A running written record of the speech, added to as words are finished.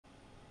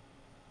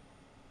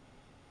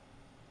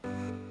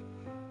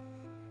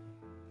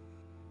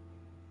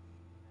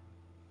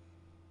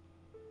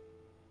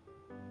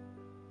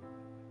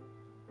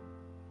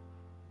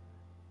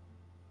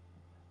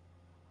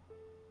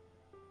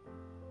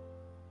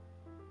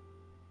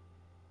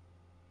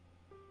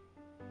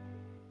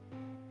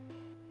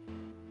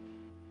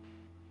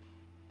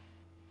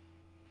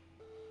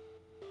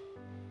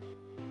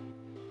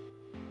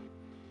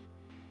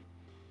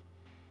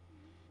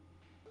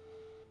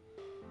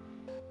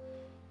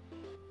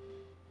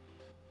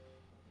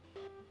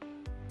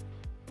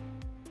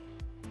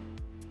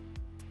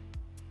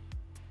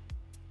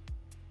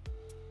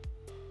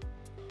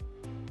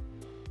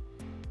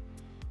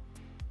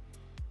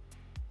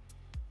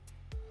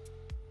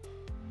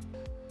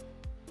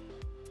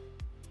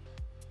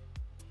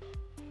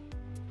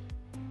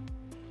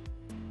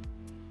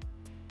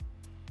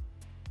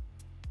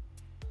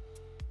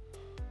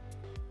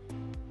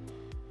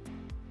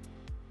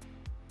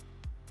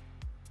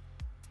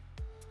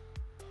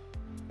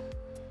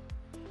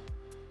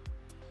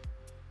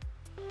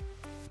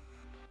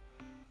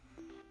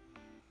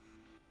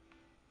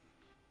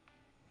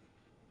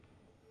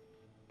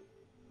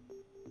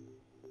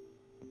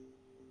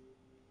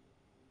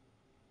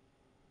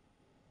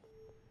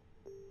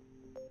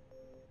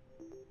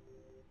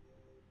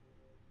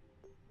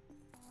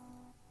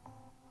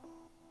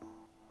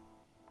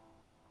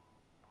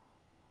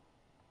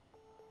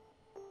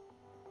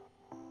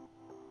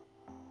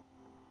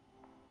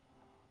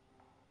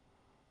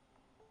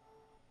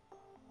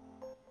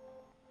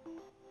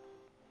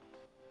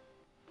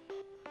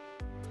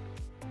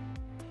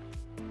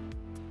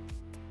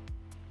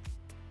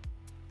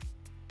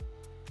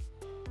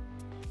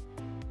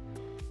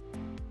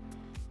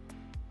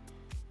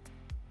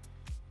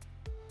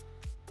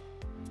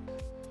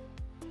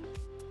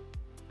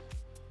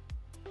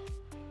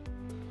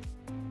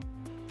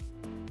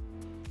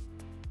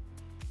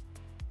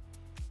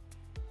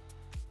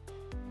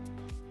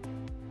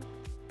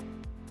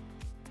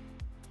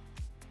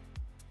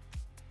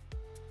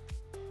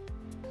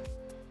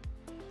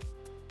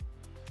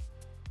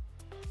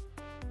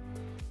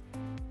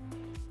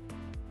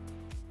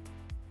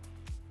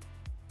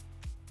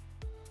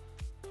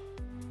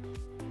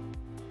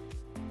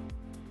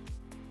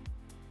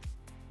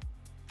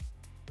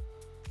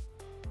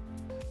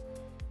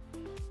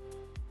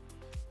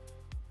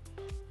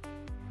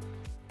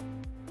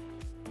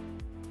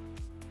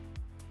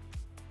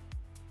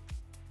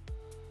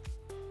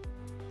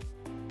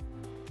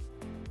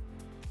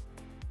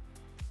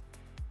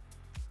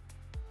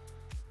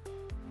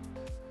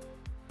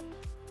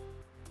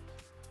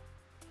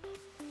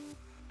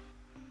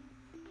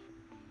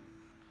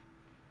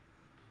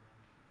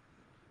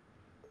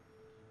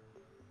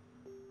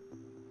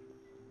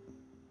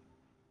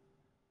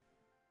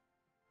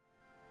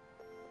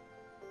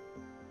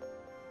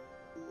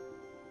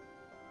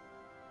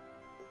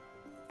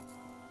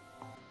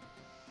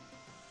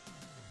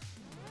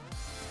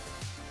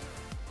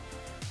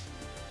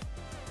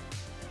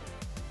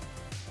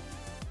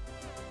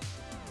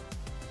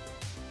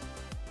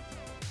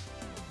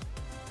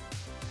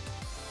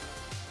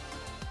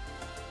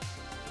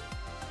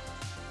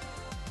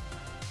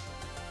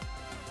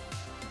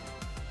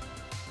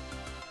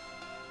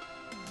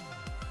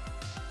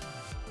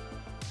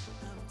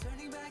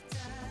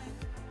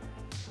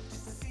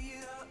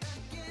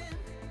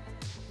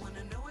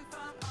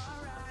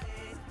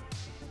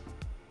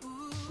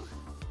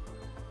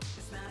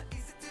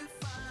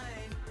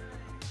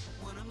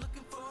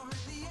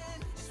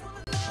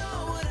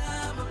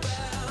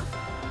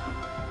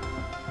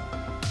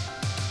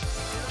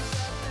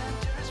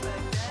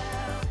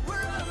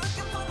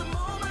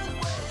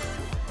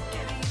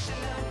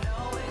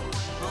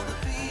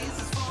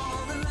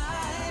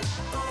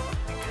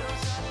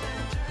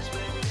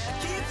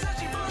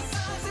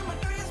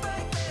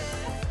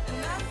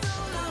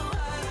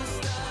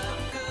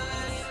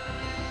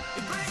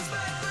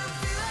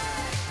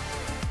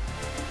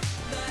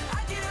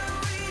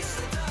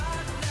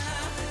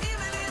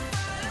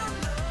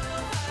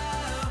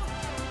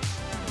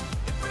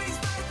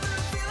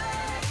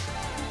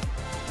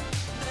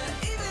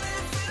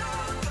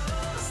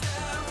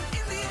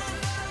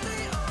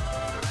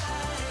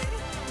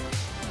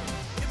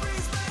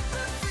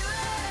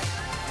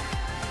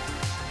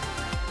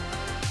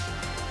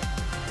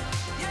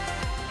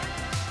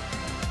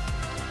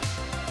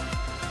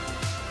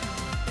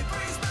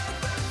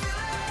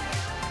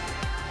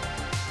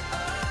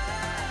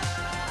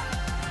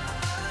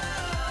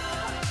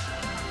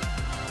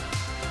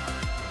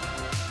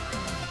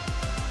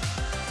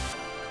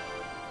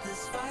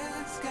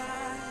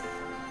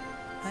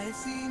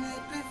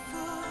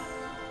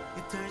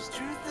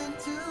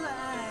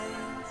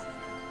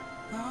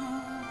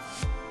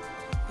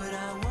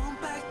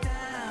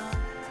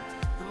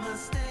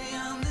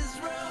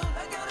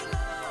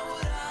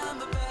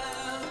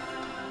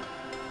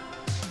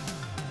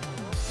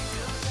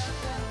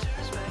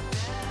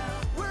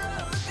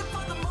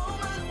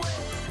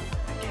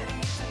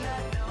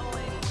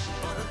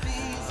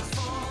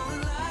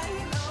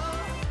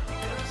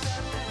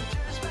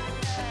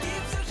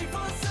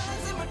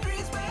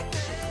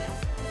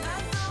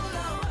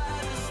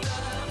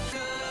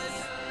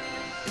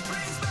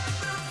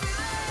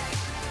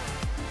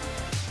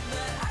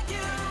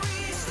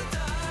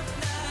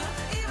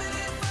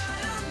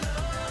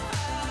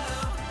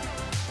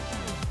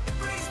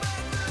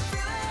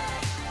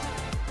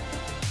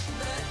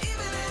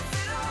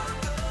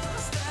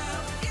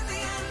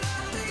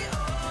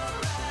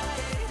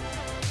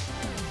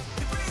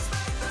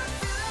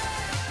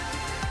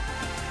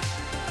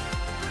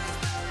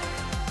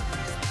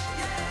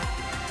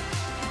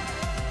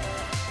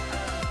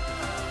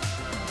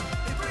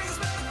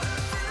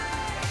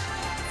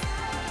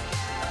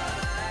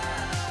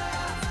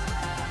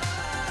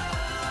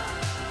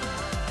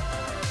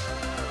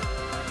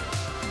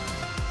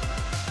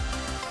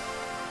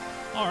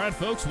All right,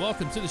 folks,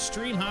 welcome to the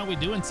stream. How we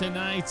doing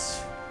tonight?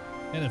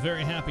 And a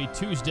very happy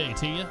Tuesday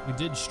to you. We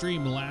did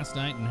stream last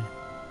night and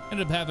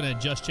ended up having to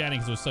just chatting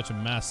because it was such a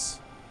mess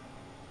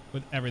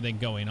with everything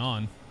going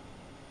on.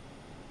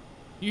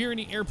 You hear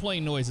any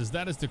airplane noises?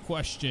 That is the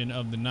question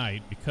of the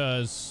night,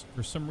 because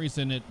for some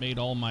reason it made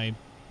all my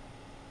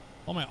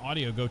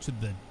audio go to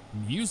the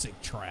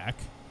music track.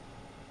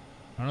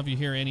 I don't know if you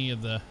hear any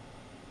of the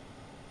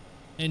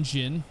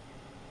engine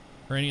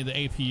or any of the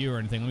APU or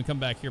anything. Let me come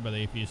back here by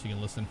the APU so you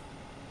can listen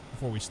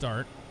before we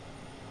start.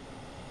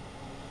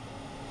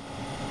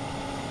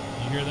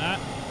 You hear that?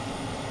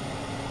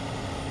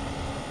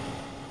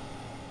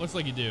 Looks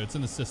like you do. It's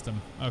in the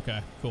system.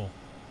 Okay, cool.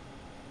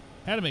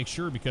 Had to make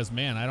sure because,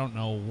 man, I don't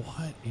know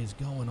what is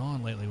going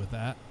on lately with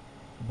that.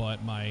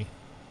 But my,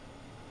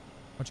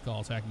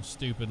 it's acting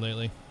stupid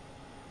lately.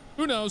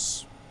 Who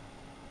knows?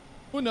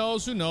 Who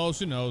knows? Who knows?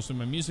 Who knows? And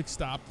my music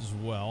stopped as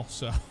well,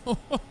 so.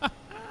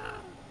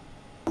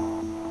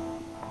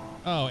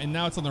 Oh, and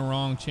now it's on the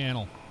wrong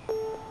channel.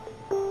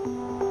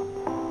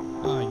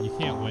 Oh, you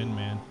can't win,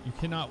 man. You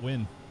cannot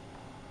win.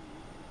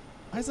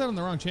 Why is that on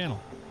the wrong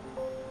channel?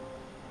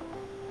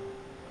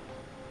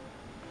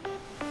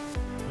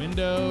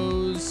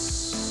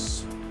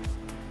 Windows.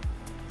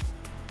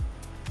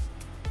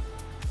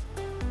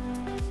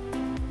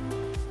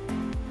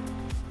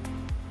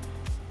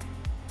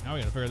 Now we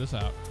gotta figure this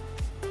out.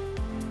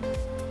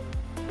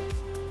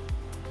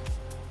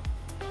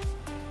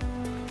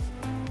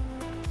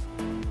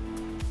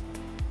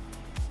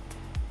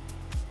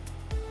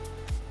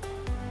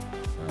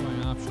 What are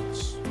my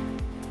options?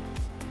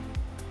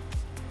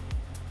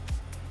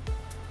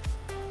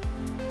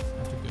 I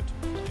have to go to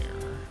player.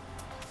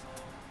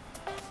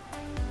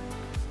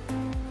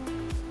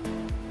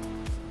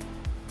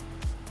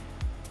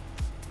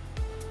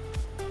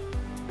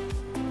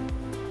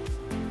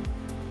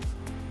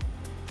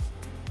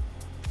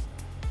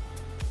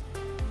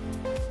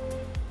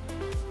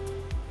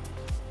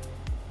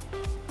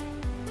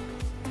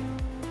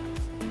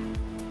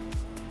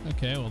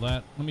 Okay, well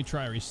let me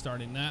try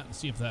restarting that and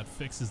see if that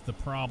fixes the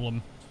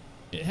problem.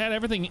 It had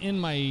everything in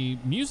my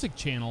music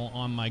channel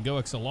on my Go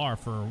XLR.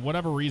 For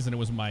whatever reason, it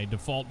was my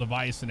default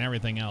device and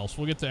everything else.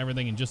 We'll get to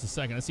everything in just a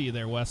second. I see you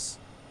there, Wes.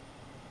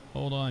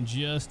 Hold on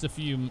just a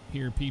few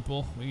here,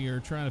 people. We are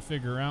trying to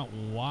figure out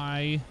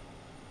why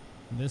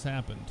this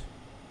happened.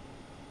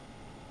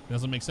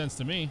 Doesn't make sense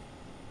to me.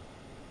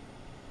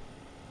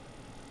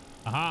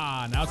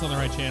 Aha, now it's on the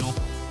right channel.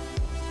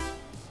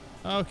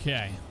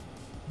 Okay.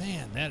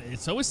 Man,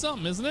 it's always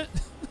something, isn't it?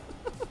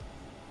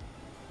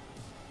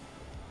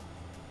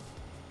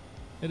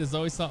 It is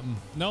always something.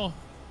 No.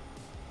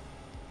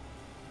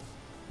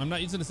 I'm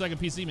not using a second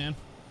PC, man.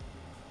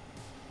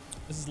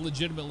 This is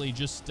legitimately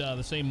just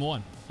the same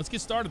one. Let's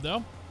get started,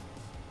 though.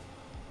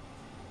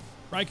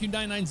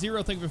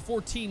 Ryku990, thank you for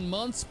 14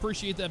 months.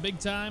 Appreciate that big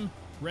time.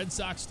 Red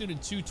Sox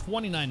Student 2,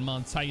 29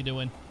 months. How you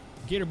doing?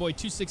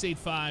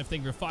 Gatorboy2685,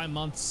 thank you for 5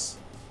 months.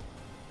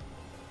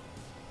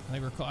 I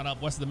think we're caught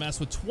up west of the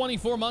mess with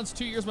 24 months,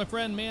 2 years, my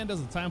friend. Man,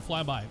 does the time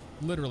fly by.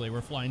 Literally,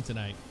 we're flying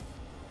tonight.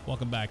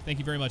 Welcome back. Thank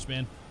you very much,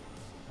 man.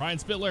 Ryan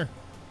Spittler,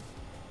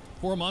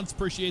 4 months.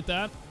 Appreciate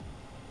that.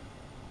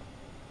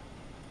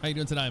 How you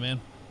doing tonight,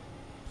 man?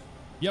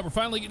 Yeah, we're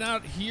finally getting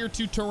out here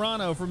to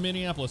Toronto from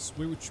Minneapolis.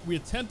 We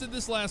attempted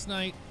this last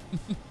night.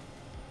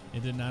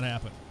 It did not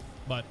happen,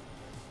 but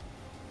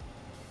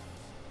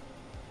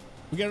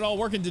we got it all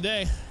working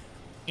today.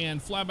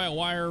 And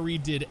fly-by-wire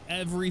redid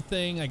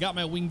everything. I got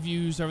my wing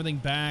views, everything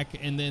back,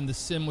 and then the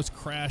sim was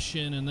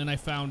crashing, and then I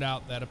found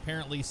out that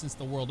apparently since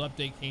the world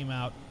update came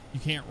out, you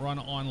can't run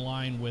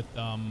online with,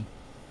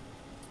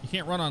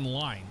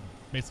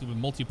 basically with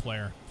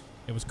multiplayer.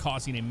 It was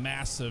causing a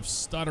massive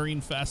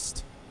stuttering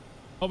fest.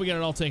 Hope we got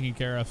it all taken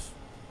care of.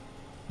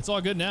 It's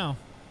all good now.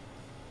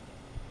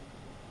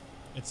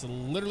 It's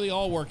literally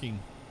all working.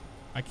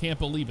 I can't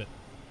believe it.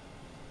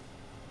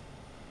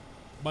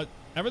 But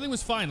everything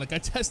was fine. Like, I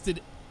tested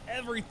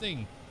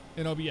everything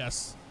in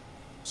OBS.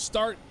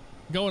 Start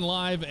going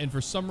live, and for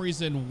some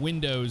reason,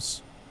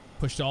 Windows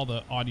pushed all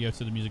the audio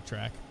to the music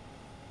track.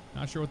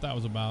 Not sure what that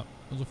was about.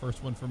 That was the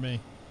first one for me.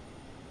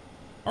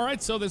 All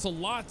right, so there's a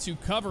lot to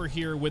cover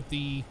here with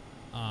the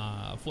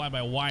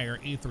fly-by-wire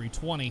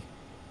A320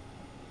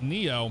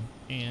 Neo,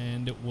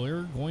 and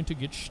we're going to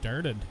get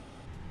started.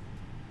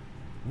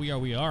 We are.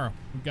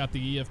 We've got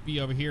the EFB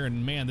over here,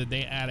 and man, did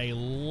they add a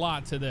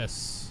lot to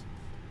this.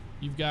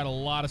 You've got a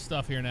lot of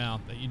stuff here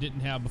now that you didn't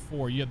have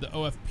before. You have the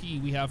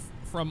OFP we have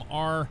from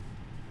our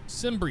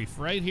sim brief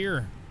right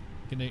here.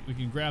 We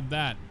can grab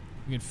that.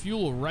 We can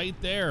fuel right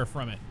there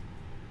from it.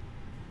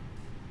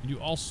 You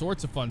do all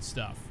sorts of fun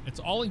stuff.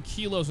 It's all in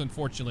kilos,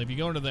 unfortunately. If you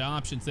go into the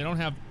options, they don't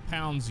have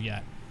pounds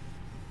yet,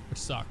 which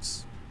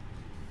sucks.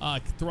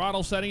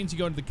 Throttle settings, you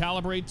go into the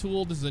calibrate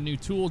tool. This is a new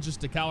tool just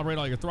to calibrate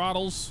all your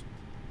throttles.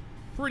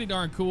 Pretty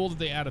darn cool that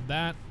they added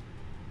that.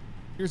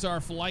 Here's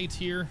our flight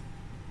here.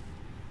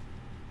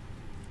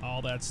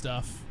 All that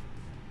stuff.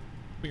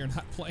 We are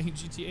not playing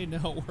GTA.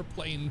 No, we're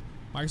playing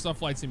Microsoft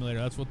Flight Simulator.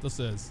 That's what this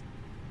is.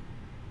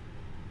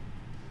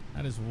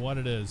 That is what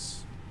it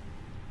is.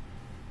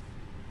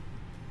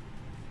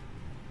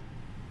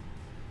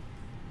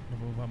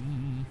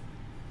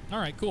 All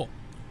right, cool.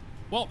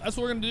 Well, that's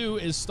what we're going to do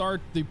is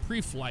start the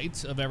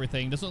pre-flight of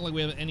everything. Doesn't look like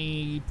we have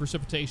any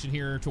precipitation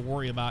here to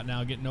worry about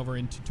now. Getting over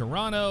into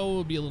Toronto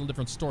will be a little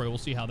different story. We'll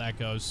see how that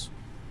goes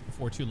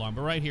before too long.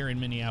 But right here in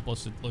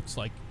Minneapolis, it looks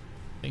like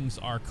things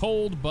are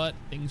cold, but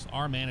things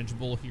are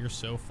manageable here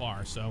so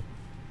far. So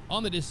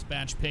on the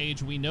dispatch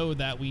page, we know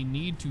that we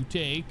need to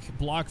take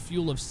block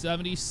fuel of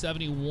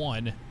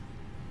 7071.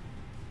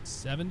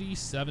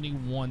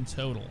 7071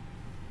 total.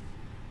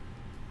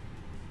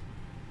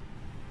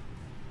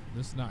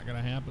 This is not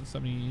gonna happen.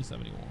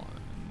 7071.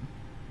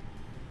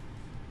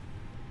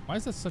 Why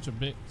is that such a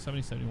big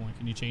 7071?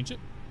 Can you change it?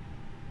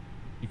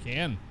 You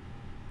can.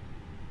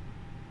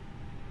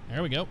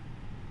 There we go.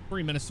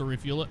 3 minutes to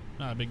refuel it.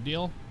 Not a big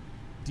deal.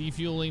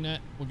 Defueling it.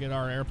 We'll get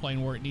our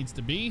airplane where it needs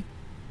to be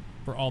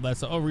for all that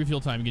stuff. Oh, refuel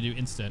time. You can do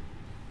instant.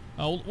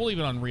 Oh, we'll leave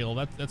it on real.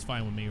 That's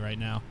fine with me right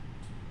now.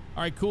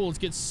 All right, cool. Let's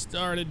get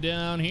started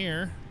down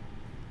here.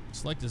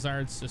 Select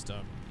desired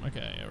system.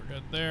 Okay, we're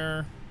good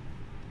there.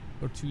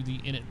 Go to the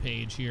init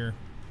page here.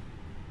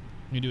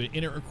 We do an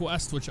init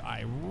request, which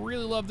I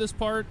really love this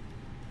part.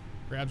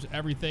 Grabs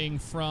everything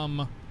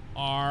from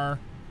our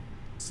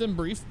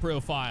SimBrief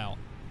profile.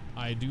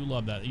 I do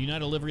love that. The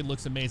United livery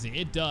looks amazing.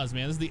 It does,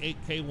 man. This is the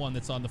 8K one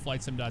that's on the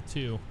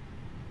FlightSim.2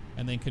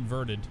 and then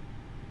converted.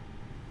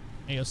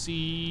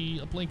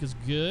 AOC uplink is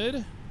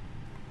good.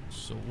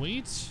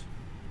 Sweet.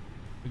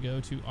 We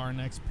go to our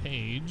next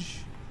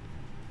page.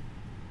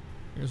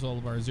 Here's all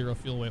of our zero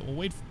fuel weight. We'll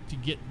wait to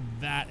get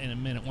that in a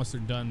minute once they're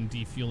done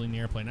defueling the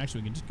airplane.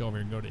 Actually, we can just go over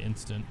here and go to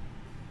instant.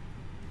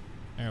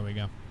 There we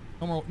go.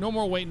 No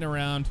more waiting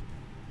around.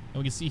 And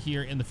we can see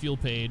here in the fuel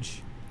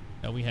page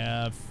that we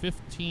have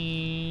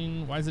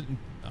 15. Why is it in,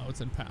 oh, it's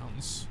in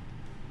pounds.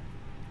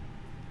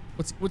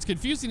 What's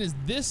confusing is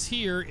this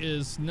here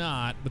is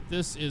not, but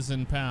this is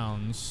in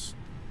pounds.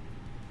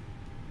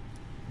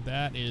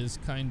 That is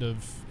kind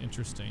of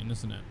interesting,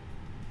 isn't it?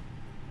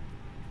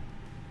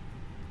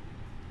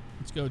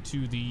 Let's go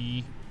to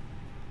the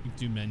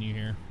do menu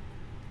here.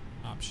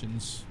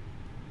 Options.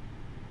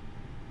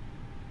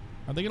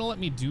 Are they gonna let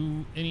me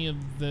do any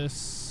of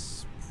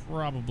this?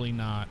 Probably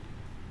not.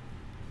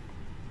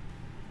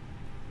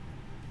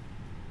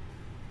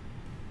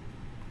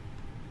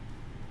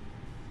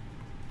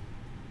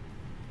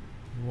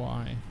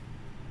 Why?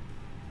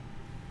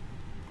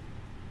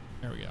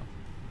 There we go.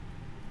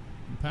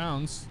 In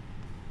pounds.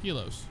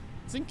 Kilos.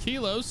 It's in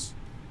kilos.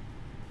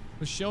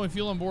 It's showing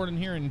fuel on board in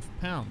here in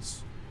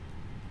pounds.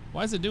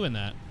 Why is it doing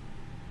that?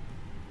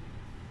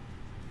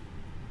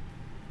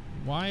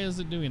 Why is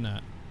it doing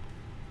that?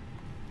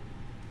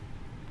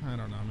 I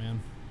don't know,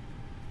 man.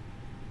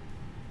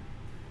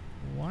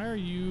 Why are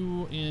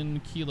you in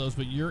kilos,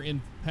 but you're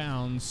in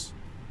pounds?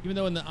 Even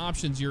though in the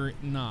options you're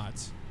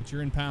not. But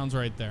you're in pounds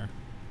right there.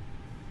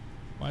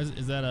 Why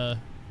is that a...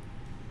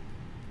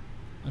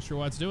 Not sure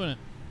why it's doing it.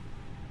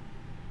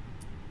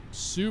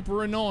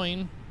 Super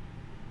annoying.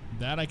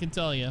 That I can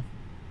tell you.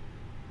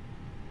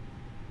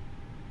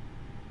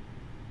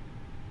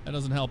 That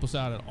doesn't help us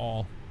out at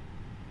all.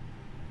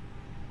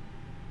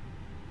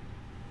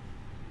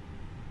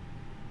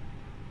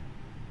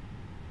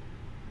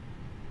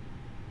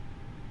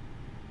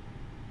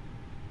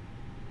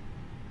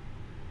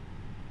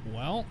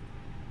 Well.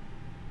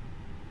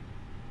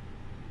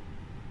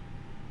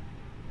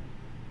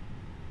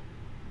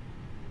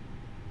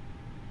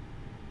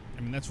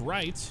 I mean, that's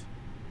right.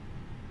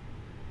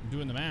 I'm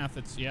doing the math.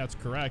 Yeah, it's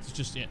correct. It's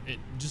just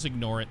just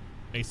ignore it,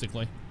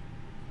 basically.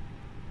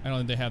 I don't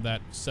think they have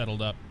that settled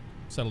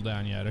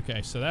down yet.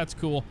 Okay, so that's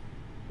cool.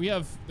 We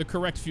have the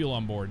correct fuel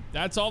on board.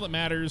 That's all that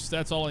matters.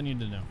 That's all I need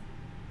to know.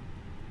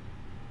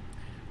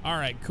 All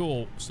right,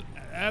 cool. So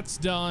that's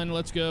done.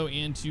 Let's go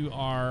into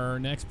our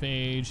next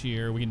page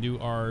here. We can do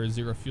our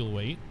zero fuel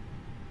weight.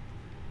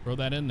 Throw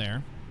that in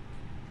there.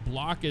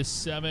 Block is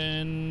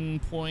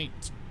 7071,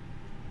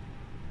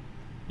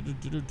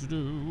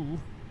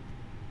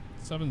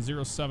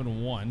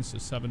 so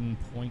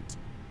 7.0.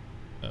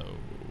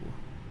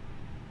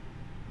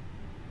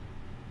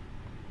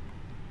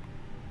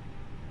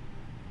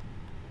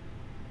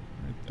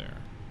 There.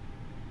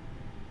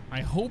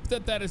 I hope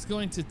that is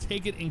going to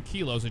take it in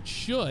kilos. It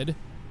should,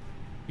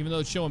 even though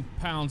it's showing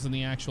pounds in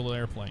the actual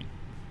airplane.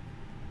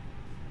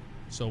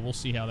 So we'll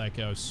see how that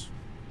goes.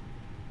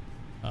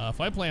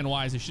 Flight plan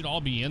wise, it should all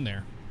be in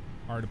there.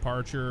 Our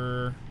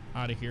departure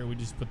out of here. We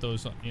just put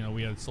those, you know,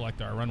 we had to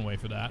select our runway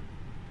for that.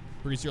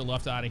 30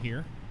 left out of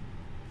here.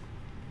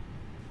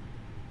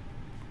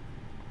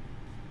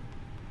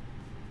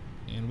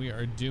 And we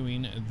are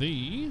doing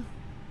the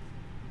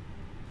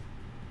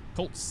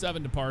Colt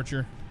 7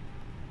 departure.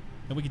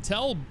 And we can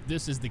tell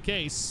this is the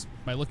case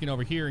by looking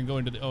over here and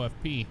going to the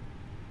OFP.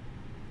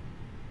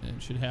 And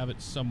it should have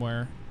it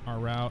somewhere, our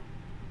route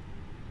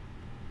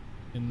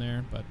in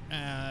there, but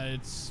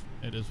it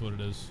is what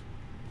it is.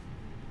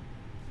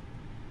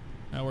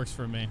 That works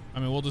for me. I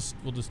mean, we'll just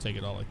take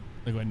it all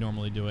like I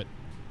normally do it.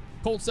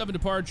 Colt 7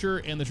 departure,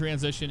 and the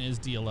transition is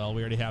DLL.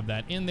 We already have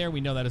that in there.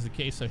 We know that is the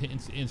case, so hit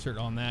insert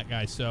on that,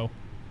 guys. So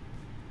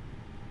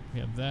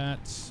we have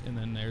that, and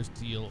then there's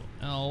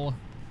DLL.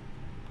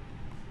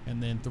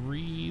 And then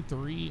 3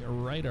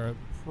 right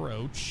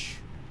approach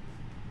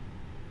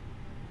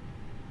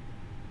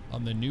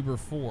on the Nuber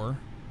 4.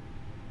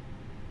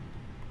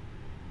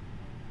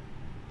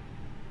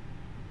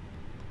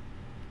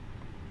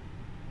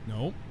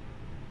 Nope.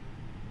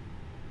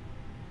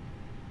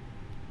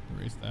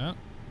 Erase that.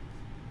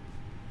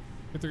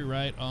 3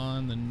 right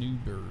on the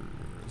Nuber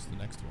is the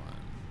next one.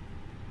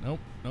 Nope,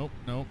 nope,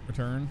 nope.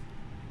 Return.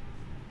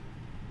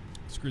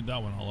 Screwed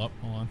that one all up.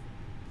 Hold on.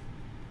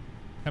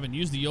 Haven't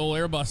used the old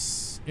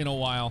Airbus in a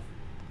while.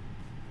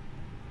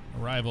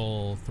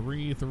 Arrival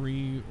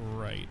 3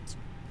 right.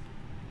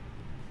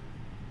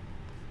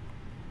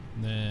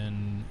 And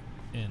then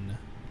in.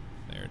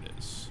 There it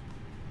is.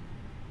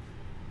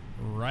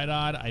 Right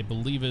odd, I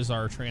believe, is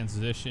our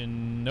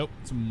transition. Nope,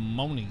 it's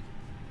Moni.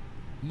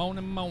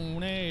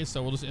 Moni.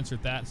 So we'll just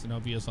insert that, so no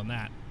VS on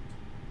that.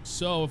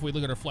 So if we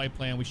look at our flight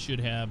plan, we should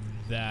have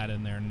that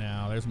in there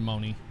now. There's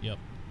Moni. Yep.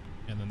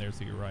 And then there's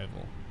the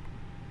arrival.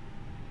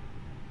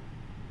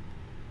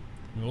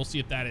 We'll see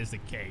if that is the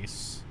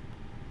case.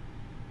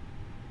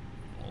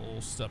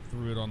 We'll step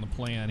through it on the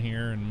plan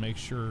here and make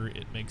sure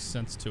it makes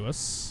sense to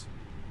us.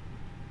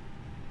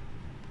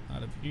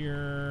 Out of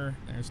here,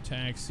 there's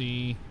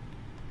taxi.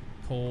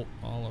 Colt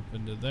all up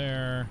into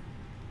there.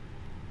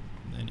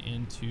 And then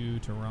into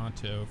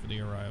Toronto for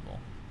the arrival.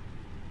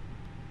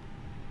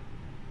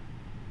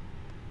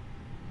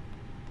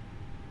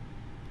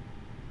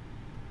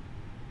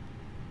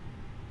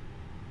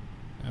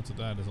 That's what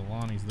that is.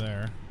 Alani's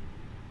there.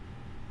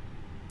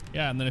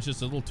 Yeah, and then it's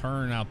just a little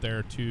turn out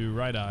there to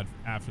right odd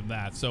after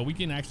that. So we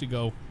can actually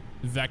go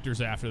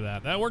vectors after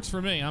that. That works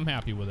for me. I'm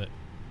happy with it.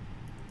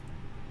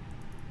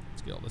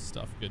 Let's get all this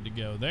stuff good to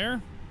go there.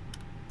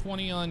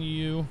 20 on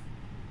you.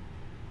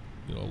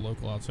 Get a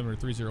local altimeter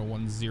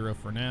 3010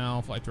 for now.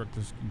 Flight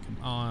directors can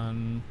come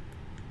on.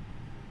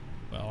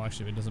 Well,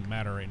 actually, it doesn't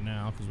matter right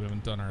now because we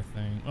haven't done our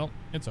thing. Well,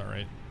 it's all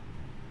right.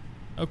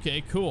 Okay,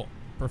 cool.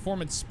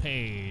 Performance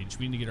page.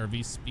 We need to get our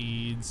V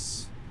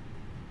speeds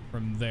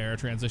from there.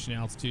 Transition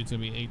altitude is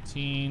going to be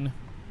 18. Can't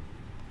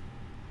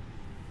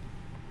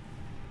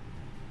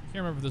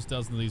remember if this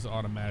does these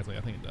automatically.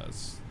 I think it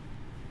does.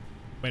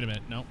 Wait a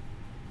minute. Nope.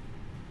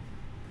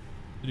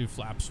 We do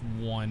flaps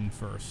 1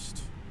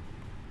 first.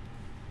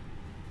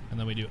 And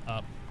then we do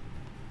up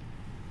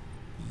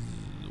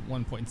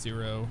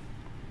 1.0.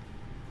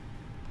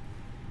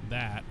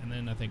 That. And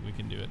then I think we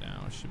can do it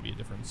now. It should be a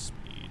different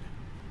speed.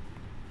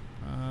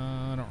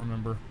 I don't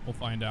remember. We'll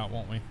find out,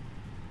 won't we?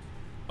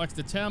 Flex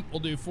the temp. We'll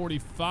do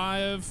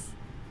 45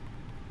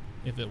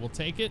 if it will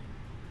take it.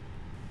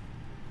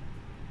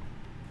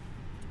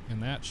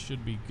 And that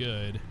should be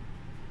good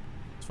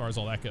as far as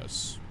all that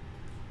goes.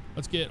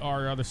 Let's get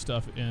our other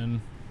stuff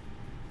in.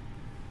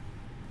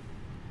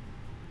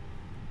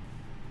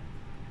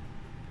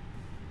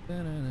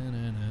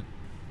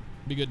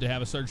 Be good to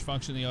have a surge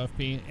function in the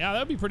OFP. Yeah, that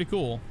would be pretty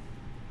cool.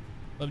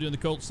 Love doing the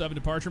Colt 7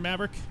 departure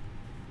Maverick.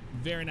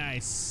 Very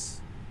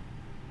nice.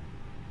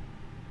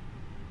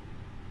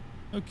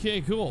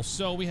 Okay, cool.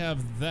 So we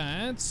have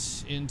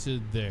that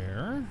into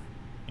there.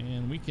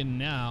 And we can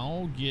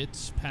now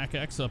get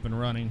PAC-X up and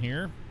running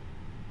here.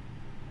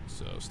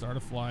 So start a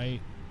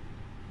flight.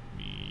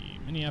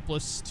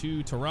 Minneapolis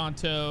to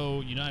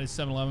Toronto. United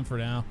 711 for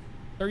now.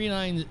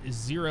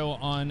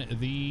 39.0 on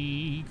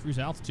the cruise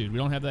altitude. We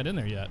don't have that in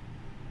there yet.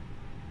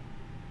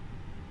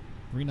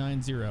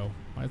 390.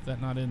 Why is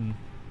that not in?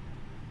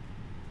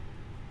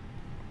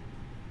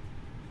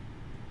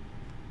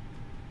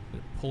 Did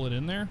it pull it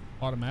in there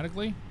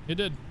automatically? It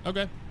did.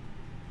 Okay.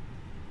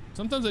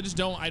 Sometimes I just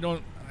don't. I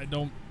don't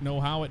know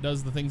how it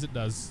does the things it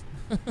does.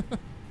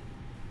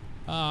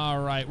 All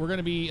right, we're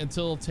gonna be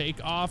until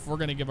takeoff. We're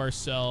gonna give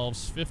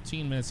ourselves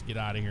 15 minutes to get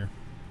out of here.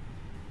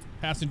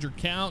 Passenger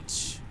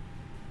count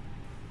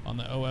on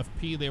the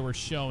OFP they were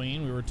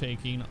showing. We were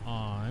taking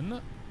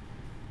on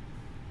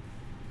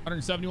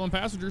 171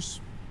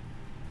 passengers.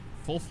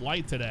 Full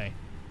flight today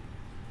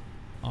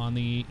on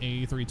the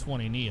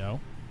A320neo.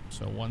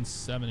 So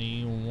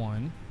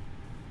 171.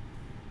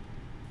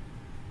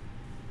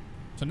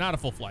 So not a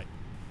full flight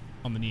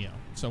on the Neo.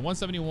 So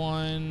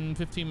 171,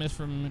 15 minutes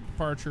from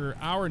departure,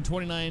 hour and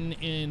 29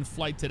 in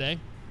flight today.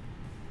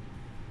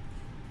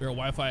 We're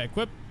Wi-Fi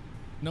equipped.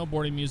 No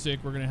boarding music.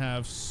 We're going to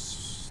have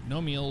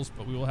no meals,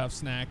 but we will have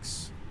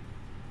snacks.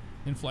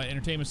 In-flight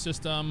entertainment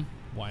system.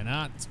 Why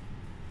not?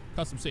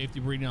 Custom safety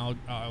briefing.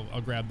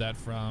 I'll grab that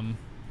from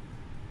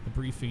the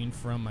briefing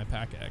from my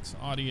PAC-X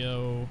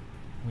audio.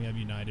 We have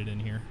United in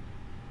here.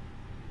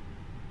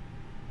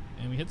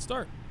 And we hit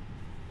start.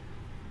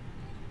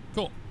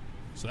 Cool.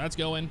 So that's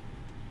going.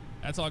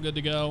 That's all good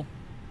to go.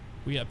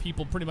 We have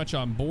people pretty much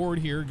on board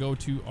here. Go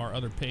to our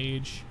other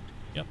page.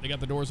 Yep, they got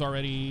the doors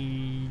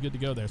already good to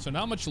go there. So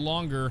not much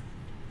longer.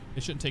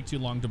 It shouldn't take too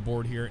long to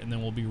board here, and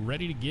then we'll be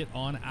ready to get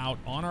on out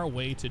on our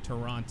way to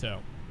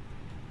Toronto.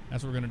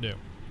 That's what we're going to do.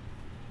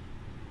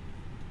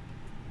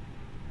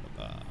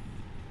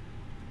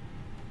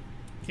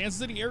 Kansas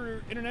City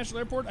International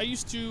Airport. I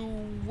used to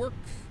work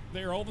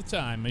there all the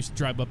time. I used to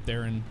drive up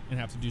there and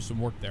have to do some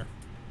work there.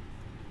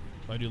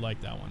 So I do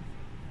like that one.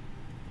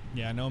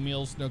 Yeah, no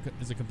meals, no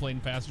is a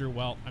complaining passenger.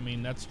 Well, I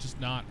mean, that's just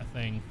not a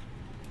thing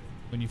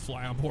when you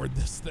fly on board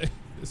this thing,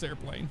 this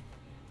airplane.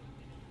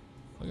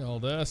 Look at all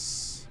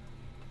this.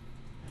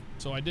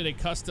 So I did a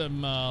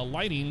custom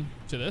lighting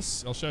to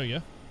this. I'll show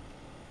you.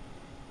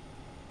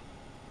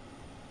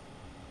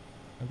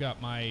 I've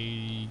got my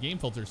game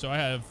filter. So I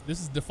have,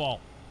 this is default.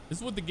 This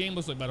is what the game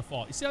looks like by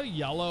default. You see how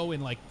yellow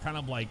and like kind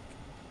of like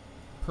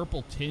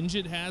purple tinge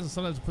it has? And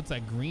sometimes it puts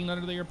that green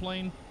under the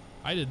airplane.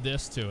 I did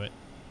this to it.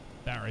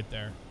 That right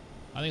there.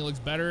 I think it looks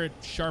better. It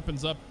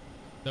sharpens up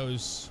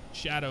those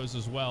shadows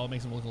as well. It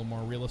makes them look a little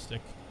more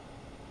realistic.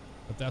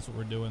 But that's what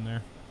we're doing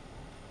there.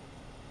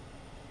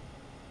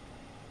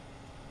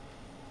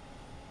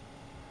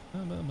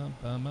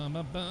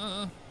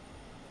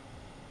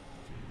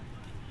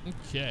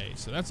 Okay,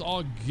 so that's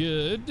all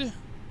good.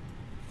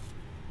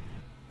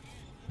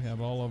 We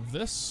have all of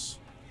this.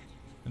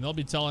 And they'll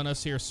be telling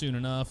us here soon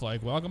enough,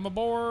 like, welcome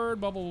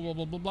aboard, blah, blah, blah,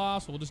 blah, blah, blah.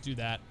 So we'll just do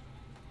that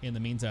in the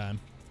meantime.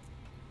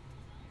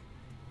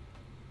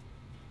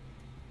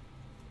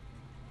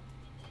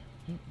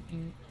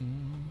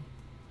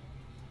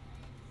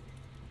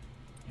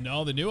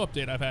 No, the new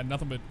update, I've had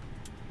nothing but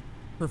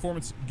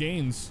performance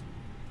gains.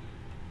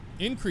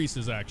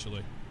 Increases,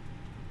 actually.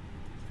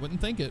 Wouldn't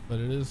think it, but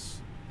it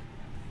is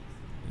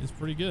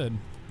pretty good.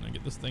 I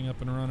get this thing up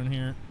and running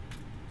here.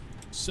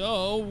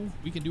 So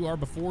we can do our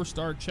before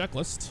start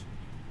checklist.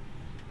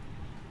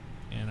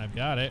 And I've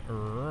got it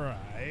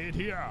right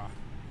here.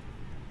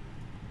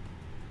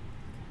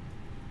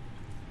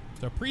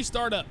 So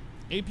pre-startup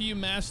APU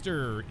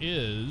master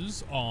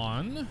is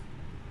on.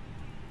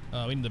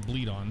 We need the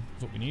bleed on.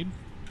 That's what we need.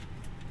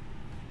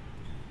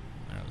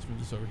 All right, let's move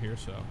this over here.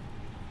 So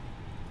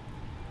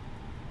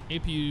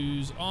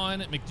APU's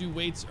on. McDo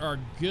weights are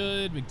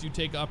good. McDo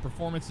takeoff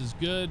performance is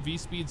good. V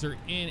speeds are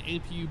in.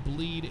 APU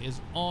bleed is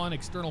on.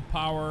 External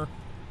power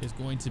is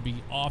going to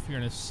be off here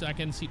in a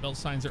second. Seatbelt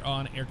signs are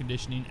on. Air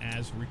conditioning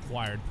as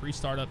required.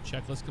 Pre-startup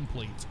checklist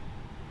complete.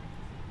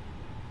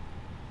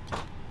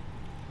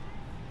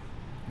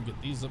 Get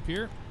these up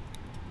here.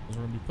 Those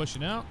we're gonna be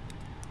pushing out.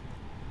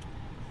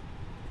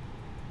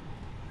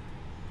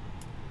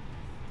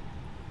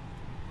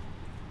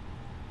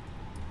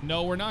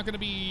 No, we're not going to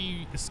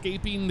be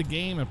escaping the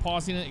game and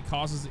pausing it. It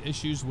causes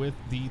issues with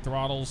the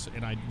throttles,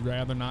 and I'd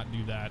rather not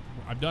do that.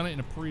 I've done it in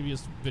a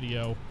previous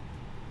video.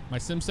 My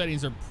sim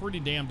settings are pretty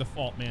damn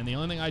default, man. The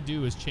only thing I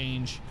do is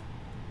change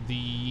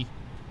the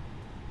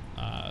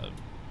I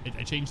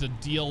change the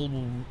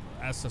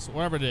DLSS,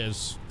 whatever it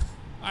is.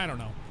 I don't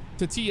know,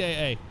 to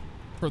TAA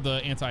for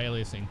the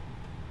anti-aliasing.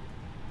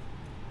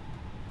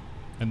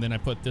 And then I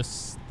put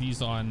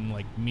these on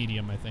like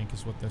medium, I think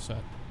is what they're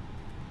set.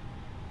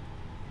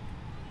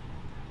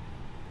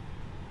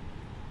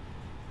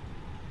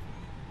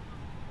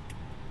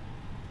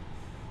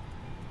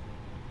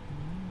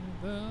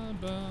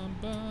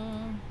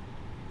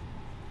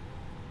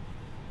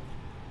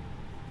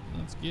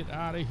 Let's get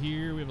out of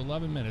here. We have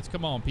 11 minutes.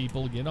 Come on,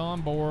 people. Get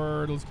on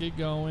board. Let's get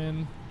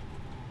going.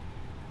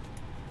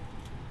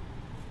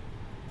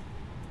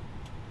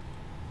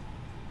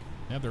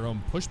 They have their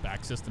own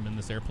pushback system in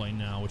this airplane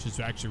now, which is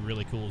actually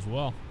really cool as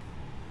well.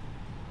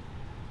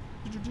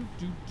 Let's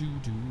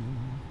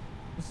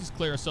just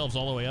clear ourselves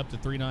all the way up to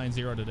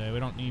 390 today. We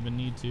don't even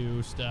need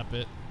to step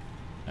it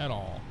at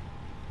all.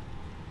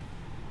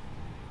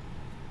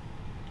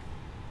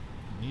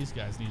 These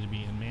guys need to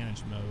be in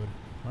managed mode.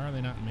 Why are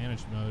they not in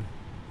managed mode?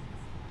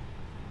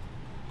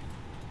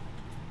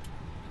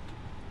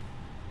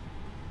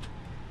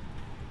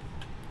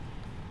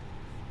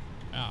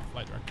 Ah,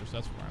 flight directors,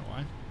 that's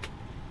why.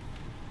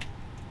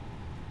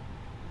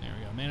 There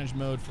we go, managed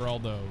mode for all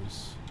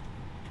those.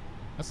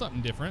 That's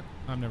something different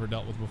I've never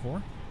dealt with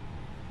before.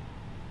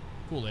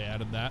 Cool they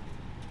added that.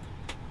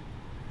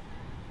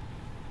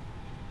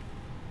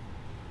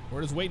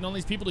 We're just waiting on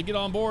these people to get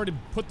on board and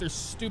put their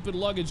stupid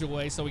luggage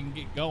away so we can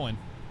get going.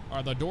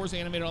 Are the doors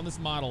animated on this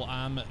model?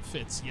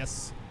 Fits.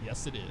 Yes.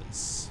 Yes, it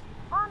is.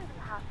 On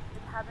behalf of the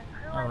cabin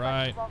crew, I'd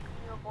like to welcome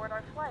you aboard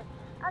our flight.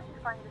 As you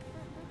find your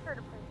seat, be sure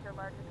to place your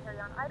larger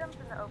carry-on items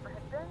in the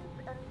overhead bins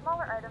and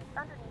smaller items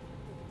underneath the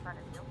seat in front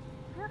of you.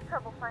 If you have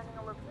trouble finding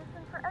a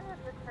location for any of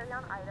your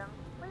carry-on items,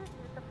 please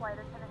use the flight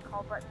attendant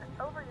call button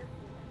over your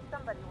seat and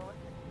somebody will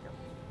assist you.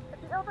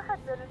 If the overhead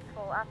bin is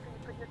full after you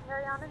put your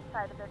carry-on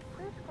inside of it,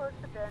 please close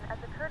the bin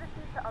as a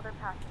courtesy to other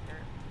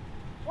passengers.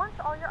 Once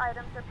all your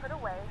items are put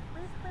away,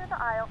 please clear the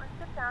aisle and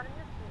sit down in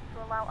your seat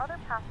to allow other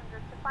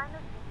passengers to find their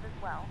seats as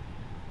well.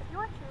 If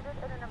you are seated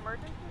in an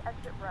emergency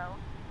exit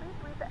row, please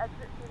leave the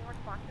exit seating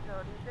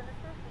responsibilities in the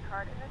safety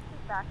card in the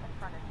seat back in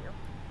front of you.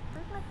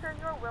 Please make sure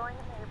you are willing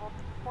and able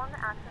to perform the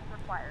actions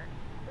required.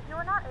 If you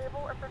are not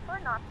able or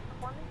prefer not to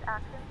perform these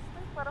actions,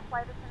 please let a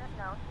flight attendant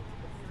know so you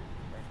can be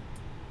reseated.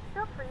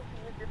 Feel free to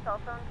use your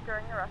cell phones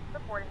during the rest of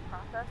the boarding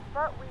process,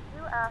 but we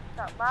do ask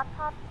that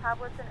laptops,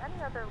 tablets, and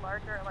any other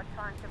larger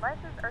electronic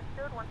devices are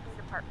stowed once we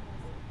depart from the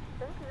gate.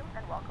 Thank you,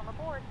 and welcome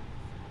aboard.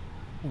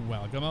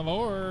 Welcome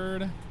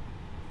aboard.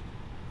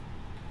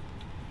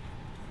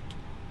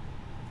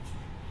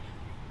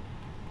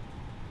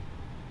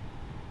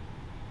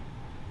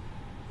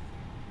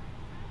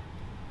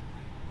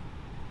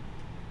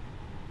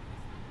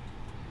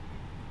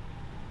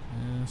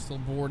 Still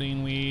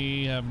boarding.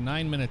 We have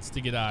 9 minutes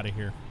to get out of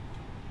here.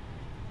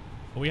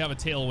 But we have a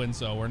tailwind,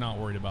 so we're not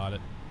worried about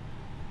it.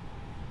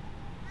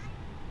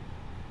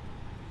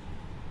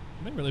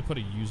 Did they really put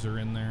a user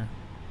in there?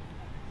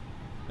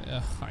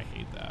 Ugh, I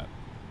hate that.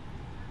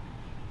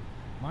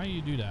 Why do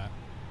you do that?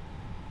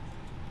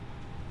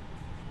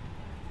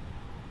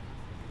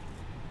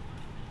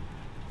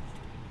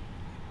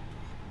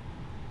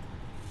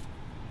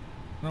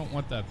 I don't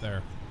want that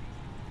there.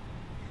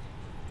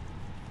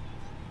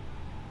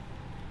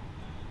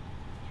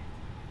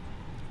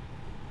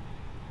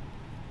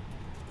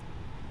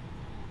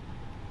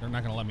 They're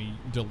not gonna let me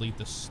delete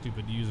the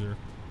stupid user.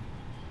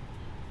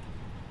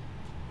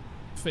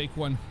 Fake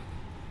one.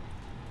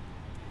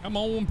 Come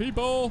on,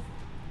 people.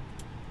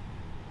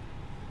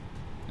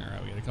 All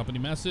right, we got a company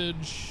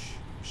message.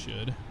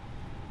 Should.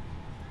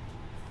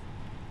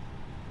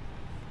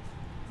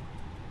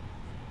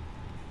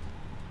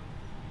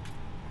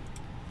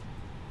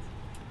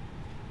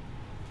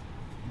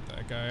 Get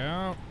that guy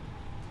out.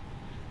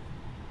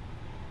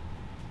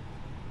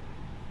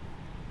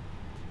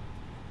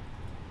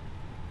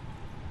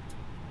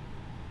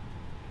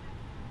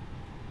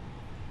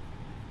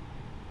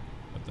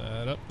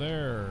 That up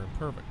there.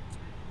 Perfect.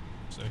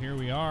 So here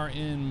we are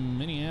in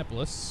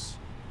Minneapolis.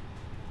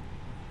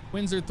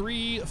 Winds are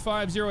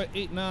 350 at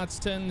 8 knots,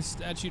 10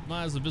 statute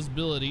miles of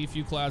visibility.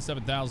 Few clouds,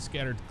 7,000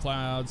 scattered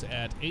clouds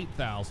at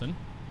 8,000.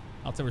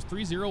 Altimeter is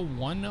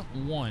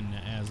 3011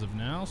 as of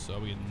now, so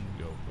we can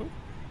go. Oh.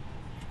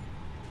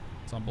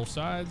 It's on both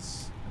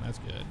sides, and that's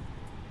good.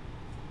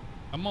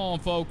 Come on,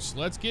 folks.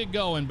 Let's get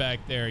going back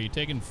there. You're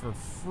taking for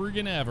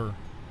friggin' ever.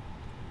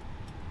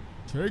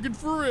 Taking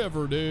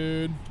forever,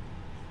 dude.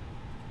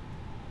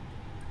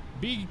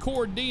 B.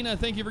 Cordina,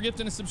 thank you for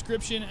gifting a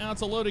subscription out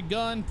to Loaded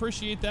Gun.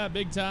 Appreciate that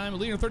big time.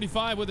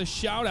 Leaner35 with a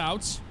shout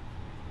out.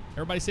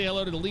 Everybody say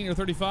hello to the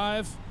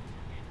Leaner35.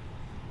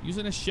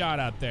 Using a shout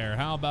out there.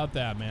 How about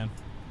that, man?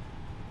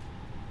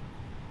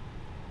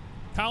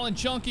 Colin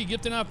Chunky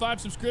gifting out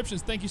 5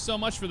 subscriptions. Thank you so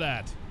much for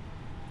that.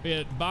 We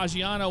had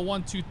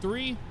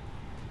Bagiano123.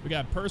 We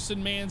got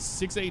Person Man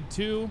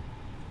 682.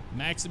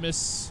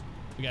 Maximus.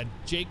 We got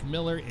Jake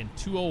Miller and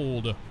Too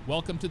Old.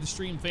 Welcome to the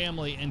stream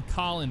family. And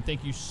Colin,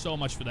 thank you so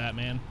much for that,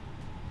 man.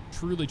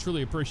 Truly,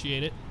 truly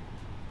appreciate it.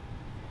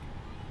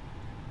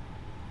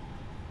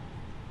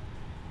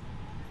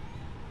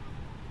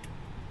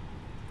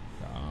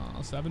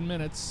 7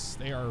 minutes.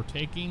 They are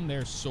taking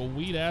their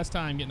sweet ass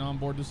time getting on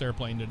board this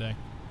airplane today.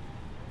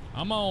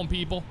 Come on,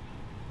 people.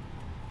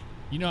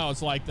 You know how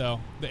it's like, though.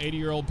 The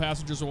 80-year-old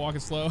passengers are walking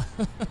slow.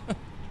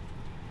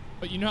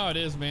 But you know how it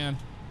is, man.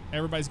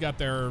 Everybody's got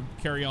their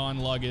carry-on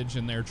luggage,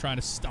 and they're trying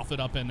to stuff it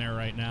up in there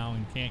right now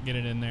and can't get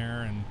it in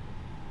there. And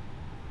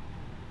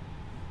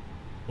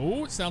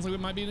oh, it sounds like we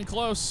might be getting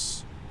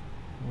close.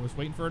 We're just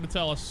waiting for her to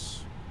tell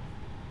us.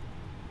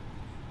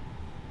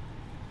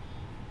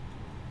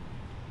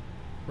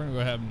 We're gonna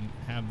go ahead and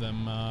have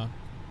them.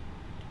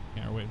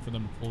 Yeah, we're waiting for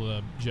them to pull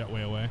the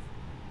jetway away.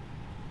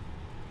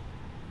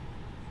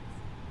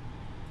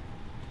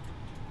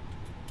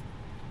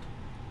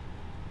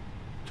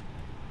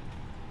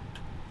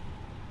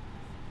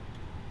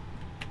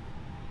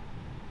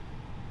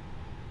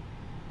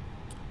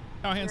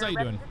 How hands, how you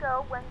doing? Ready to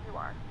go when you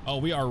are. Oh,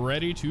 we are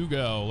ready to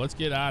go. Let's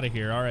get out of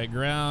here. All right,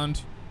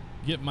 ground.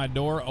 Get my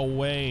door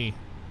away.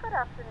 Good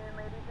afternoon,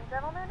 ladies and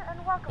gentlemen,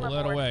 and welcome Pull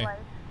that aboard away. flight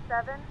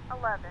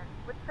 711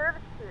 with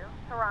service to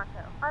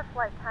Toronto. Our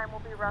flight time will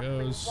be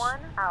roughly 1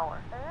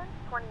 hour and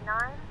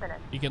 29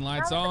 minutes. Beacon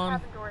lights now that on. the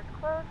cabin door is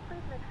closed,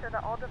 please make sure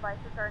that all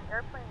devices are in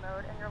airplane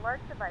mode and your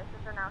large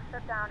devices are now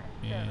shut down and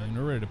stowed. And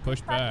we're ready to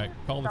push back.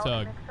 Call the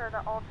tug. Make sure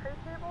that all tray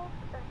tables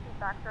and seat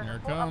backs are in There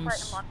it full upright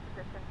comes. and locked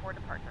position for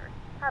departure.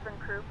 Cabin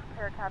crew,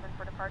 prepare cabin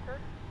for departure.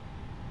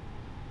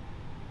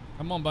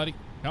 Come on, buddy.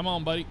 Come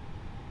on, buddy.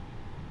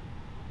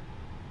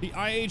 The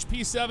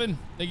IHP7.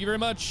 Thank you very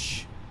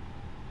much.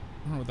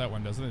 I don't know what that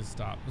one does. It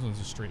stop. This one's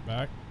just straight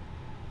back.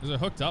 Is it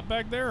hooked up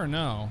back there or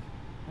no?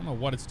 I don't know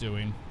what it's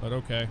doing, but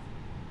okay.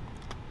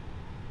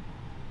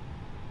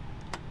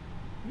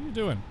 What are you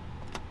doing?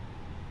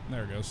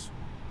 There it goes.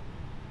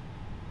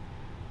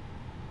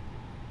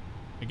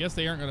 I guess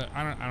they aren't gonna.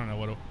 I don't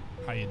know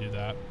how you do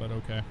that, but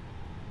okay.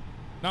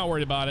 Not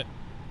worried about it.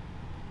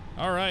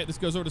 All right, this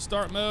goes over to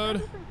start mode.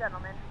 Ladies and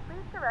gentlemen,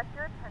 please direct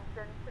your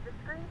attention to the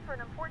screen for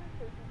an important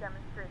safety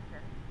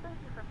demonstration. Thank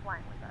you for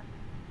flying with us.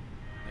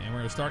 And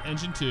we're gonna start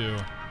engine 2.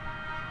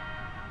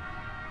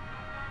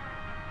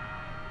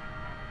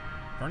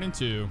 Turning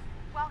 2.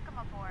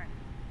 Welcome aboard.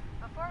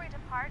 Before we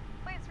depart,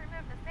 please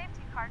remove the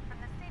safety card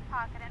from the seat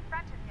pocket in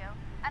front of you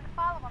and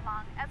follow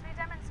along as we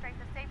demonstrate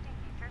the safety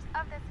features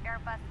of this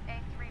Airbus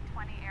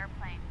A320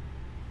 airplane.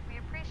 We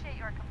appreciate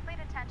your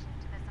complete attention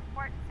to this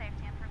important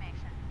safety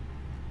information.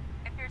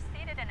 If you're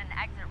seated in an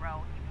exit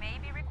row, you may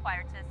be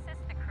required to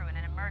assist the crew in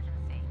an emergency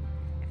emergency.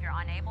 If you're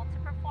unable to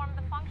perform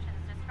the functions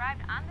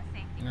described on the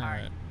safety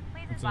card,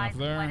 please advise the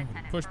flight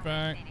attendant Push for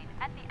back. proceeding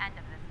at the end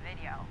of this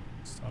video.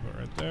 Stop it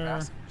right there.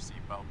 Fasten your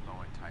seatbelt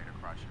low and tight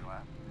across your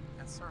lap.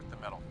 Insert the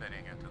metal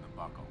fitting into the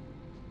buckle.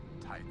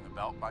 Tighten the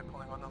belt by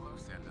pulling on the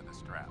loose end of the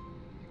strap.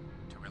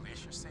 To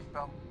release your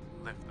seatbelt,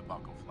 lift the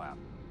buckle flap.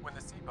 When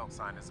the seatbelt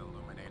sign is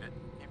illuminated,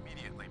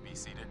 immediately be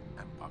seated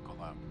and buckle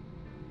up.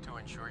 To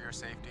ensure your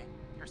safety,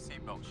 your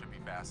seatbelt should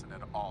be fastened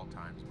at all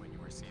times when you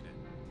are seated.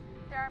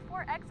 There are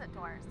 4 exit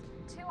doors,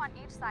 2 on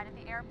each side of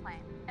the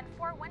airplane, and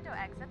 4 window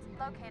exits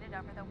located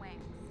over the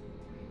wings.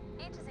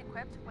 Each is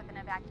equipped with an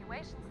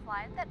evacuation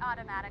slide that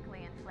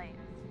automatically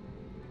inflates.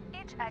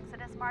 Each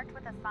exit is marked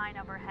with a sign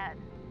overhead.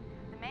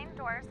 The main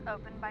doors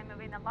open by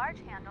moving the large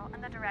handle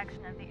in the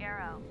direction of the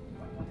arrow.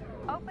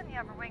 Open the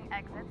overwing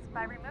exits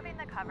by removing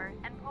the cover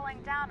and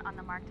pulling down on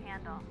the marked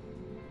handle.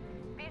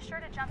 Be sure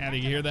to jump Had to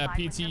into hear the that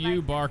slide with your PTU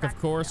legs bark, in of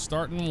front course, you.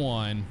 starting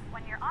 1.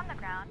 When you're on the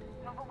ground,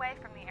 move away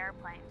from the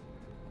airplane.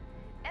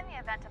 In the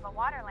event of a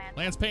water landing,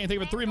 Lance Payne, thank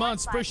you for 3 main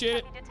months. door slides Appreciate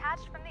it. can be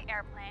detached from the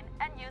airplane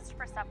and used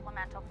for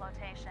supplemental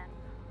flotation.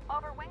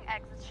 Overwing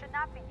exits should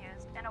not be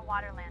used in a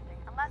water landing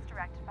unless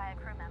directed by a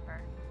crew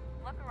member.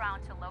 Look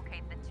around to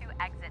locate the 2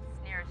 exits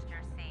nearest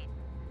your seat.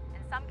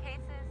 In some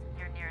cases,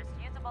 your nearest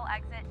usable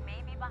exit may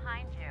be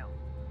behind you.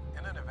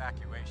 In an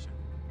evacuation,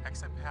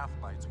 exit path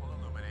lights will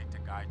illuminate to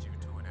guide you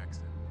to an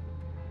exit.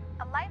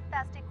 A life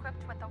vest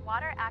equipped with a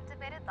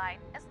water-activated light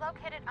is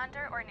located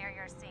under or near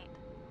your seat.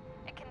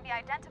 It can be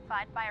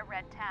identified by a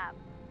red tab.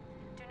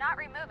 Do not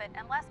remove it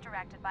unless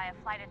directed by a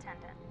flight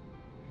attendant.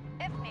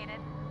 If needed,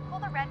 pull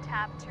the red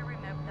tab to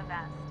remove the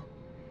vest.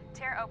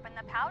 Tear open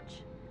the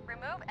pouch,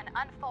 remove and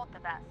unfold the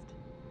vest.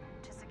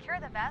 To secure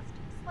the vest,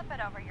 slip it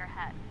over your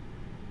head.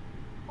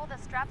 Pull the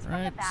straps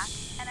from the back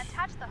and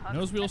attach the hook.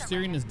 Nose wheel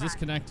steering is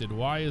disconnected.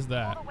 Why is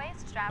that? Pull the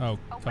waist straps Oh,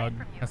 away tug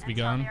from you has to be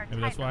until gone. they are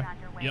Maybe that's tightened why.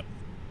 around your waist. Yep.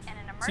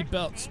 In an Seat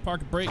belts, emergency,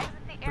 park brake. exit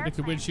the Predicted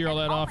airplane windshield, all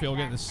and that off. only You'll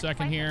get in then a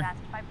second inflate the here.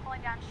 vest by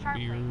pulling down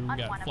sharply We on got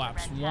one of the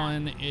flaps. red tabs.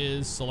 1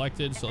 is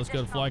selected, so let's go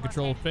to If flight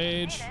control additional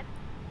flotation page. is needed,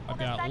 pull I've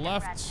the got second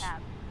left, red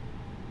tab.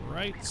 You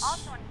right, can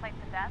also inflate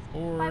the vest by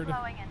forward,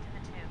 blowing into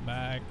the tube.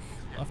 back,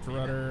 If left needed,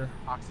 rudder,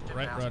 oxygen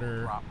right mask will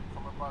rudder. drop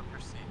from above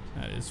your seat.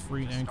 That is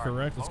free To and start the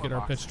correct. Let's flow get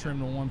of our pitch oxygen, trim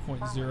to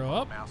 1.0 firmly up.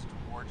 pull the mask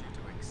towards you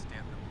to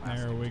extend the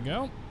plastic There we tube.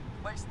 go.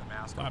 Place the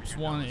mask over Flaps your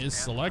 1 nose is and mouth.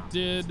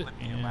 selected, Slip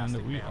the and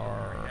elastic we band over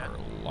your are head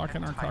locking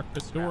and our tighten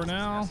cockpit the door straps as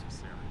now.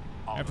 necessary.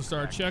 All After of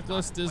start the baggage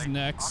checklist is inflated,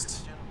 next.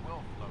 Oxygen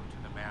will flow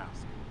to the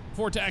mask.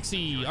 Before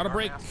taxi, auto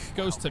brake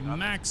goes to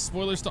max,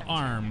 spoilers to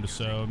armed.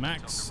 So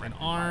max and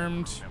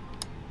armed.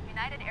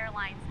 United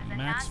Airlines is a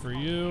Max for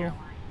non-smoking you. airline.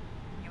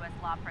 U.S.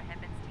 law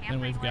prohibits Then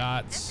tampering we've with,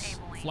 got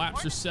disabling,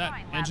 flaps or are set,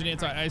 destroying engine laboratory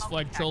anti-ice smoke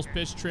flag controls,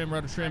 detectors. pitch trim,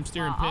 rudder trim, U.S.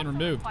 steering law pin also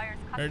removed. requires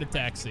Ready to customers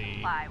taxi.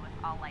 comply with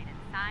all lighted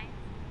signs,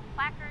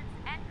 placards,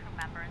 and crew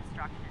member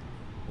instructions.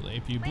 Will the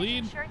APU Please bleed?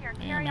 ensure your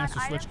And carry-on master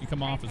switch items can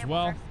come and off as tables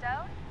well. are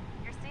stowed,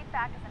 your seat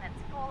back is in its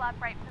full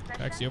upright position,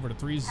 Taxi over to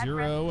 30 headrest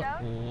stowed,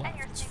 and your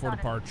left seatbelt for is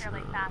departure.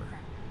 securely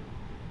fastened.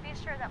 Be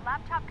sure that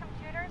laptop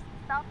computers,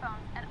 cell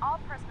phones, and all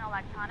personal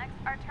electronics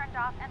are turned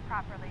off and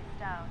properly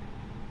stowed.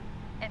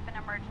 If an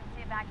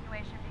emergency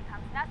evacuation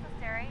becomes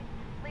necessary,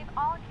 leave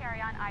all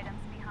carry-on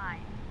items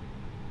behind.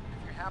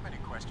 If you have any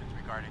questions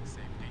regarding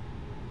safety,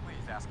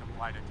 please ask a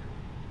flight attendant.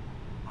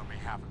 On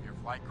behalf of your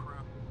flight crew,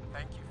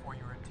 thank you for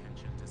your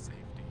attention to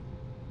safety.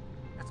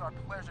 It's our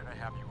pleasure to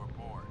have you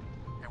aboard,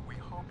 and we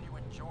hope you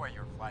enjoy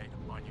your flight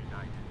on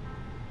United.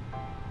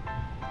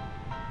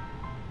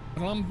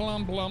 Blum,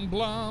 blum, blum,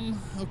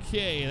 blum.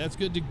 Okay, that's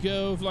good to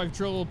go. Flight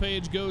control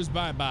page goes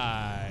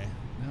bye-bye.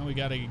 Now we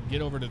got to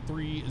get over to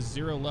 30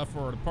 left for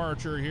our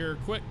departure here.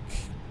 Quick.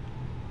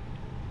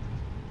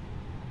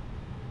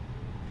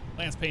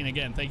 Lance Payne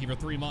again, thank you for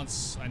 3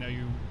 months. I know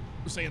you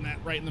were saying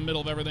that right in the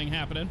middle of everything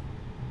happening.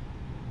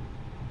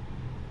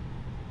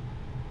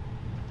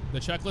 The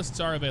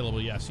checklists are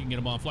available, yes. You can get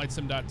them on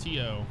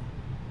flightsim.to.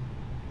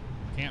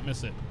 Can't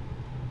miss it.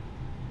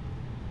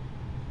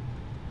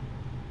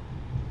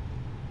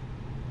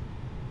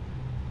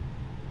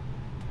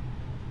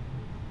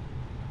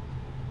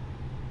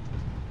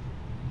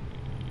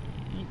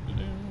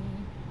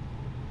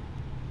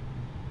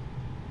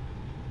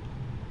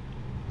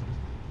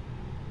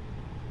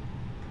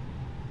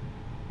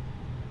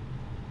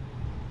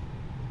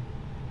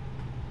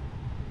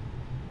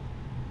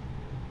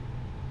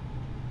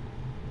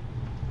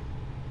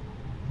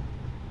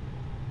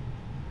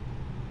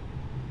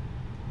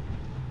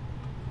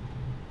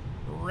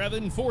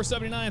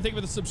 Revan479, thank you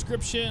for the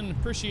subscription.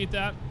 Appreciate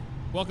that.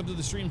 Welcome to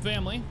the stream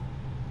family.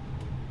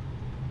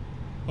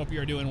 Hope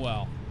you are doing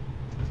well.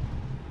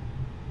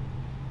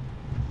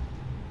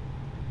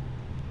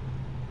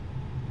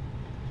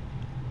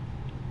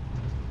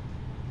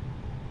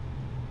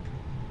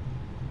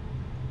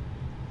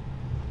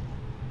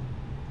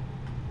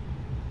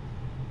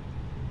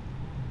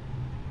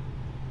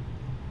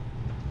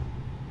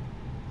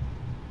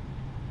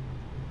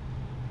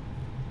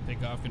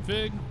 Takeoff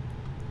config.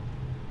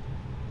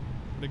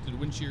 Predicted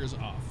wind shear is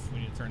off. We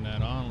need to turn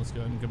that on. Let's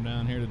go ahead and come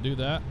down here to do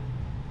that.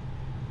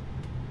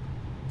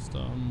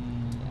 Custom.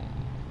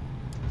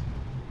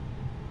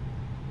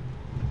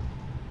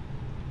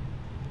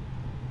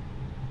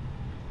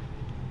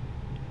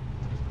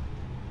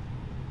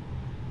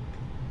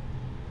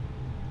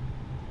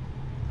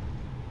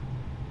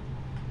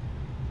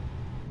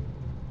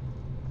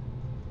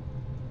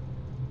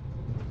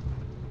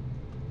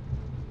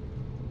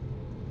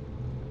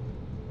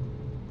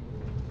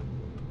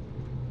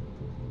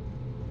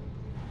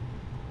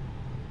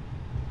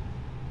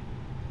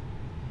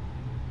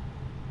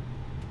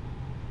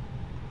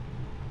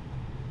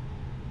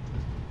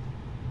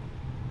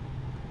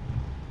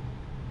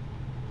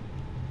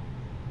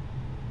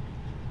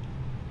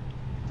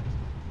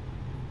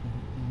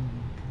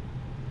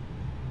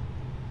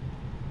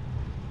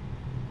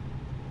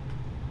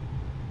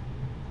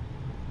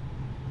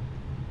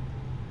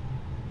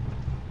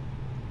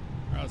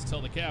 Let's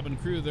tell the cabin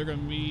crew they're going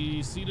to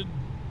be seated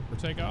for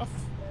takeoff.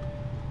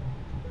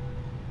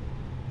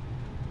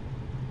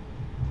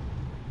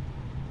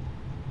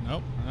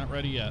 Nope, we're not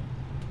ready yet.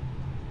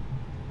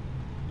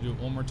 Do it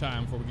one more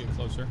time before we get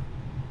closer.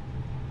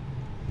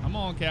 Come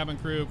on, cabin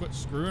crew, quit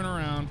screwing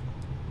around.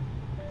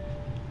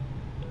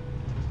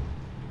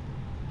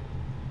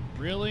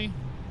 Really?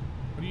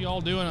 What are you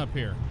all doing up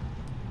here?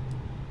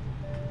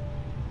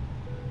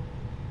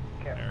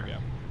 There we go.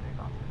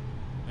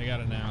 I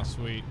got it now,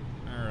 sweet.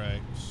 All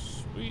right,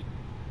 sweet.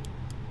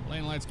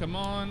 Lane lights come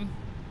on.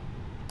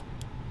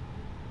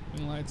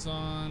 Wing lights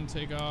on.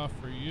 Take off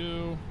for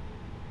you.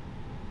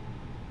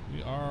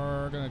 We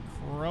are gonna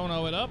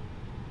chrono it up.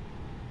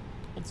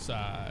 Both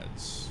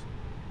sides.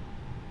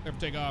 Clear for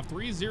takeoff.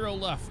 30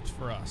 left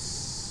for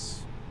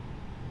us.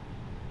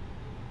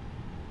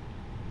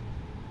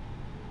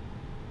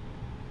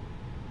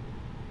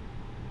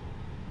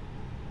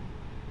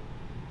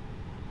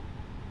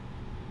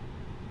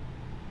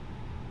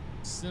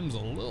 Sim's a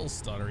little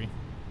stuttery.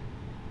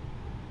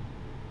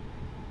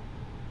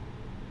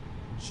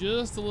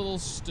 Just a little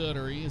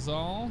stuttery is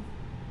all.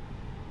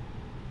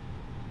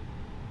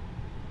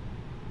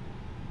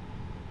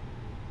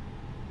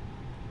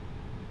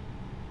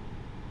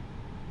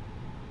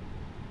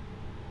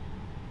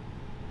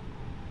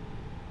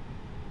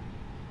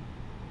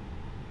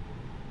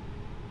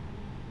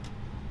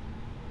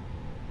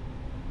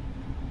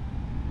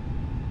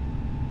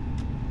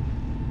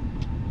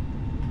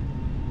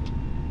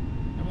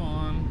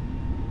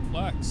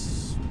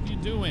 Flex, what are you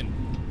doing?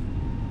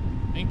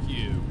 Thank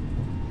you.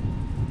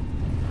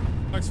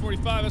 Flex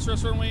 45,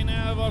 SRS runway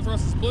nav, auto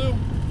thrust is blue.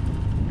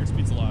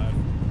 Airspeed's alive.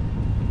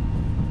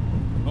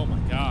 Oh my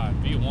god,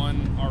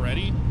 V1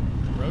 already?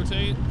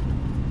 Rotate?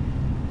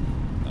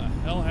 What the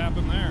hell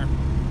happened there?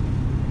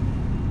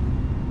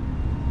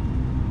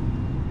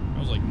 That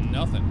was like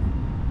nothing.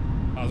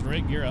 Positive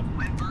rate, gear up.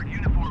 Lindbergh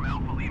Uniform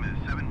Alpha Lima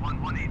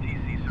 711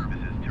 ATC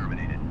services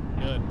terminated.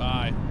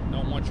 Goodbye.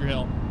 Don't want your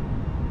help.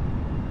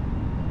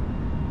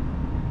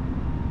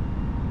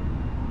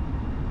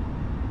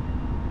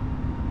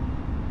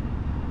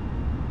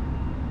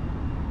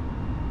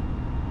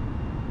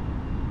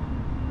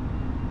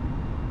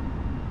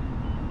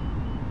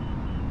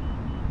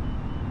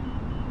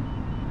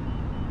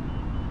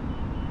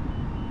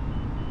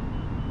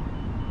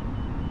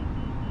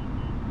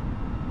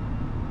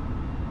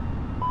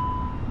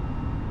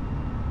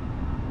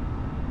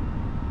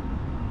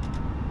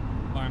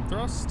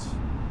 Thrust.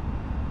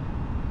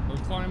 Low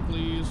climb,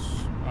 please.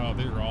 Oh,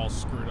 these are all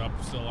screwed up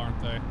still,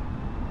 aren't they?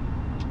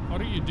 What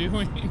are you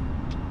doing?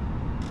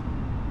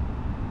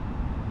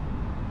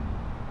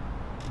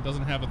 It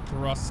doesn't have a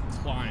thrust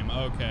climb.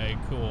 Okay,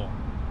 cool.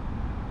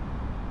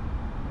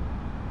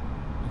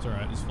 It's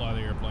alright, just fly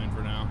the airplane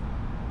for now.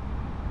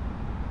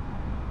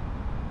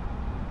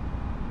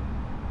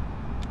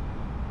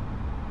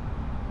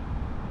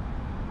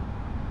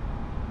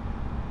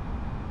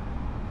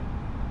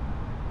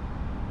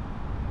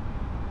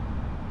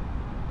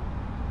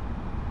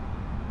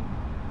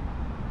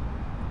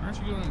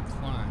 Aren't you going to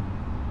climb?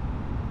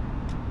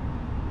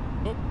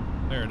 Oh,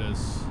 there it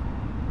is.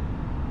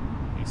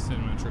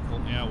 Asymmetrical.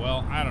 Yeah,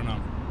 well, I don't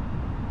know.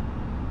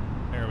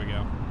 There we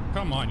go.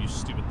 Come on, you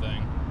stupid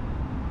thing.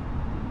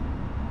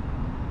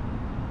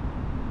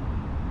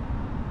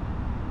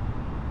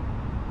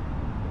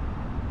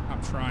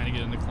 I'm trying to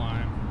get into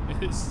climb.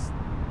 It is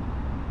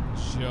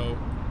a joke.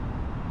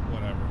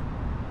 Whatever.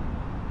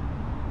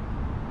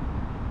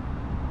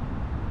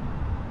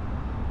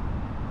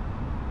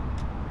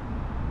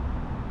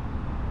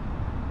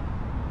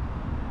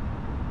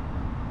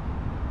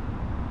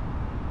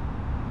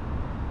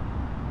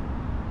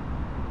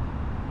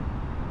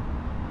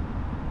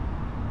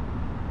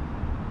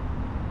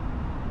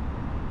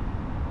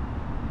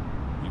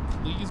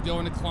 Please go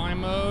into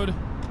climb mode.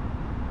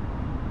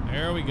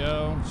 There we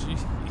go.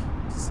 Jeez.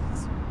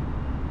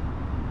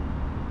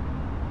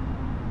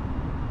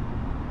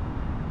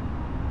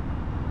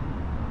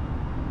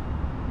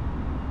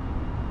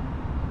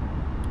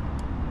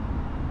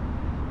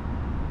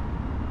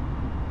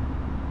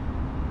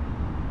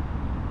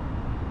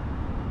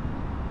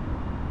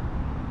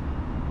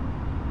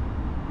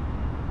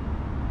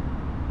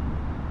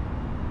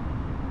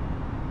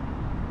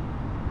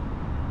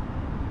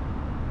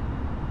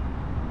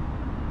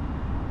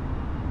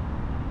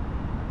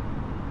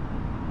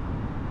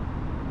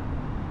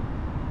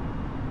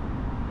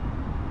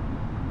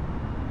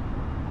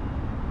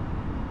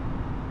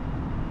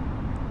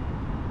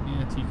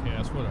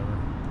 TCAS, whatever.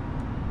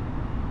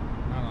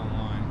 Not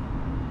online.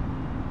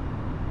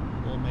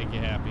 We'll make you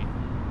happy.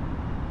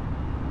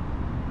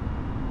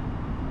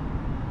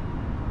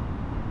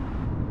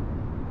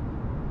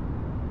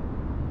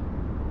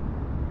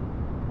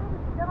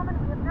 Ladies and gentlemen,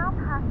 we have now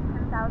passed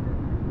 10,000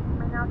 feet. You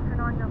may now turn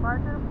on your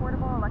larger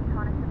portable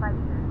electronic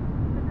devices.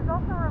 This is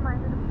also a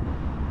reminder to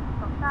please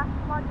from fast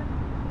logic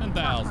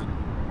 10,000.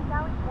 in the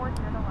galley board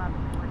near the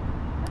lavatory.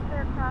 This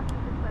aircraft is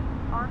equipped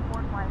with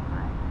onboard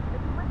Wi-Fi. If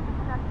you wish to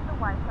connect to the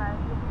Wi-Fi,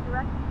 you'll be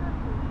directed to a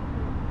page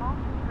through a small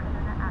fee for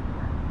internet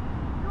access.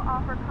 We do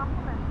offer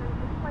complimentary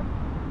in-flight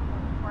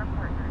communication to our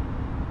partners.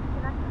 If you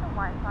connect to the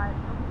Wi-Fi,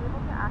 you'll be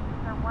able to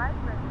access our wide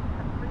range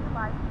of free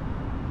live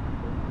streaming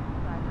from ATC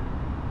drivers.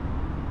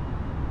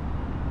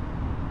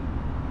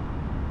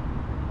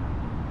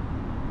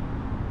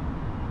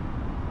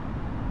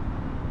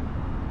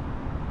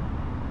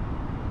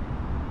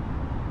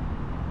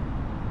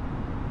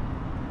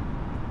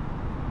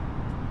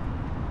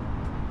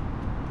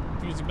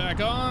 Music back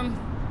on.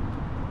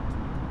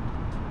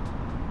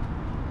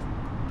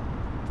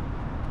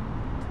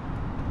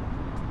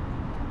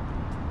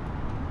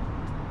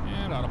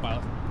 And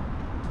autopilot.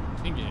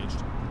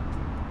 Engaged.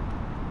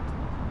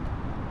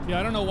 Yeah,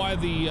 I don't know why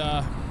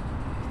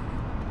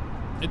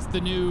it's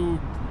the new,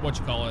 what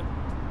you call it,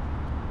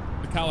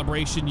 the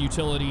calibration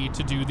utility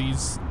to do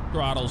these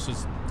throttles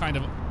is kind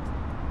of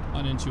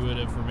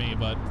unintuitive for me,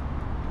 but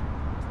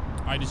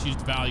I just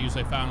used values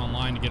I found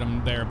online to get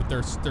them there, but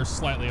they're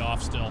slightly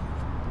off still.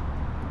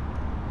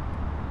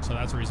 So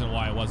that's the reason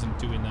why I wasn't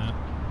doing that.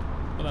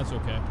 But that's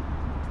okay.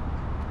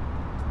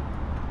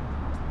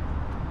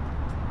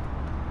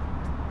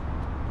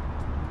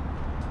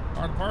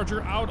 Our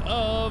departure out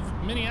of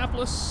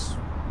Minneapolis.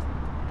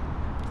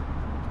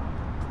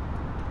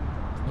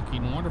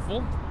 Looking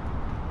wonderful.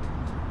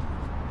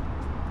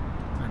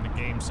 Turn the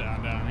game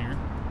sound down here.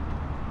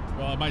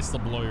 Well, it might still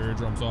blow your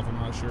eardrums off, I'm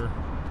not sure.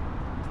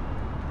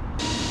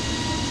 Just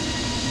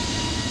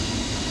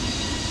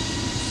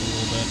a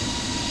little bit.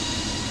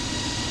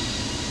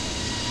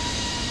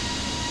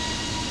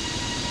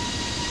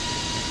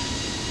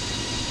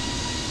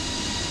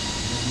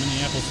 There's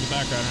Minneapolis in the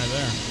background right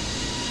there.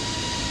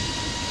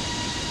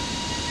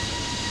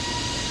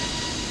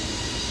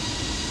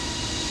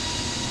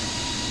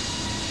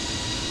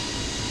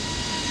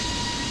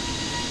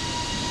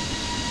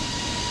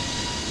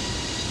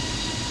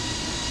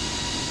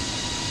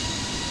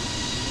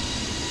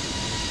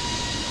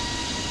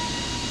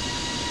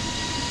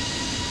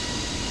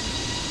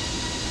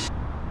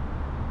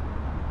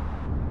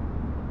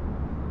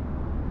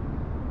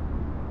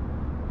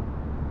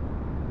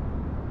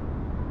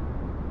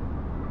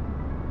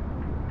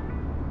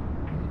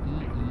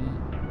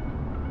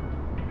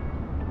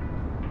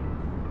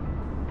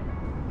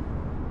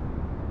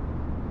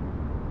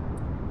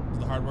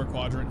 Hardware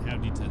quadrant have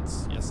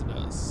detents? Yes, it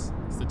does.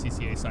 It's the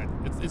TCA side.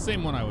 It's the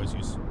same one I always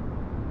use.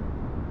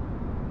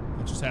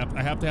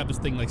 I have to have this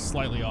thing like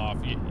slightly off.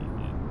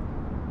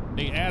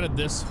 They added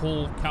this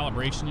whole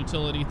calibration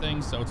utility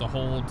thing, so it's a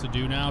whole to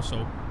do now.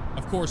 So,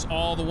 of course,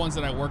 all the ones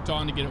that I worked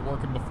on to get it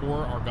working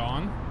before are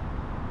gone.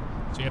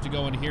 So you have to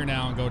go into here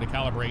now and go to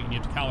calibrate, and you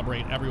have to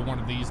calibrate every one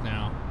of these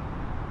now.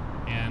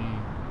 And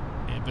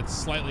if it's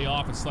slightly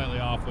off, it's slightly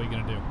off. What are you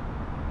gonna do?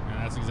 And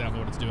that's exactly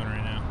what it's doing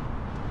right now.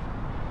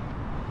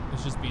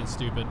 It's just being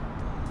stupid.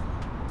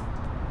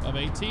 Of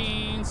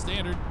 18,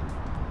 standard.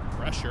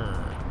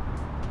 Pressure.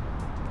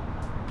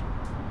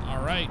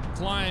 All right,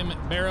 climb,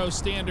 Barrow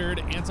standard.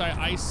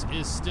 Anti-ice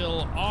is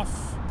still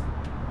off.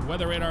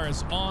 Weather radar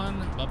is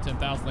on. Above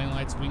 10,000, lane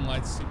lights, wing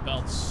lights, seat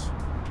belts.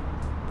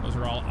 Those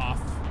are all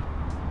off.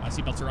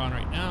 Seat belts are on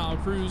right now.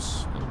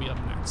 Cruise, it'll be up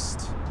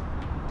next.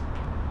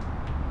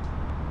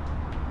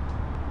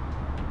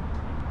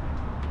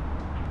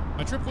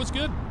 My trip was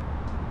good.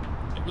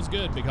 It was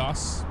good, Big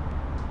Hoss.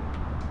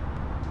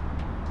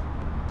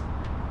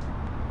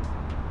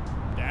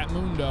 That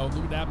moon, though.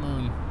 Look at that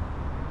moon.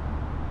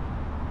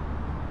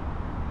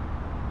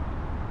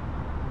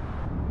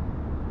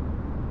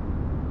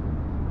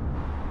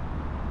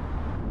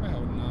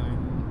 Oh,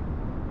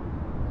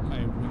 9.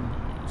 My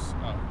windows.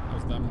 Oh, that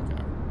was them.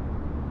 Okay.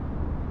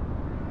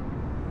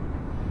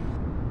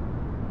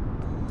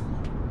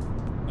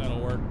 That'll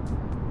work.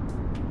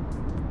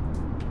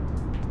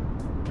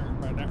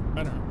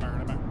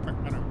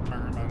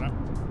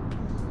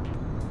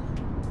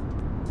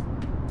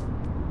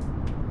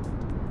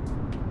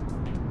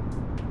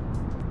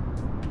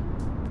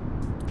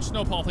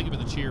 Snowpaul, thank you for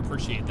the cheer.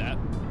 Appreciate that.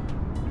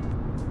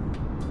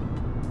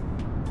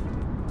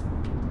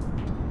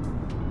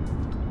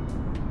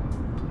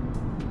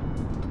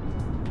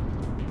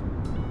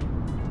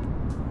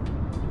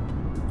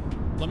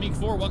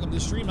 Lemmy4, welcome to the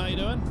stream. How you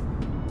doing?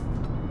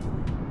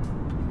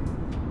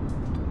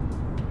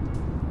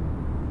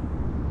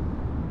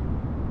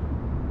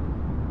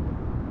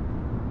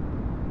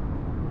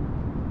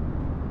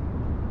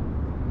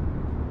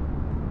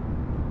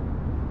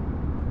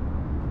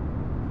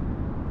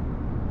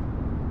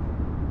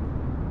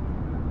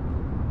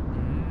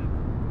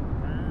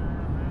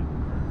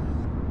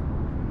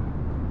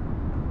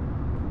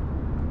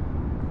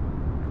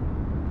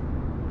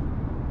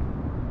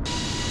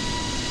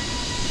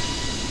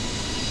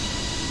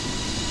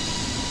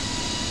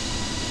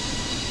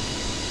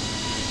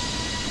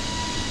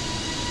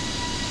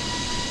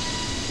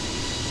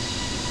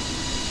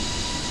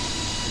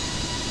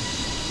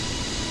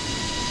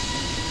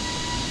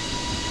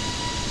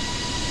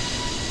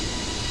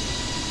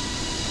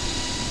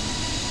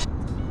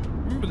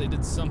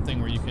 did something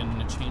where you can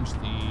change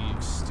the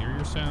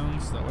exterior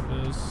sounds. Is that what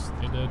it is?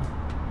 They did.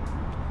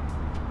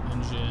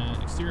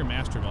 Engine, exterior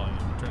master volume.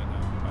 Turn it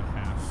down about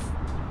half.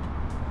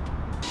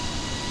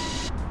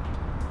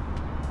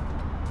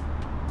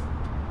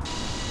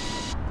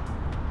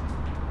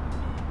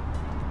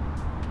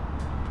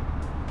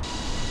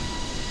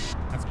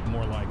 That's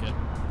more like it.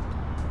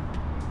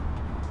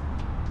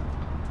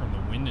 Turn the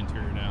wind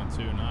interior down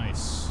too.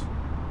 Nice.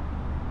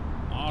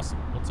 Awesome.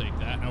 We'll take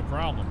that. No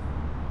problem.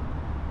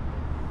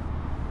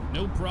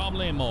 No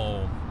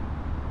problemo.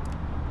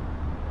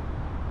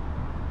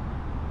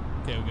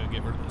 Okay, we gotta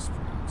get rid of those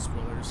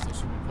spoilers. Those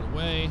should be put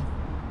away.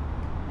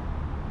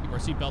 Keep our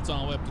seatbelts on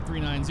all the way up to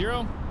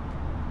 390.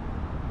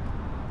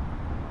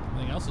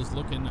 Everything else is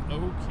looking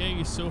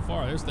okay so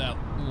far. There's that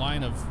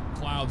line of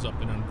clouds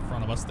up in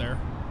front of us there.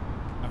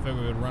 I figured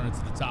we would run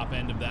into the top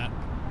end of that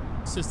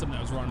system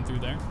that was running through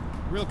there.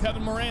 Real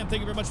Kevin Moran, thank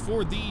you very much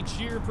for the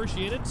cheer.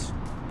 Appreciate it.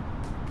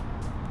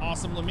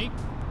 Awesome, Lamique.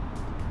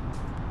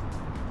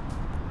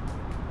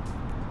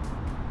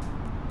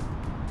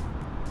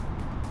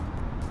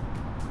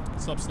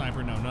 Sub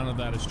Sniper, no, none of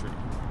that is true.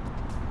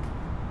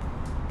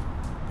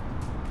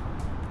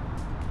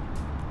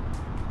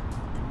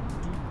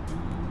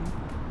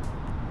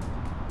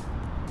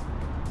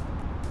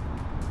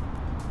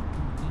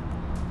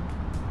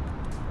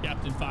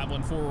 Captain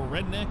 514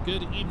 Redneck,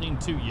 good evening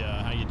to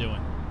ya. How you doing?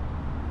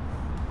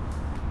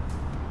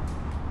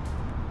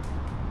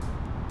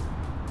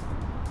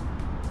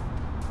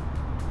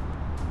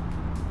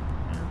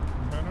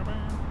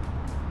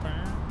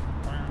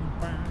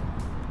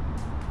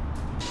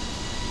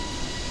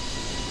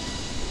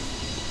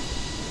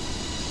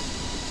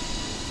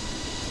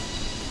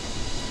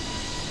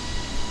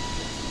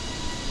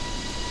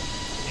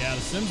 Yeah,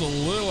 the sim's a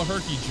little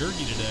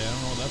herky-jerky today. I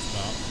don't know what that's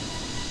about.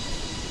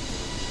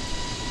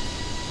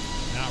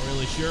 Not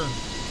really sure.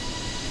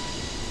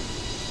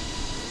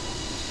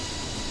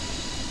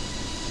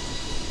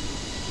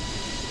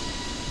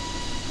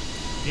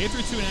 The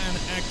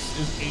A329X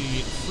is a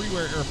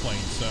freeware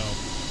airplane, so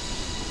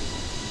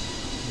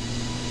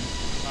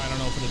I don't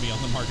know if it'll be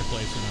on the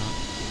marketplace or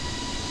not.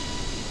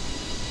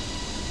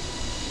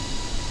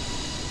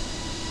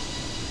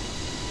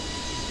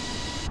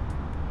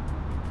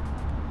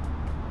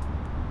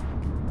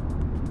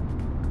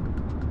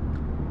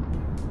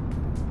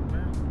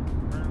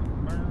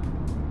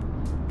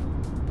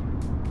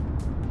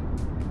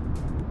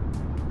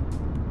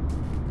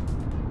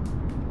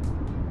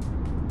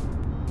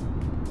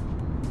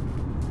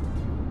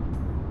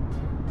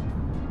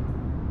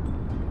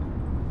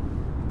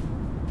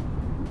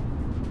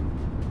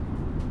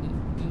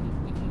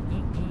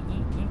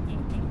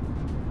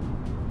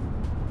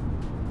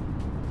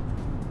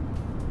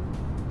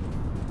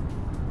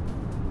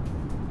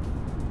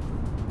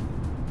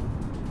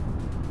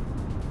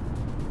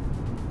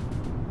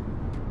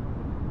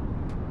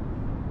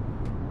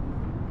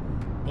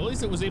 Well, at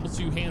least it was able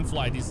to hand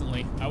fly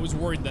decently. I was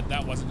worried that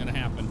that wasn't going to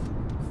happen.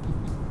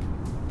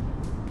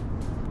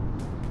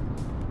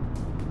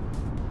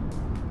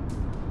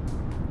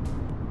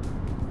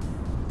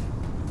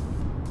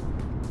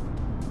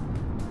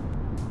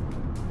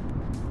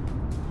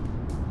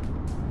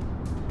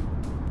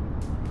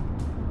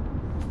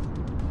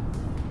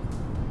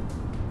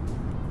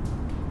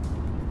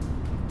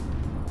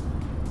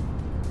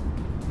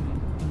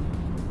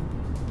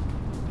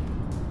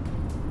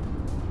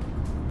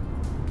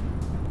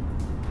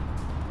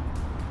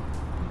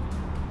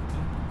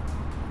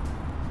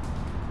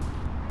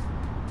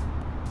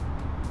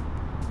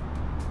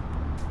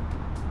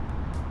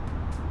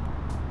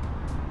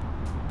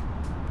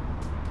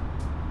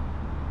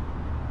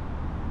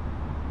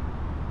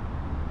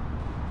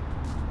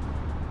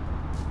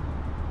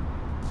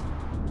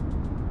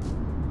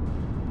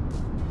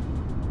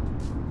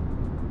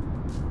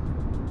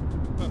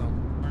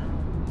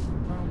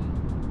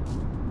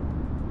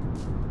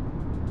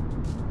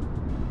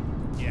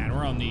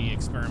 The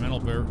experimental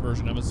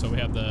version of it, so we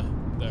have the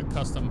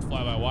custom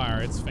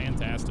fly-by-wire. It's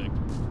fantastic.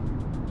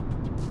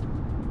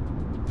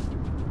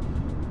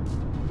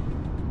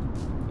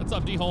 What's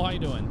up, D-Hole? How you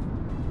doing?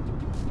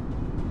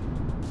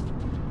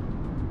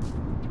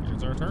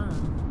 Here's our turn.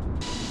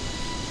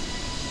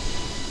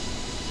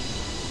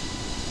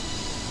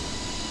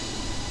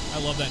 I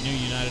love that new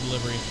United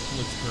livery. It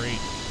looks great.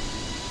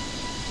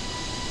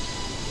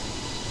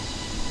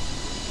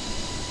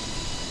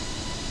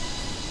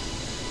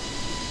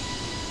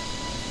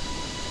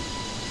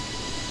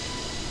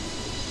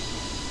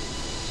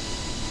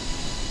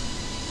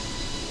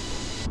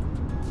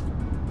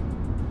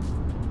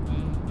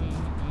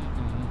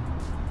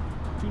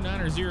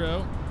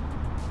 Zero.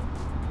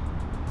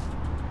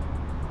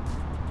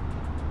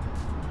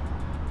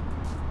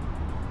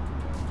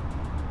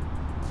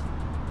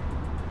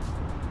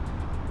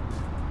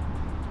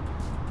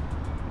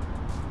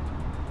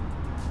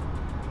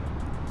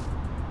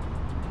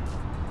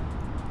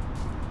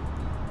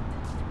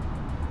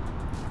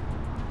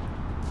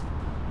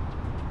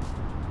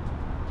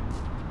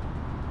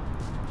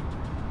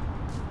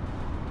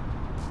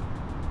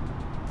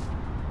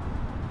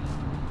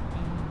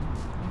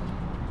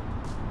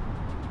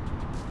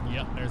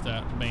 There's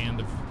that band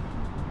of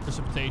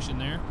precipitation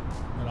there,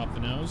 right off the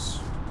nose.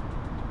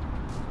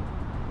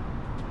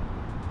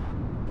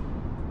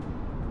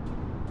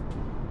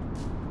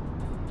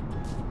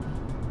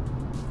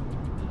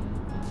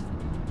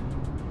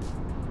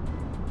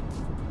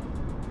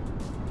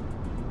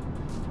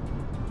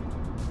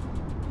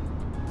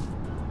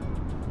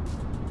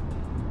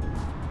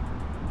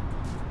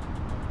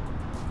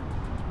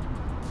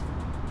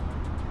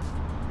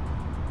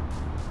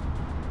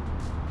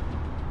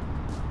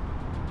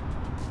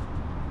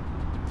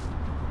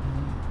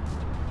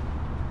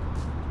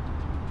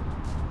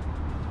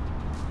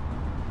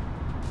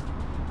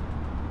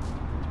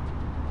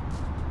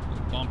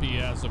 Bumpy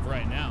as of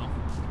right now.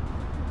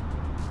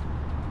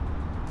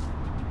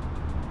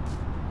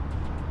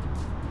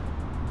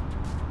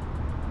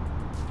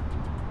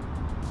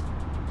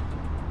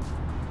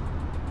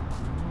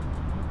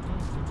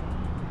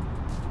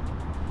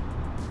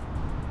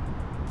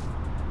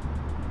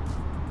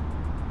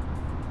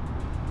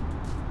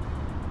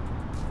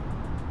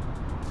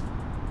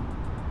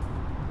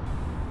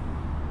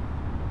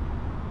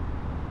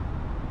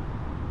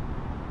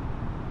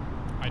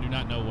 I do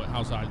not know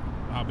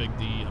how big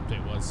the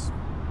update was.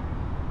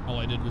 All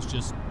I did was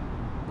just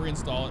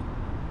reinstall it.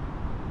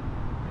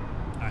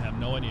 I have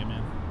no idea,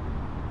 man.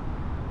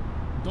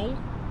 Don't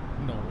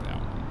know that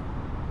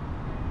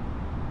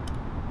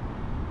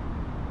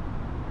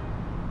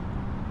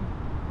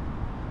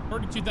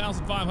one.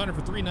 $32,500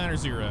 for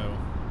 390.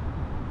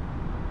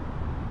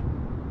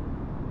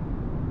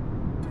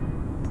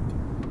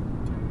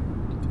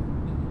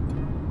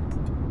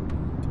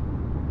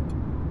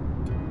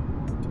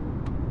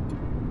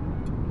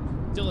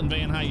 Dylan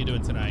Van, how you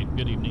doing tonight?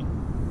 Good evening.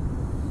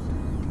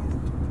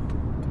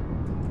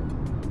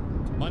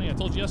 Money, I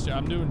told you yesterday,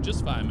 I'm doing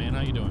just fine, man.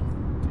 How you doing?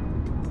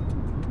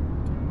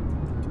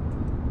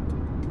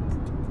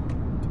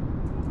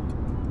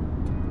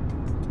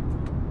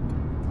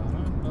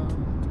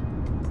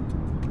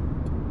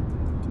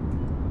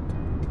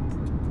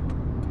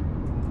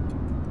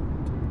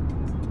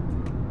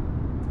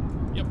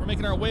 Yep, we're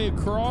making our way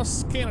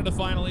across Canada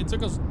finally. It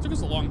took us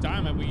a long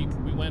time, and we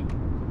went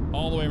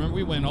all the way. Remember,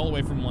 we went all the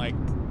way from like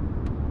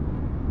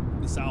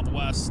the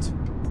Southwest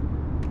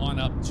on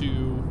up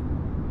to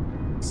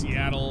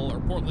Seattle or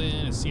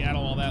Portland and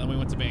Seattle, all that. Then we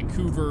went to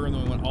Vancouver, and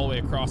then we went all the way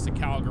across to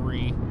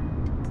Calgary.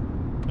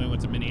 Then we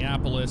went to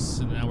Minneapolis,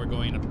 and now we're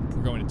going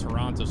to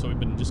Toronto. So we've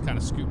been just kind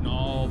of scooting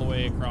all the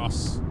way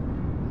across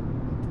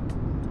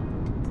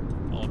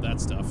all of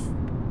that stuff.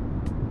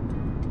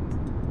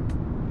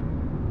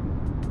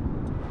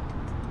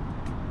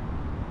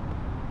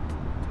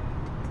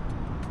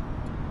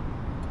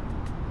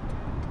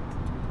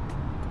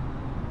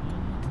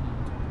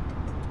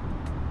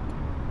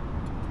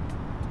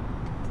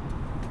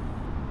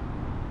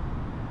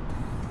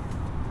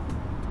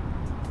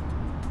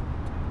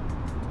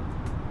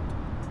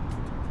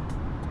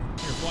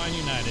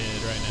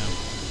 United right now.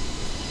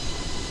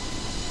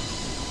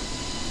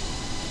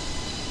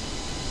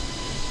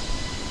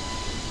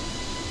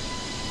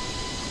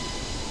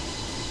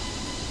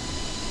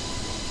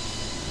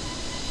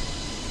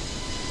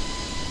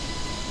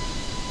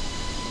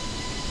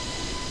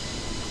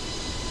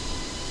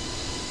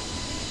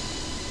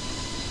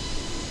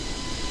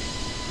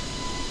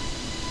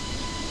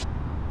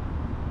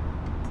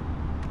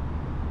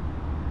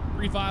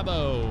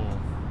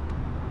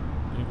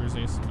 Maneuvers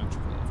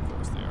asymmetrical, of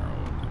course they are.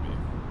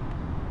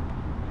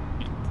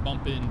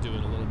 Bump into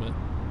it a little bit.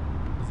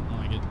 Doesn't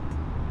like it.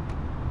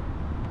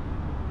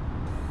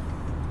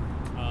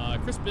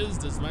 Chris Biz,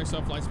 does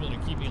Microsoft Flight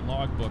Simulator keep a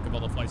logbook of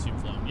all the flights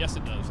you've flown? Yes,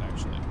 it does,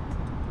 actually.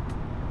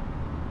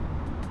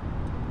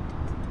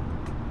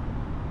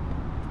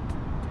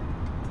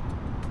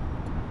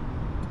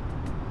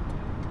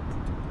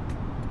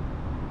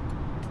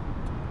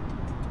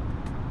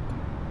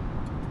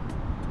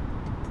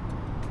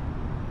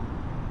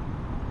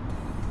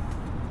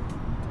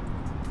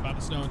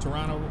 Snow in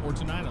Toronto or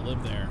tonight. I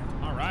live there.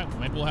 All right, well,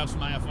 maybe we'll have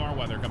some IFR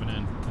weather coming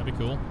in. That'd be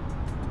cool.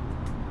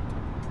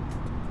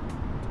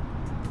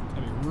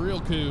 That'd be real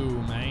cool,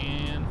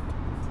 man.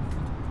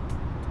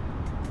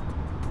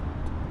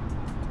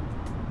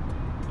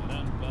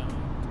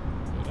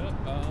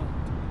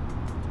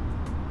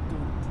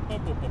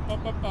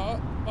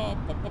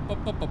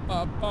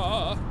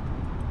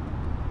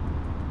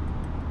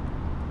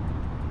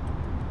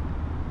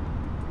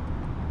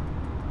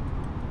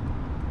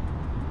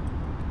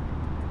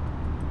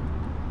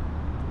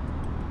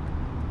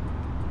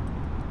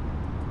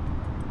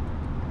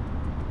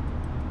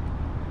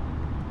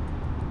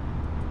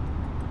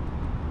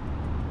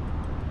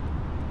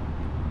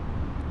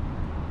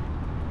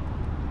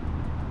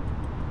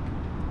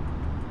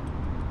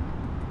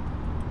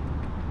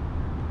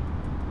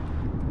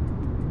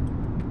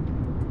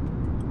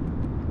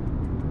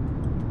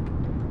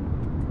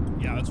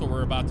 That's what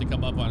we're about to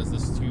come up on, is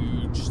this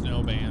huge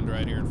snow band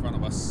right here in front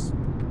of us.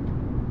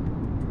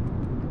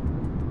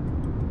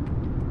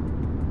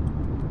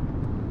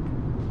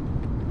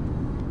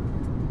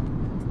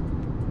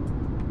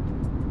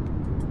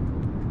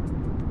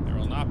 There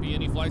will not be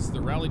any flights to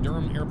the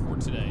Raleigh-Durham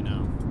airport today.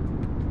 No.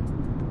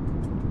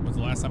 Was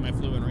the last time I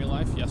flew in real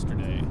life?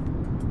 Yesterday.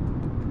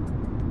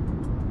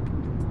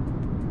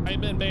 How you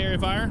been, Bay Area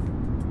Fire?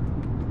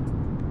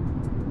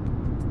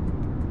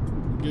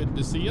 Good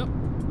to see you.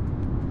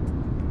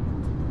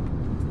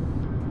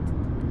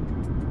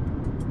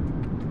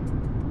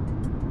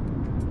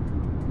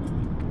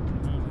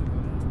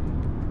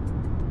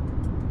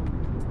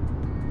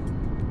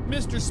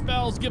 Mr.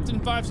 Spells gifting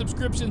 5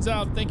 subscriptions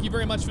out. Thank you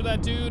very much for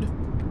that, dude.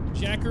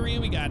 Jackery,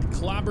 we got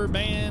Clobber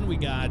Band, we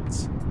got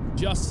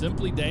Just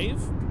Simply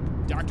Dave,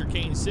 Dr.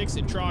 Kane 6,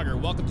 and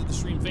Trogger. Welcome to the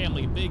stream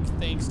family. Big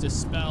thanks to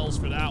Spells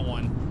for that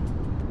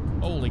one.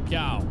 Holy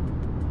cow.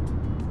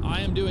 I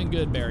am doing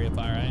good, Barry of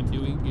Fire. I am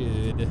doing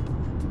good.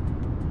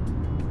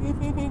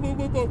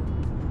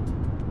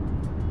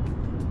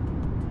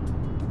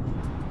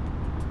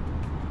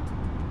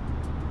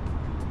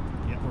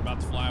 About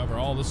to fly over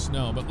all the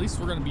snow, but at least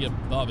we're going to be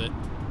above it.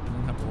 We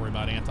don't have to worry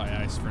about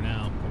anti-ice for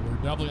now, but we're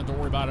definitely going to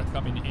worry about it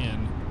coming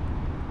in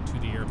to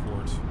the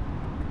airport.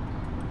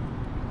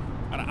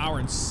 About 1 hour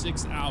and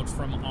 6 out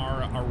from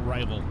our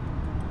arrival,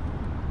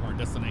 our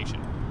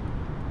destination.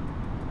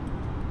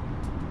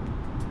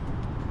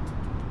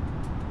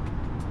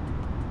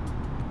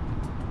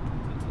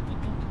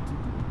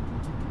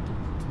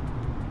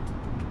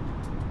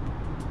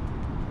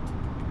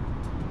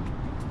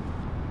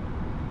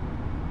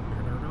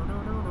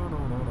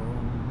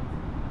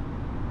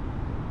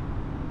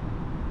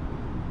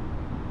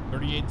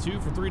 Two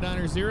for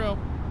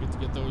 390. Get to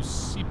get those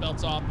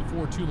seatbelts off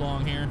before too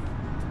long here.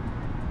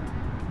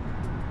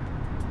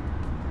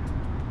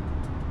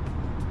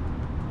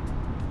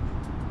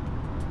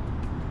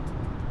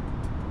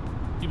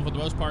 People for the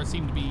most part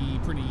seem to be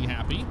pretty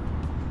happy.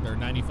 They're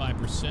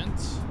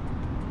 95%.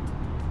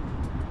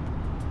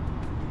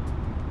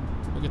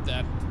 We'll get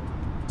that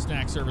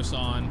snack service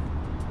on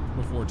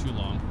before too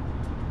long.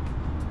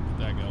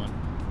 Get that going.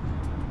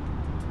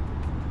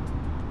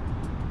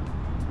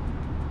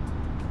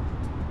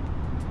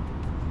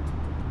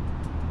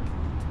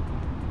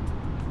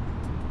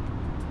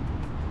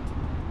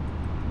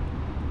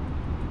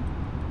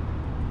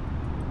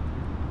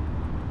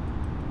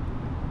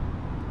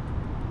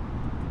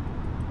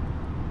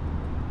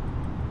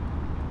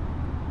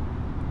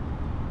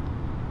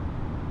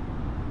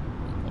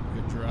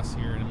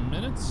 Here in a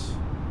minute.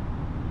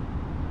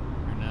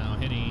 We're now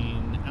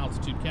hitting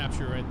altitude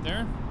capture right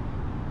there.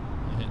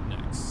 I'll hit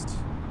next.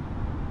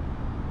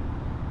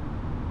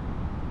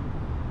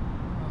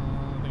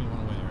 I think it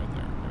went away right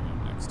there. There we go,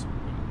 next.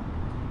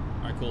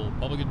 All right, cool.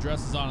 Public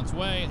address is on its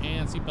way,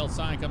 and seatbelt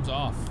sign comes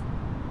off.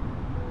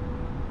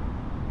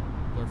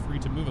 People are free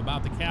to move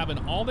about the cabin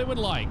all they would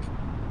like.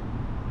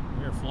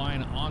 We are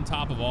flying on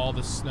top of all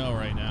the snow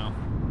right now.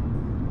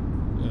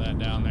 Look at that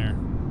down there.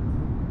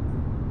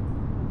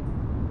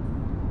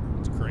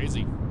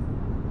 Crazy.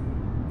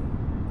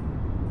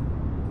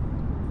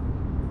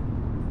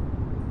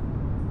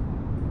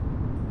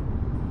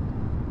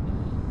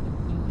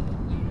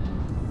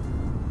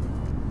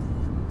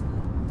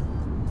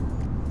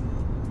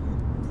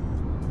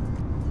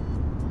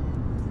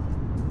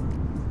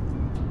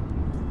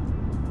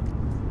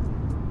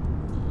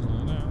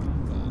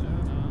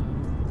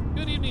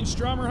 Good evening,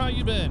 Strummer. How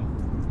you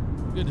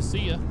been? Good to see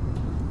you.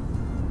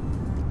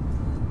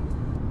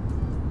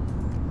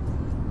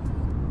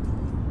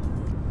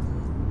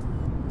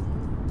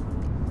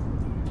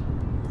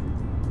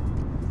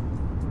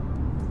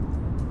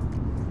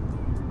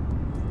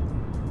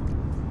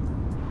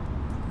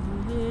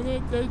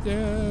 In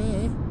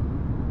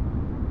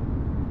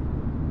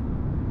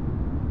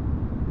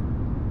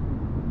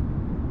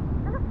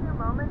a few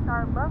moments,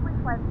 our lovely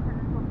flight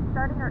attendants will be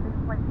starting our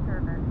in-flight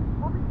service.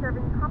 We'll be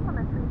serving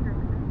complimentary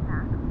drinks and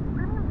snacks.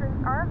 Premium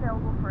drinks are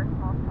available for a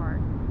small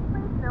charge.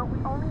 Please note we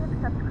only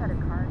accept credit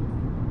cards.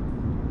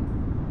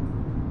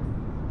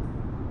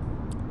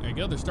 There you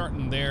go. They're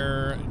starting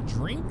their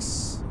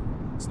drinks,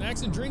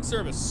 snacks, and drink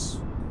service.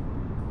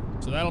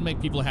 So that'll make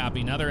people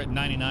happy. Now they're at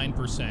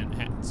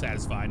 99%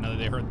 satisfied now that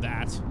they heard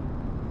that.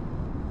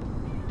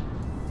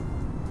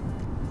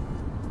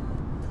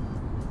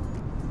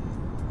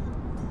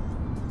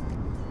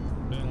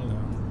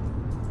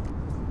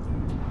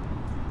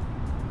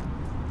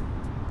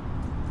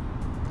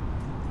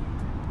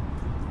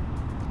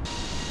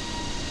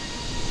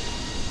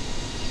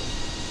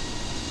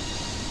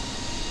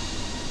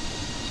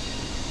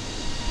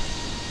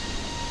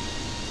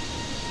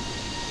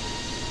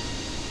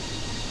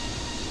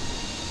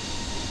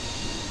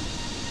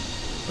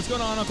 What's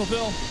going on, Uncle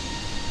Phil?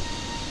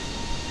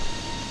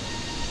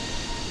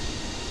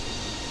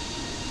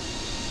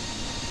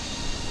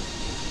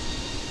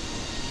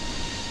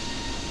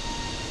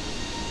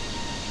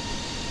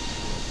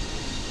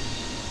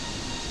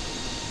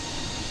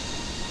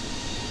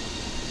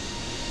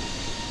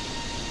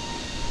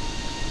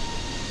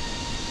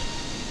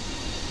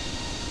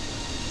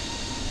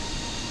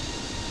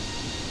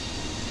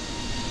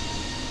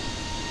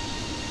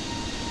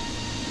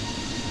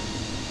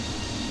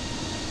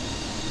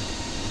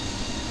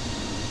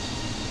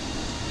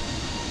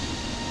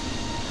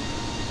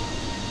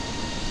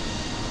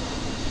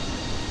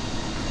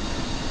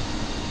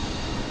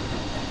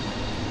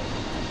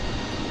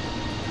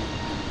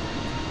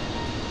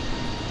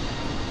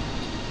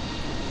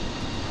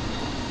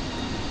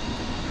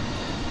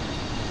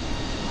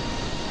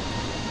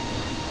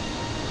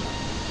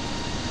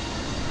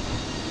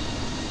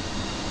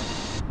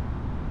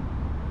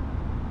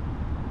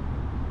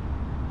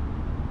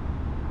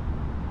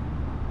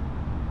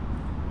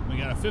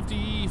 got a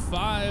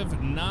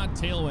 55 knot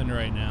tailwind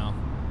right now.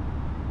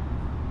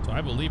 So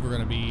I believe we're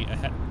going to be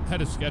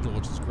ahead of schedule,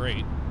 which is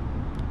great.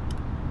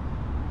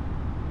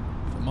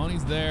 So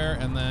money's there,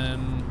 and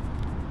then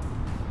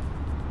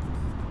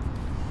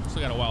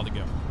still got a while to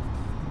go.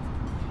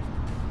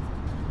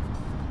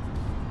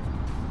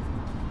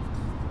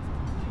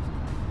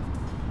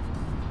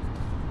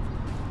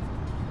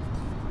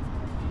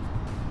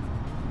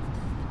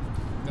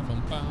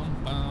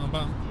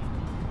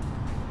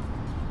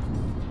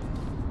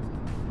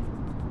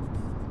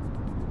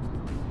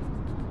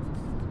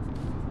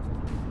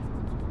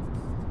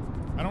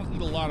 I don't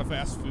eat a lot of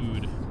fast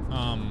food.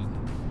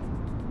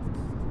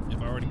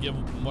 If I were to give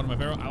one of my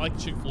favorite, I like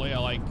Chick-fil-A. I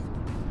like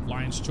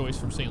Lion's Choice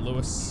from St.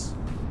 Louis.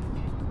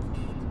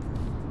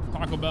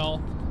 Taco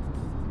Bell.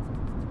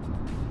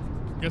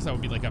 I guess that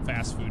would be like a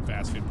fast food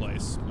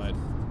place, but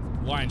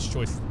Lion's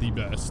Choice is the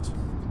best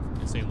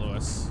in St.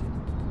 Louis.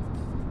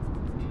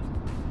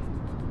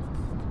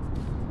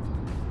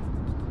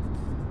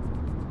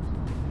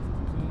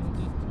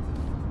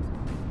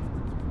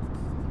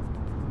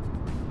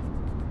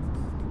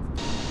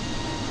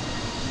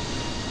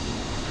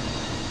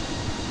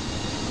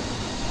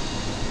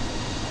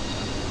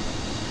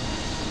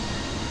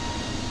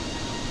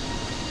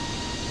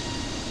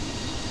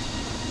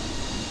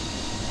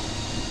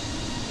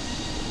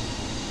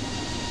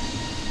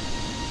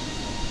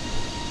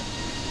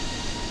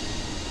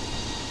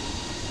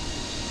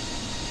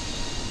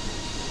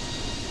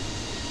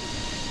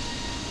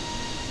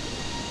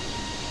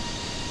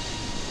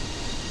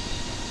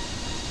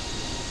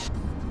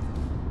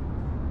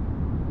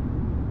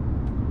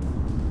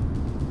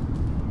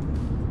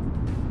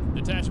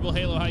 Detachable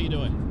Halo, how you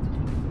doing?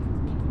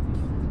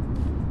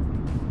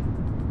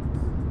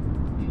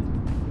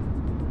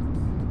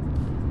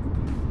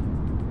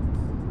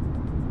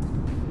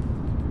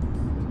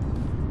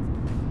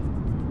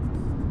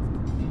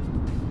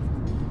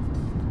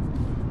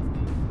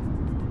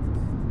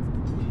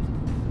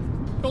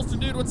 Coaster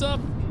Dude, what's up?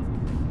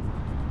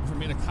 From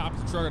being a cop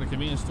to truck at a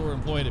convenience store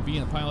employee to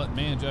being a pilot,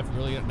 man, Jeff, you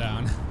really got it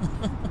down.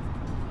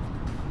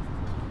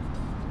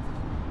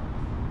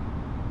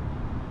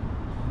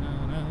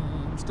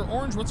 Mr.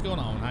 Orange, what's going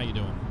on? How you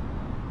doing?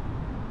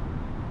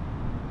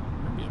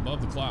 We're gonna be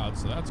above the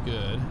clouds, so that's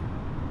good.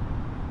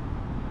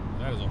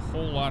 That is a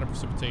whole lot of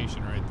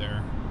precipitation right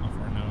there off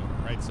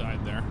our right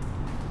side there.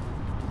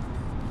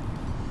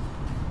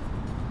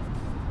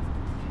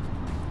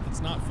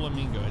 It's not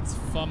flamingo, it's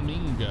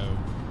flamingo.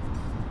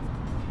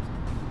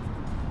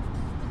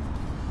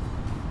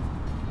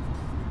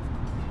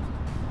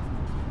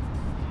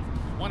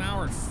 One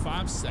hour and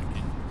 5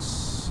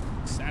 seconds.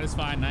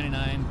 Satisfied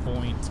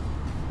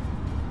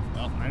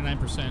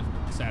 99%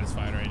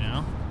 satisfied right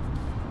now.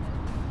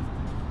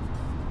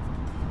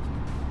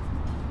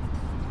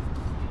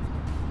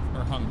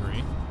 Or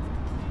hungry.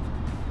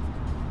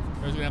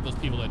 There's gonna have those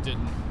people that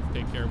didn't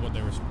take care of what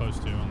they were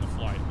supposed to on the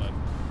flight, but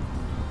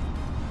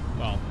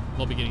well,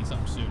 they'll be getting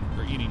something soon.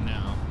 They're eating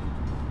now.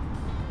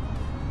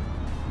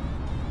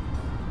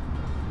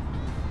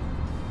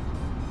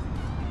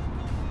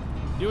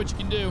 Do what you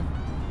can do.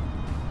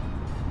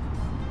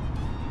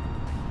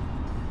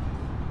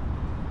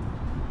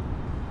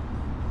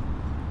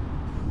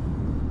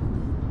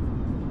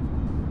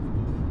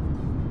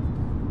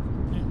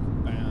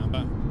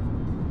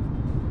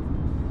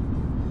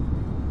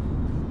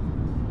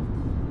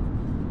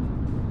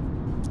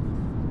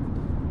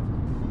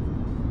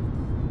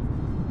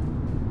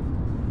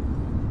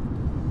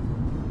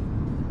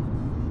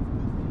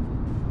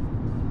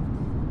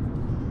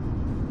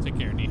 Take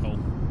care, D-hole.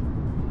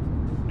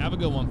 Have a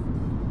good one.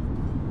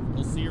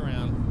 We'll see you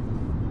around.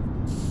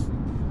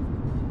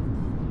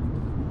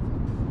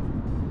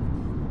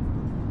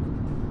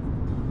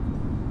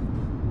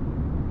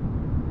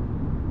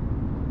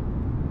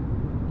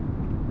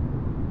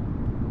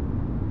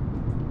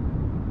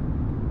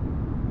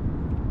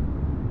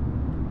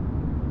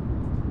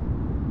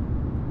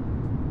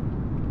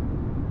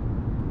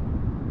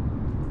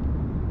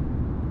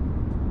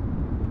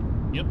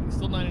 Yep,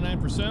 still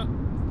 99%.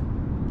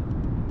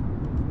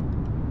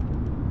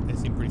 They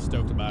seem pretty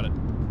stoked about it.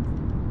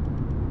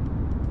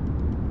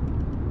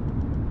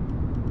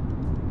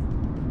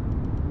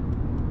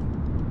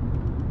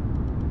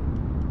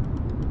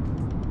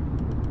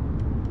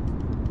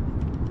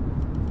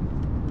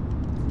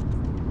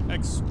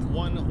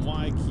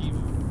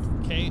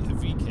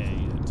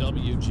 X1YKVK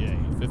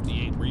WJ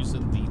 58. We're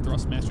using the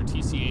Thrustmaster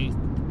TCA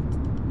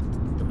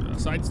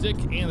side stick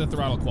and the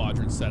throttle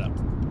quadrant setup.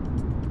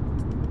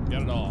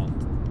 Got it all.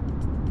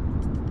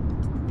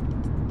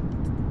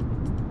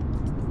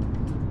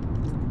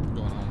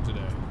 Going on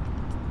today.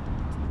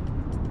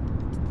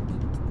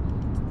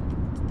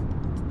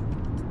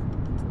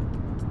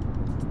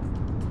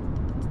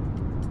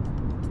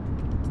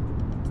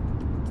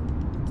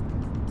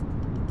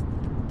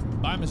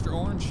 Bye, Mr.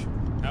 Orange.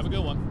 Have a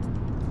good one.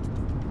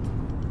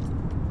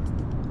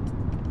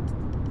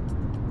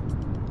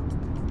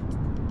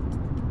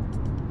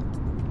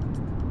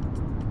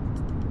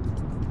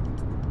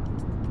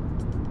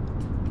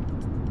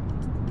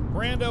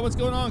 Brando, what's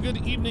going on?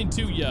 Good evening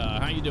to ya.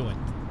 How you doing?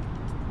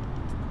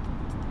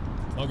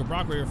 Logan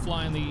Brock, we are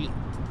flying the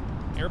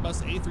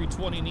Airbus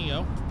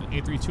A320neo, the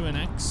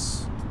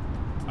A32NX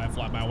by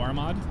Fly-by-Wire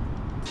mod.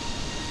 This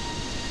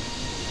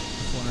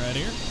one right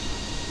here.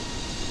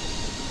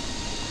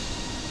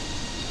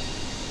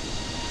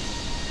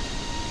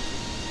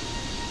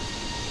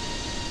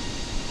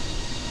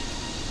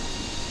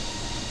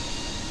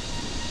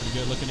 Pretty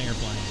good looking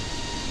airplane.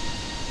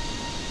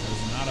 That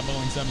is not a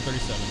Boeing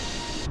 737.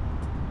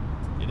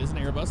 It is an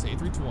Airbus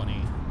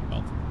A320.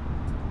 Well,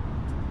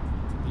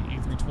 the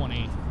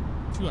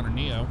A320-200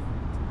 Neo.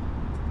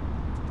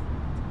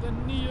 The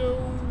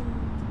Neo.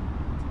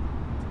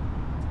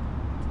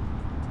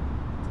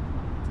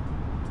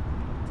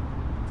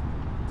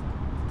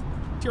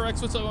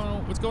 T-Rex, what's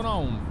going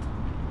on?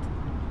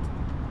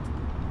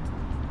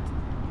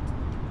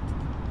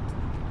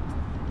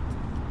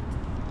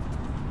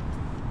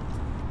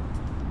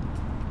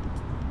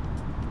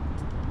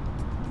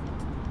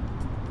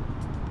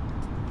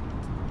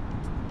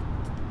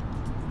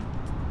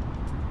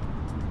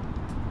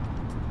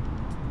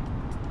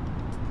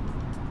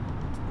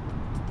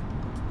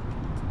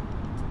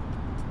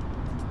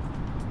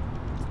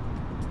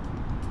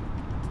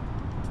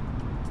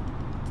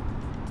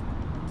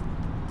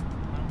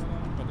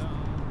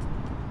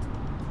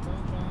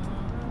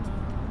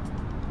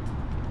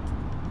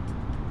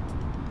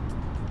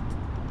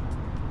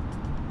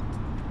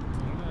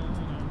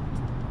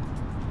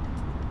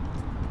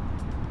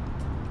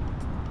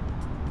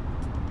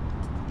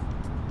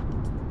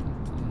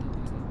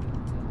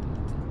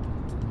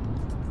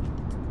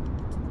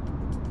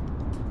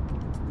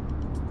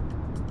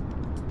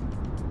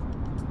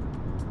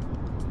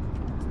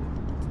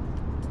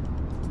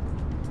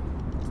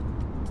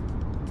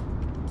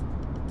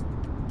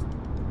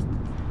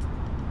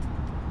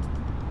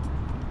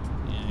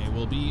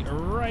 Be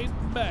right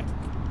back.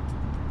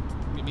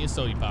 Give me a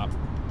sody pop.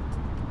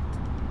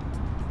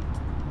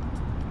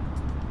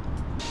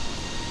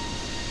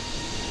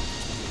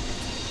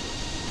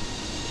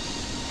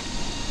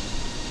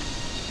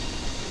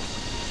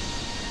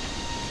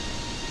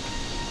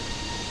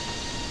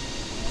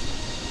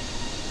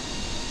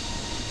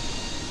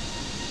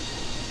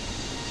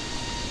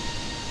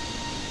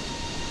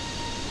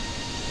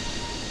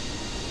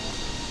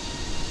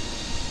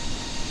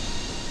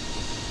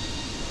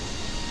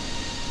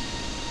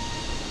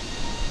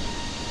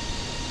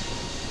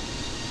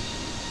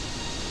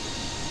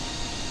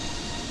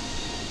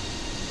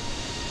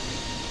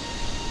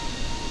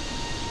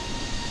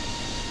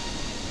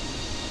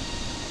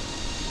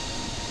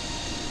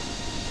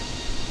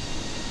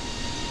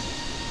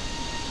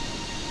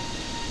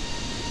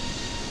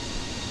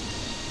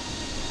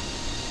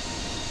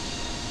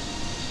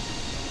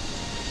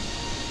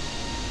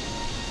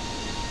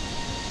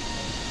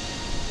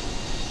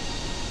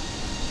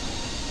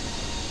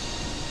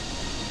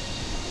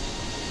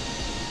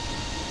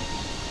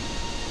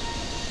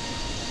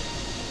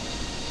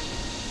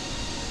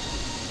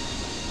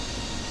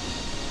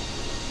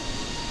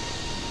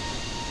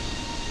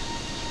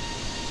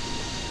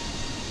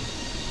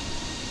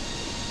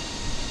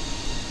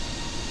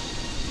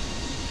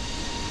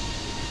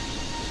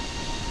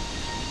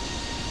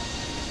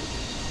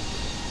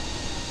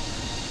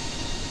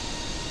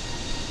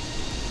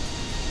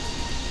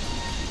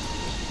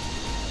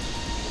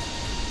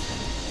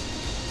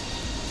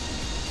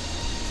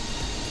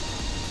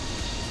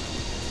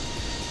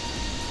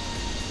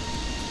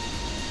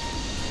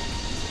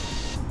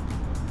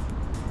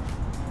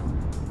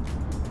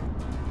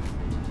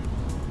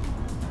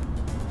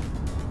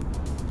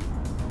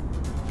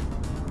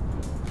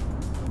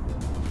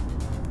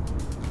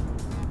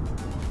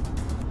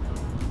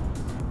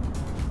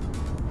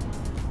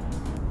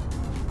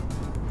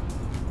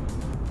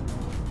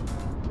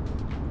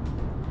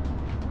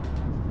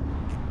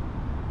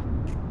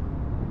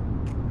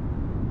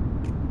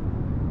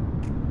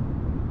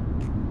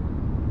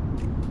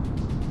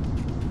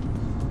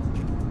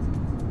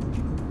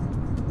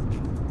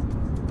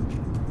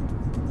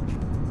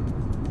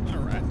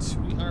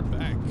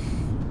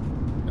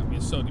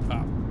 Sody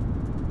pop.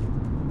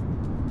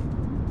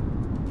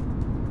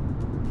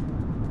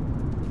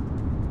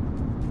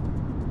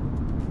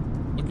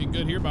 Looking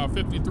good here, about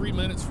 53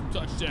 minutes from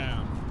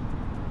touchdown.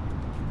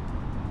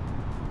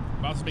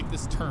 About to make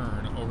this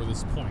turn over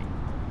this point.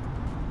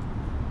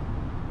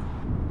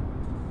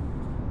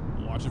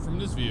 Watch it from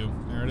this view.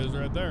 There it is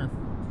right there.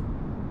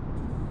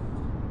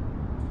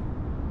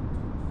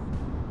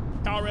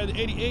 Calred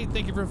 88,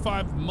 thank you for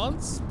 5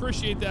 months.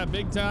 Appreciate that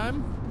big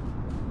time.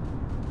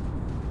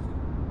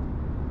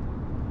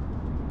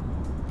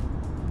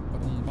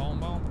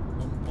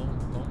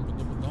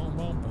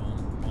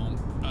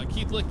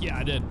 Keith Lick, yeah,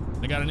 I did.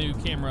 I got a new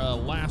camera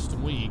last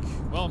week.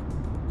 Well,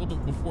 a little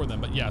bit before then,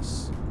 but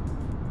yes,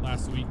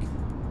 last week.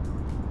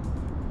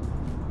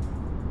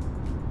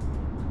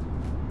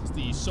 It's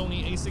the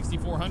Sony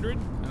a6400,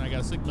 and I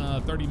got a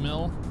Sigma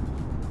 30mm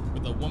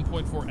with a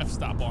 1.4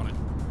 f-stop on it.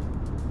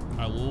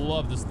 I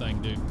love this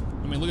thing, dude.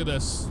 I mean, look at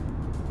this.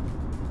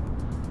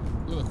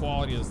 Look at the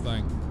quality of this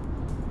thing.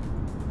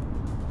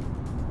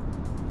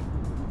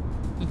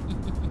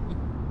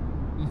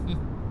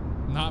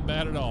 Not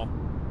bad at all.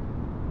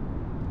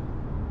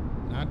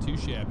 Not too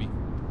shabby.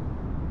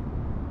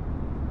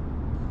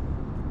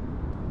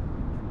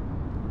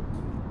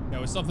 Yeah,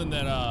 it was something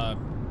that I've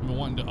been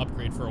wanting to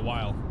upgrade for a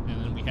while,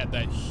 and then we had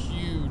that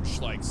huge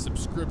like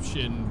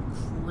subscription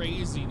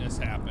craziness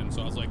happen.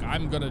 So I was like,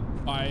 I'm gonna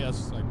buy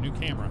us a new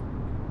camera.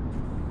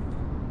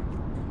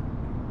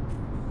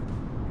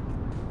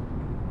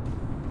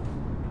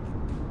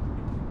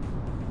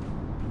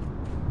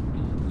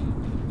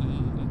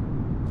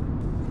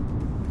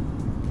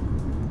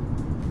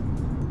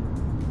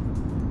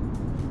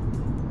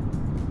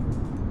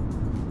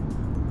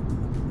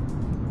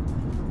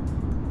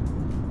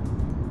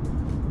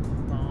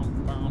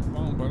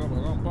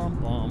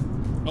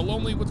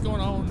 Lonely, what's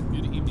going on?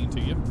 Good evening to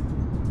you.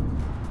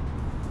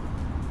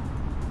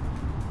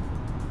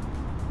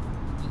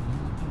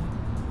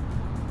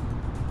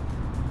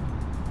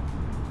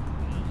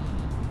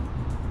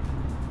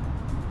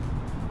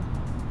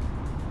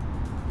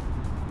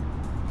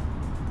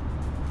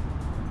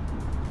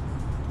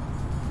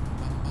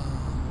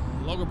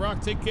 Logan Brock,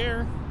 take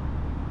care.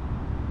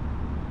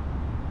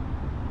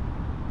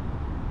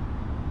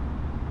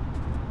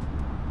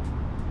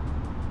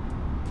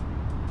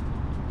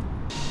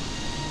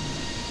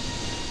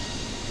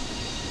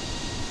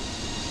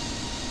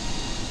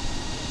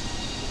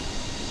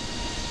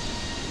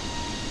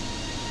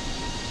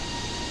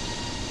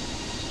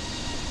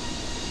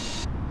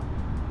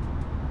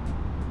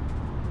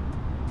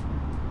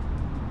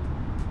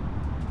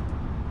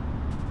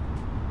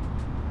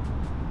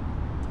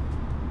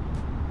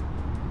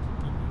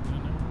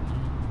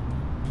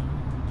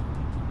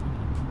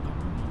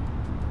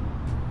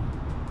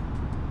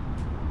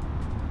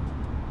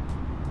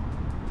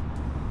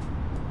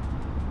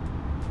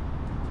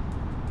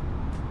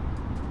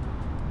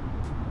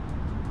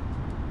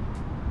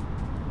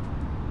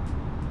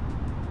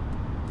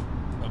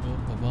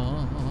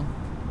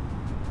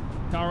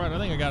 Colorado, I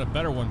think I got a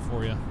better one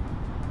for you.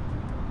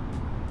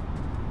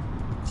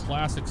 A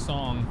classic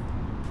song.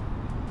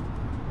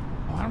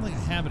 Oh, I don't think I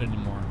have it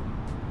anymore.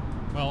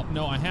 Well,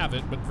 no, I have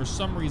it, but for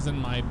some reason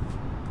my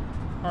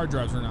hard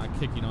drives are not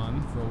kicking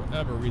on, for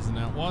whatever reason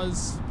that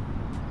was.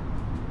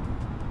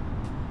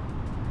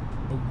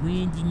 A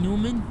Randy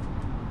Newman?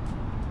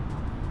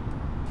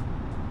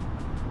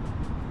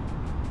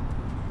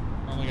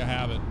 I don't think I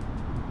have it.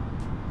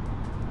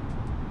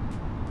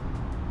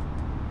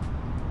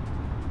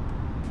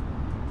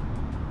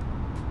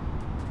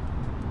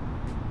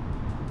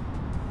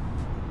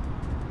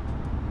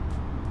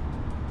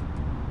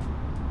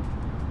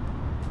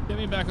 Get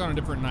me back on a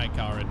different night,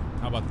 Calred.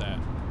 How about that?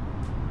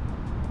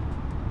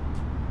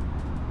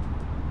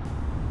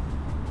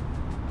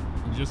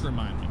 And just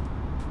remind me.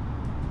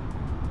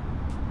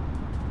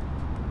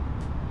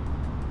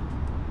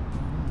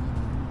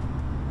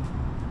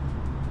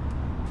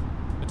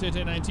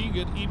 Matete 19,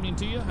 good evening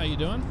to you. How you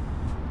doing?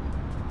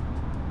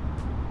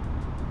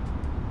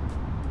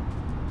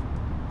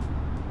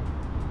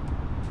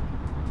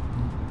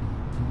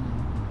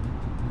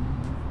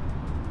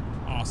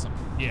 Awesome.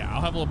 Yeah,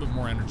 I'll have a little bit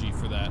more energy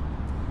for that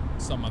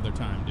some other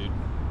time, dude.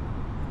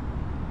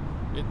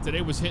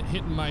 Today was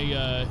hitting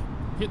my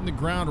hitting the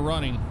ground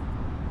running.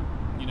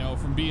 You know,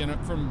 from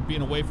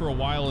being away for a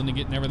while and then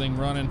getting everything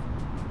running.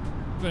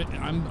 But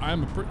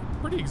I'm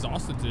pretty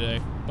exhausted today,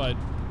 but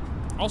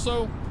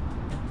also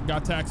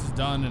got taxes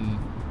done and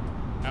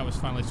I was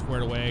finally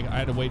squared away. I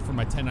had to wait for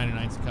my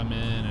 1099s to come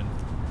in, and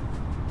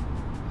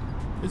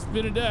it's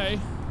been a day,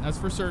 that's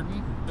for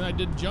certain. Then I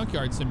did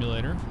Junkyard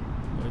Simulator,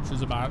 which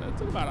is it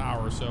took about an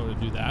hour or so to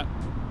do that.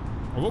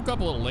 I woke up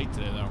a little late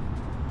today though.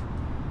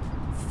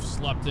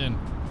 Slept in.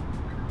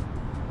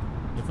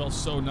 It felt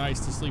so nice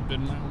to sleep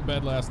in my own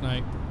bed last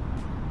night.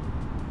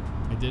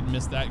 I did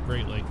miss that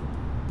greatly.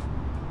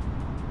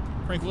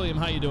 Frank William,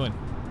 how you doing?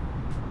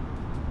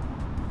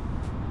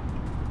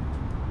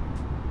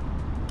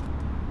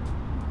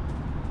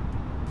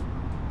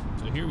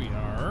 So here we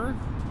are.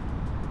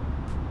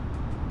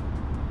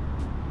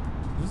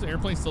 Does this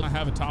airplane still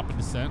have a top and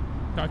descent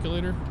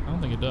calculator? I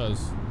don't think it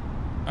does.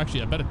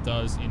 Actually, I bet it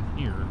does in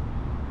here.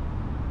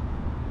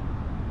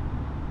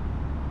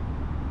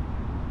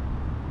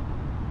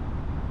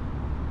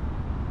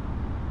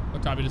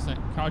 What top and descent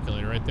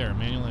calculator right there?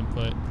 Manual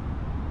input,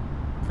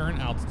 current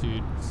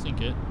altitude, sync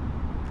it.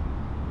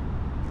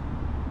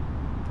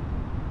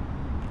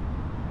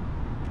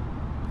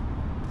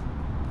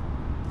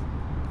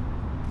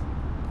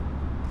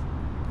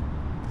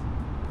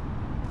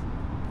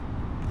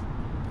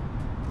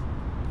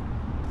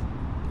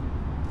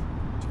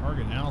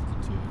 Target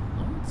altitude.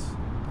 What?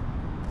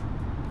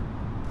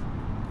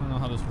 I don't know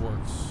how this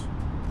works.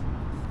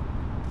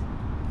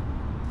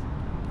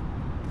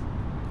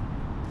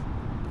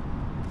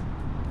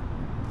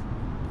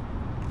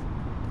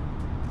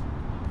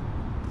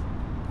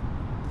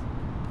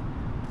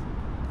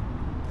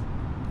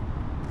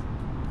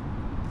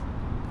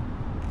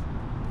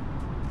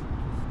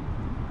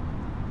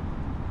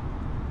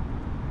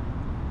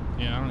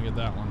 Yeah, I don't get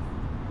that one.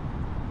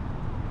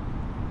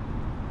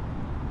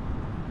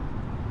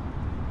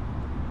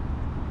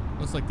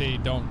 looks like they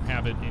don't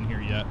have it in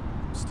here yet.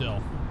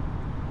 Still.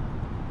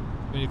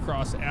 We need to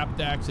cross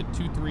AppDax at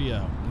 230.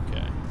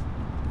 Okay.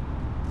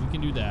 We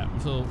can do that.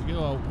 So we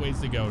got a ways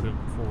to go to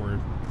forward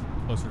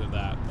closer to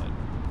that, but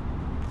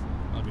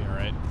that'll be all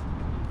right.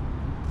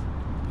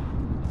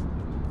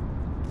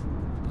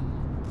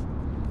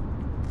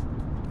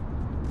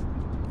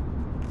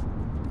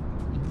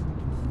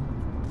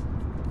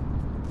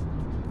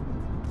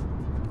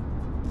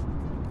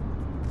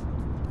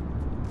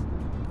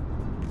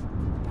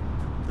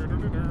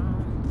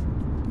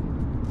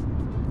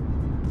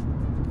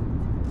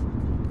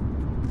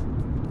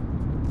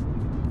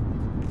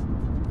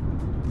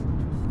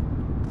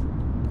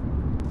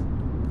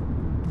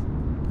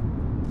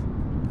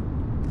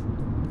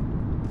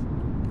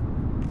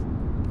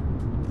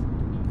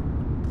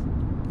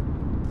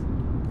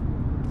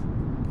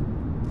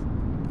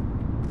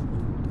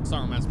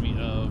 Song reminds me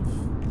of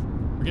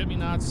Forget Me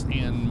Nots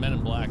and Men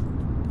in Black.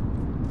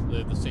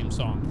 The same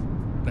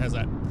song. It has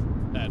that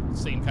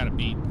same kind of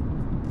beat.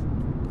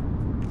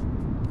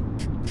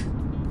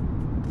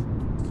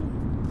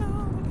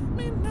 Forget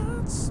Me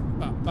Nots.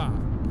 Ba ba.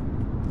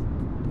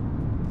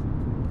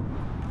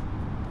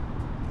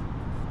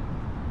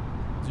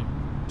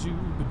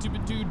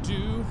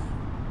 Do.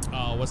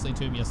 Oh, listening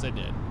to him? Yes, I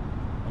did.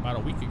 About a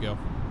week ago.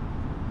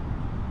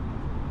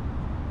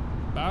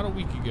 About a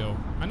week ago.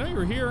 I know you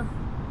were here.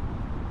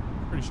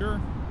 Pretty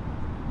sure,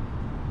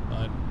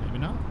 but maybe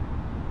not.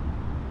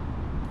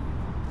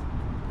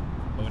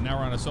 But now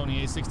we're on a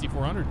Sony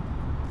A6400.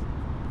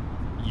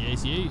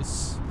 Yes,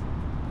 yes.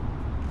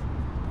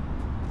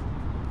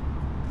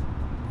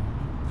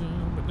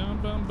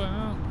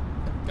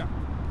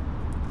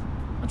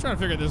 I'm trying to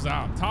figure this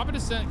out. Top of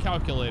descent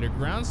calculator,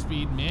 ground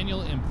speed,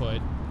 manual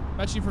input,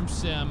 fetching from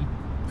sim,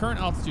 current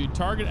altitude,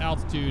 target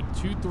altitude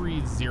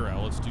 230.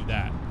 Let's do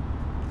that.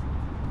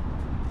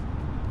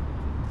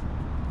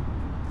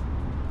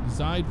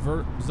 Desired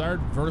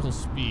vertical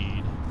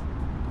speed.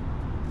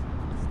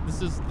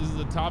 This is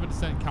a top of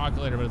descent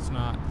calculator, but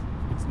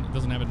it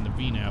doesn't have it in the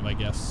VNav, I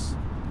guess.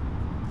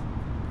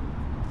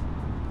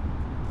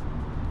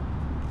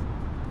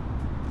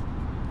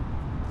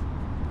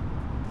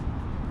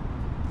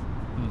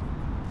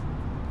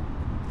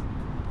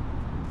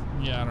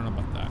 Yeah, I don't know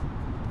about that.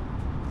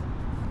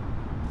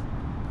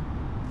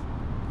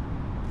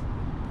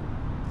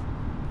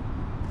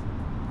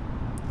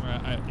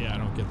 I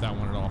don't get that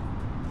one at all.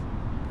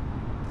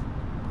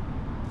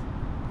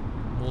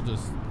 We'll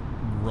just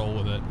roll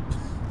with it.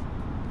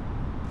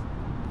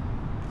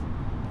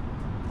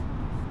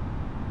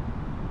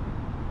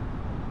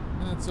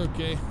 That's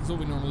okay. That's what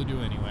we normally do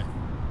anyway.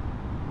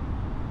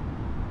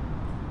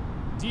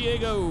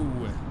 Diego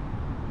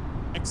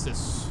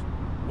Exis,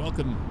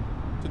 welcome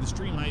to the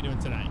stream. How you doing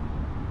tonight?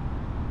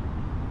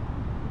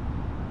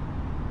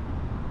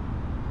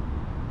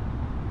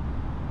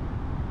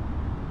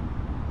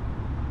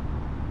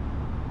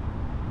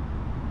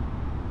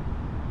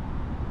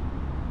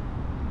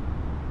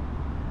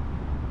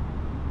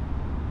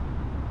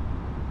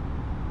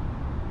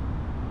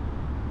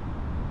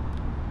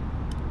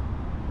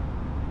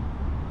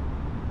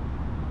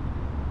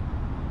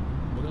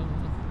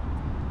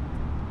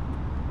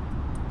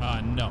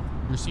 No,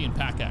 you're seeing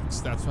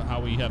PACX. That's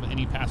how we have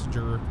any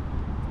passenger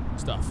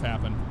stuff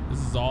happen. This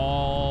is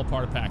all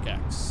part of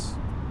PACX.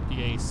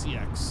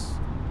 PACX.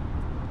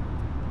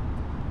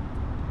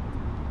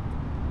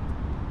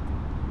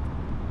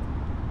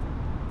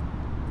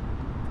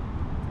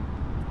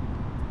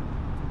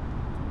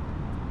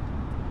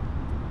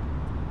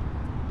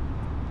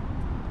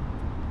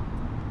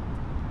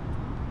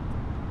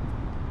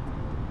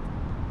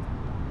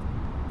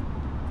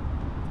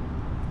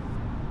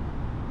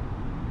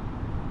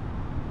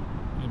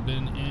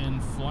 Been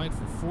in flight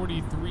for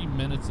 43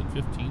 minutes and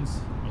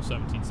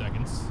 17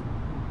 seconds.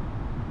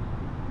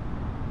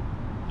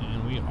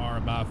 And we are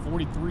about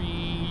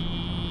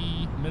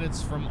 43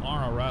 minutes from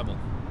our arrival.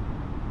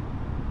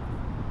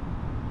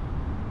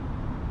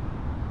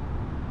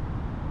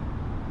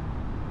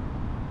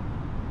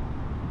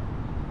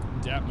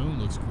 That moon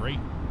looks great.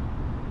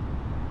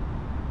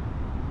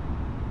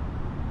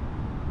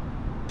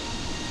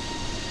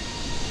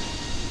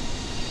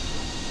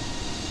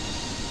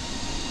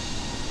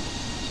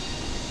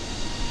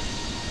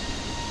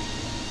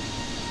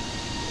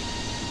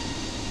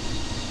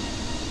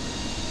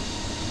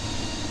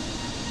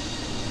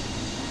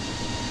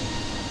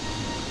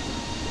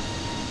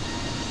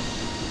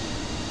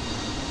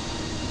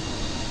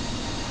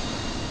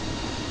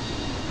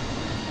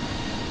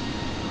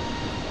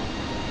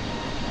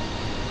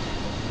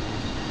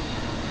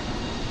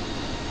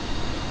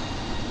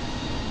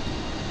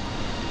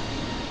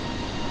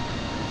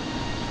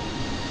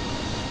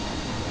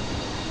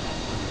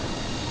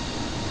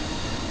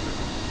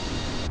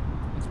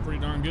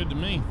 Darn good to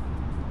me,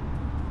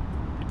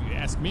 if you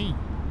ask me.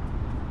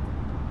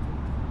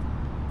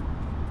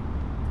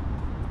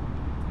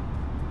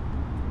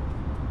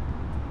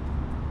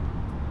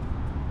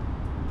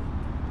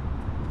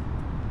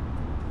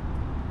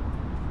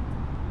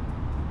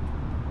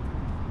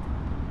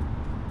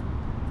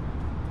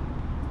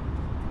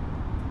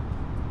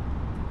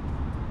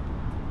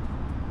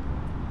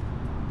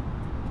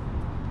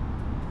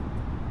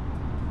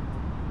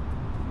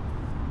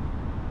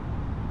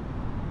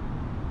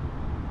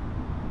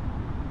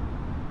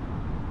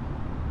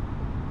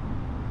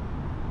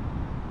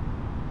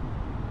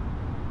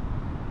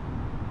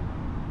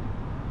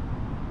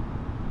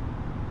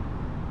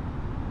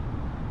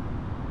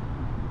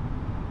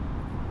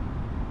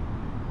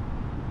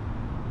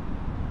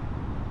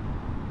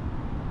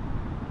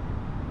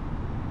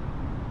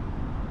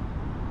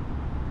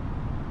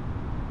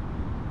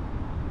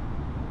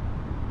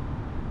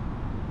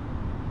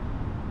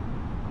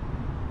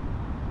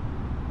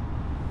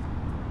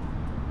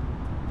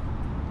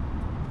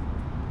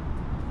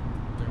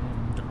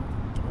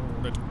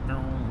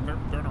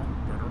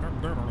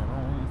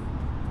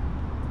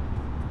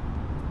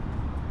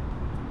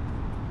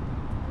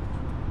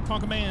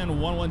 Conkerman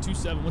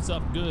 1127. What's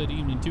up? Good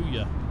evening to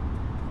you.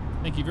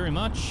 Thank you very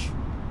much.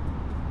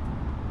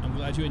 I'm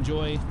glad you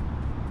enjoy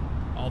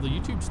all the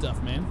YouTube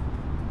stuff, man.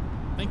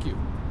 Thank you.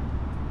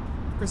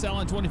 Chris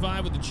Allen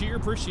 25 with the cheer.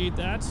 Appreciate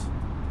that.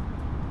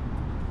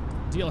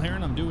 DL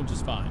Heron, I'm doing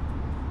just fine.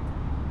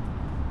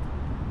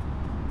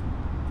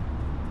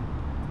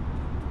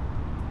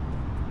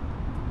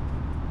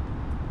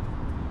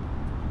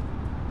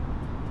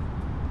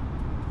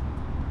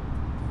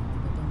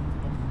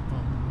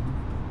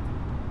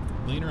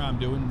 Leaner, I'm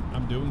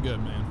doing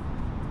good, man.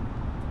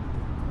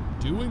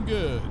 Doing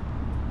good.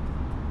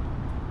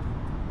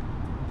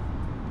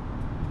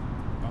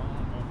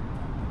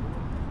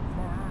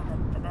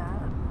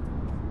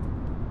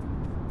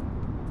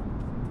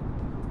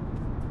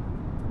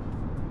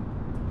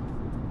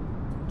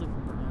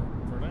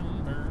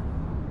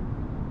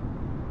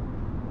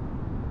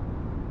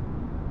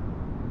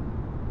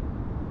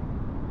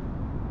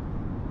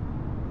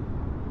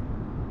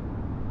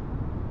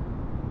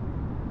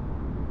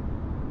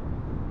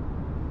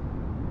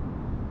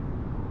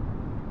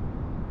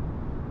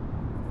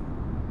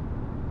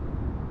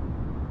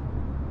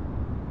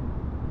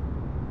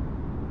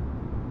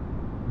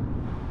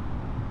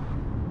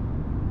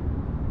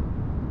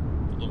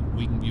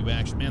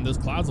 Action. Man, those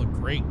clouds look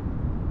great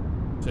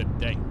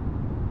today.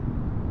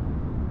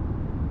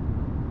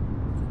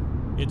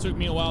 It took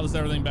me a while to set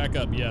everything back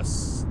up,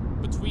 yes.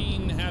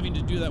 Between having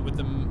to do that with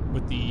the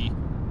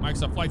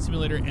Microsoft Flight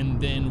Simulator and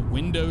then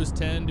Windows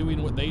 10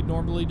 doing what they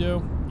normally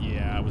do,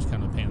 yeah, it was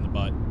kind of a pain in the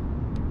butt.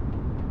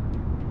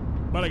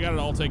 But I got it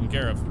all taken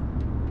care of.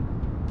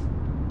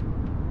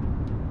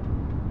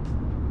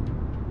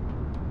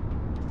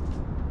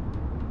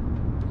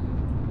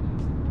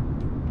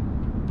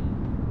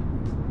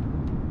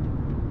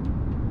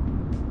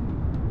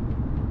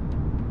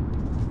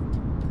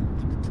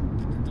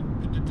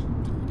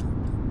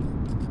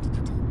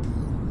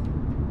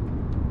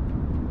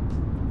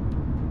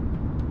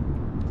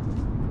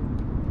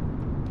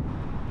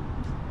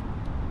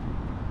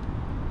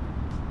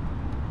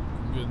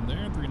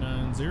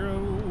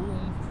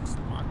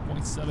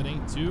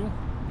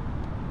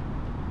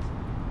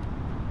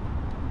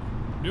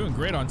 Doing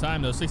great on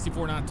time though,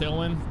 64 knot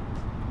tailwind.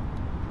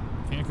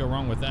 Can't go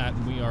wrong with that.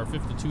 And we are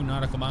 52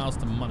 nautical miles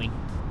to money.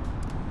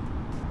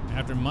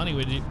 After money,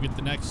 we get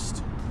the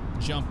next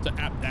jump to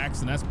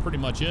APDAX, and that's pretty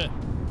much it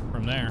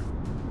from there.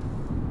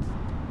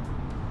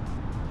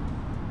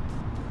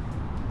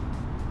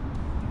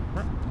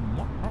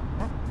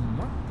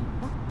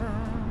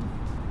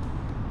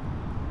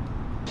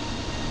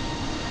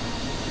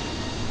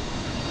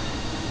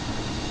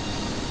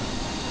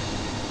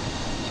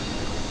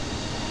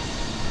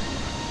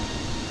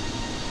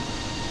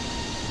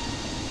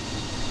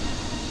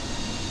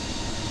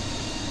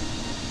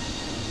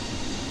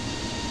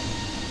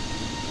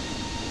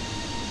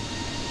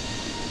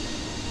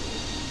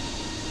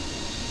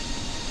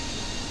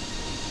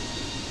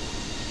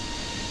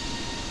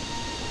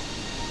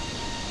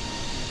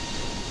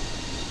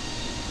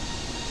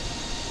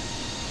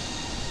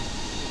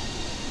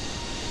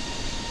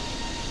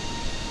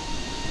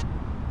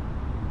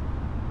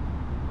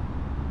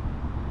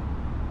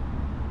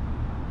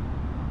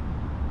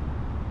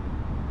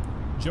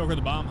 Joker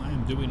the Bomb, I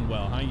am doing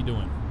well. How you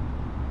doing?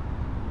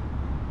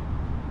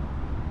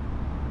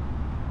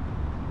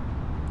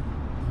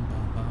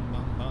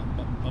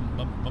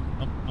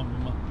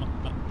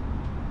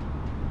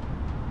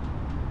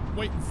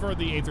 Waiting for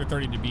the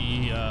A330 to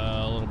be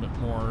a little bit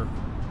more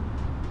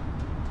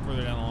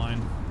further down the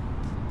line.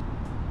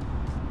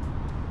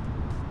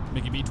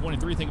 Mickey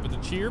B23, thank you for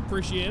the cheer.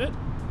 Appreciate it.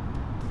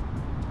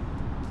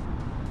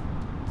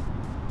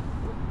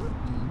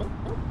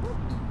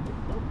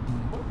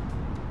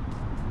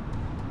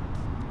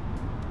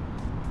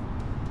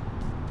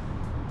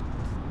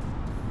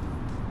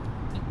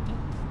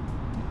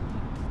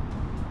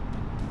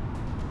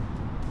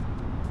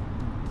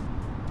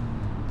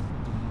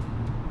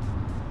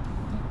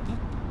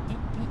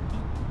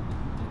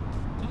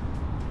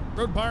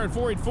 Road Pirate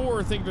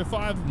 484, thank you for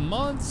 5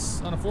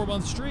 months on a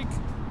 4-month streak.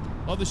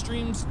 Love the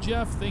streams,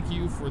 Jeff. Thank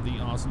you for the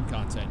awesome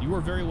content. You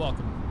are very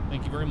welcome.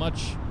 Thank you very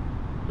much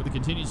for the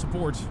continued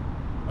support.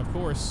 Of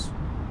course,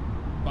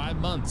 5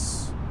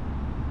 months.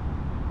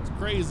 It's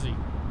crazy.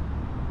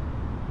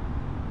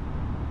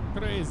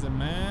 Crazy,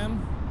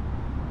 man.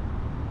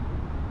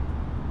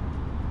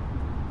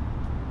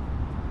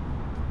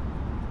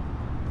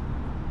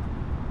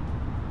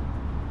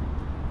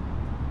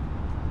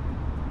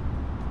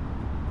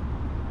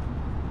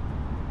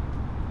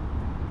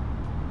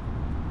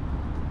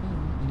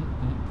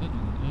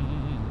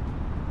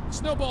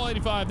 Snowball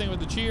 85, thank you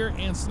with the cheer,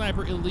 and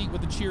Sniper Elite with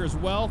the cheer as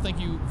well.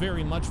 Thank you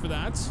very much for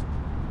that.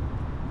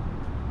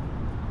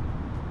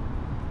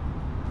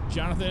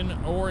 Jonathan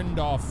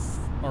Orendorf.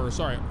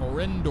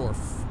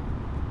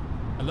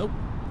 Hello,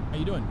 how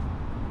you doing?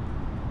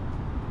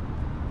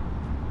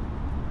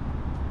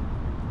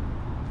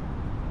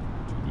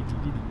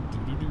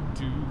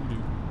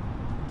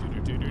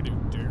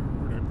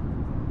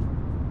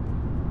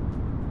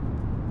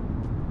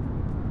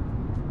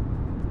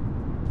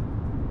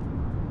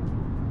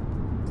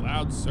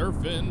 cloud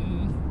surfing.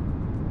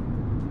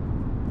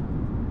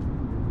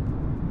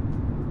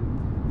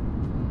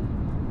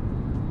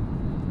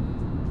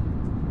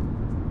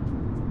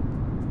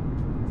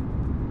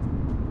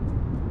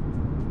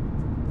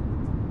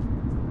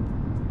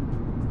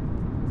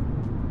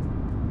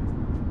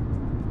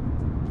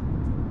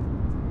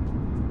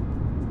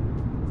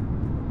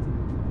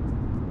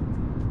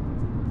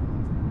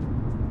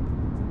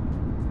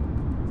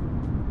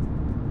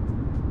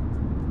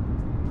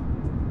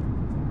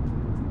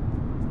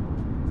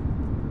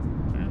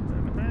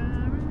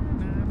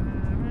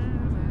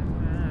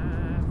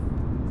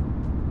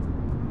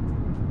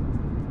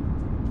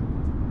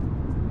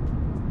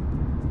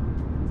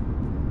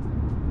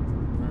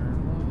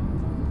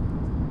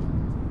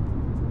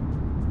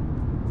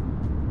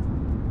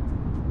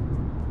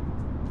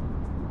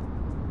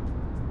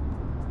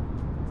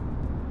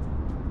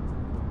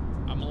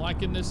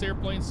 Liking this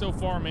airplane so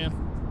far, man.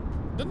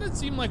 Doesn't it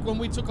seem like when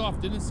we took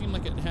off, didn't it seem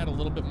like it had a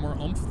little bit more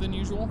oomph than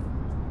usual?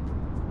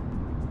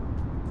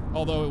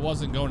 Although it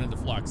wasn't going into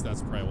flux,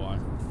 that's probably why.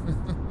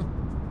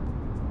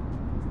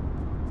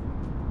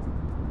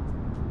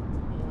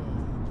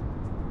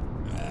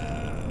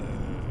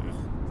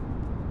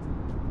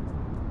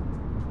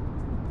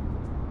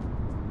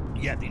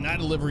 Yeah, the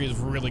United livery is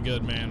really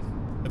good, man.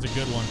 That's a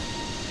good one.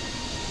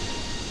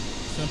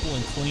 Simple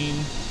and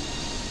clean.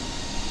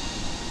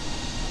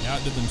 They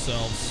outdid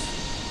themselves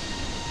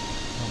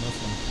on this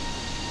one.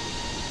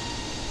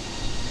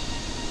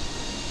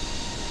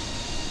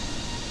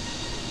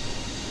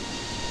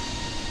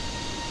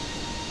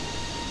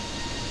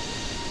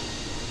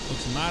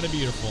 Looks mighty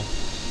beautiful.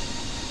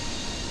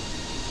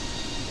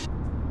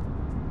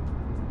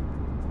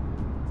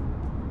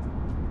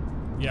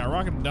 Yeah, I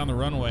rocketed down the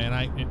runway,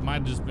 and it might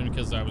have just been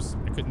because I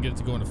couldn't get it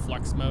to go into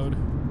flex mode.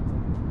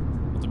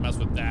 I'll have to mess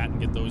with that and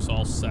get those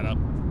all set up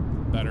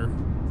better.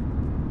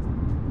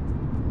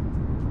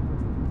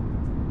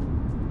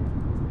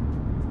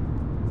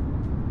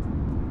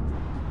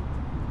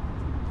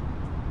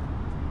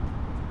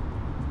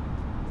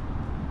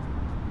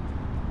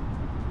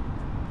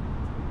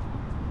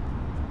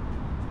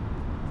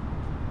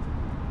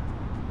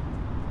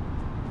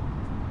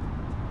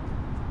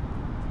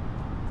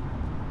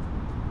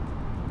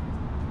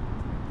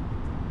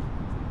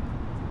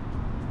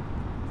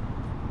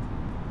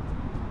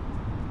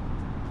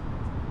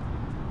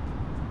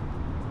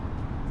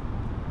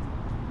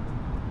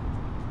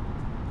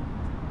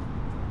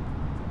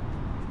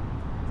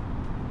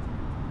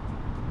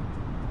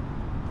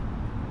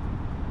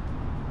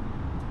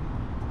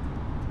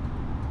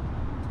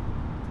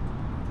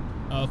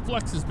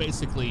 Flex is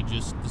basically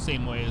just the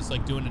same way as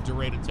like doing a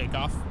derated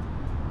takeoff.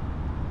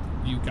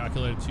 You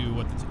calculate it to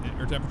what the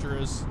air temperature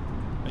is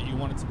that you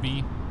want it to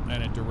be,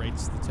 and it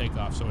derates the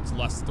takeoff, so it's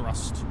less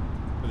thrust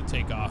for the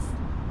takeoff.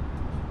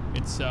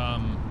 It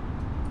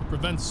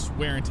prevents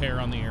wear and tear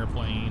on the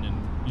airplane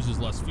and uses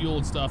less fuel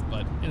and stuff,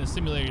 but in a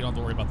simulator you don't have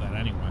to worry about that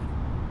anyway.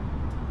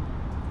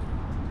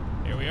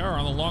 Here we are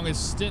on the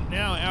longest stint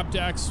now,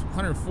 APDAX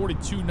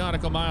 142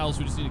 nautical miles.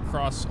 We just need to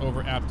cross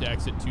over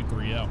APDAX at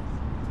 230.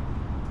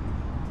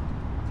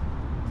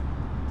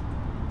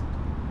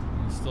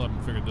 Still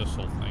haven't figured this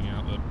whole thing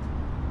out, the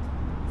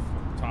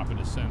top of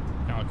descent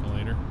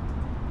calculator.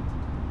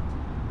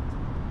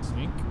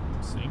 Sink,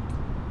 sink,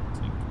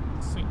 sink,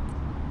 sink.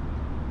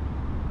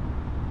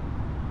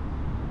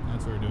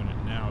 That's where we're doing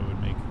it now. It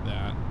would make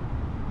that.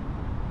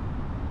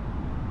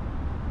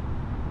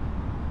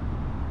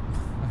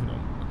 I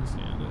don't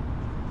understand it.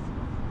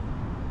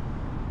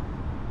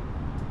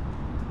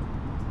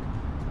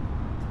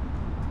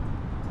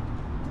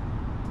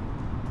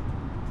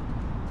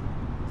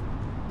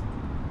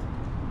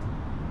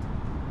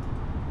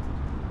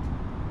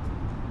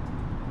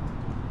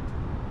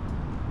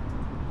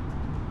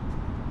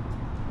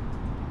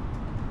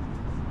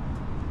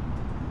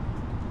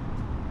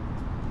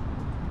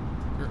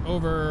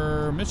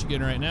 Over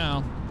Michigan right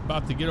now,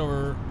 about to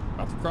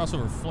cross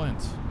over Flint,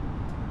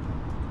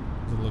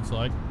 as it looks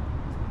like.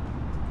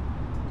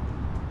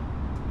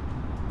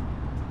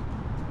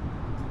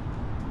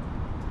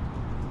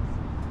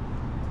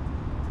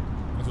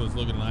 That's what it's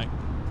looking like.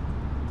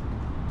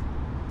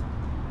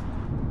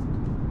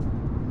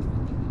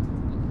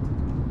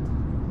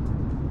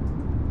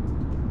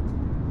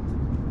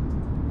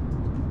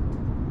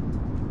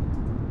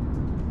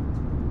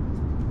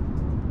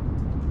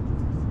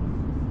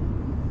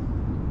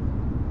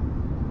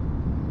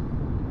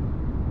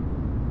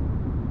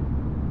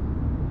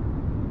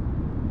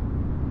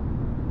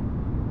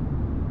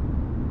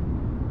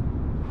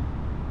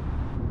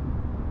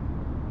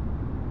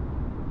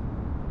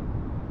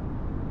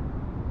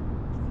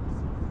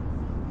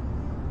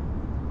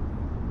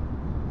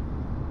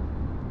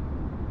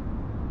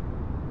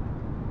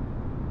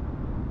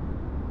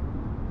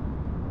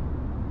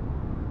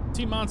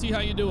 Monty, how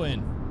you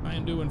doing? I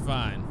am doing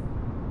fine.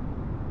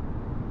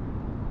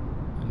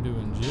 I'm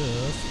doing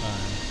just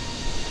fine.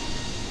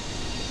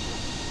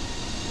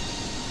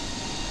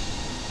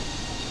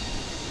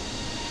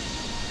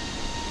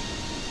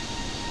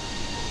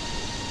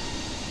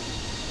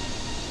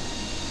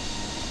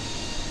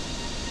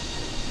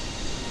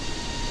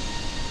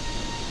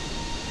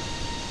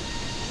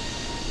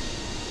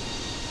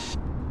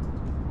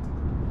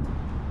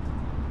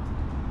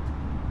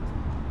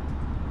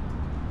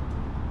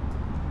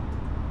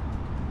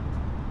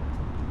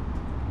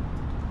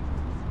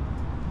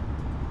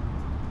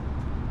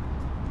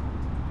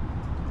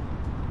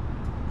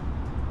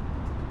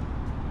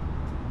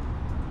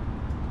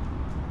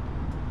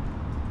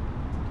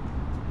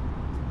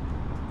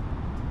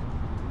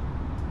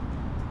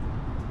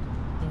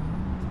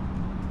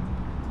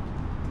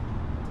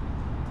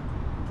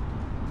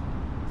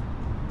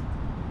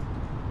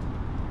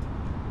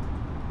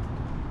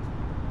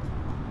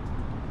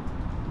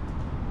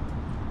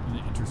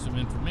 enter some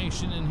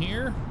information in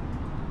here.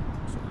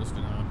 So we're just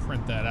gonna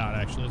print that out.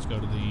 Actually, let's go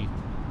to the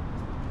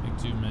Big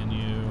 2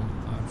 menu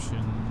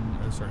option.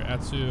 Sorry,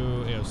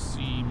 Atsu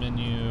AOC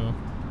menu.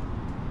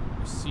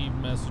 Receive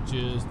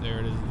messages. There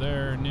it is.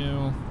 There,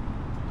 new.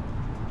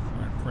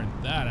 We're gonna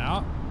print that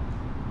out.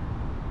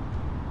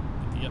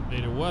 Get the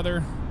updated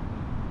weather.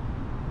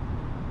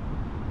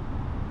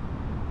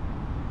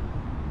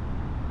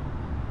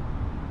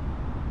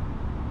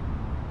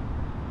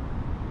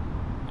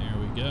 There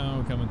we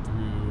go. Coming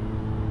through.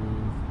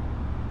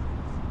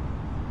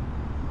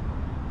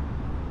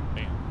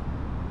 Bam.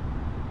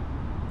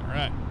 All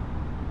right.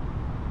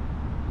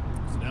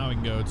 So now we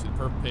can go to the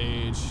perf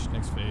page.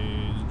 Next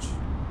page.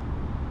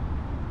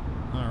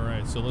 All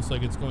right, so it looks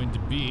like it's going to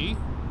be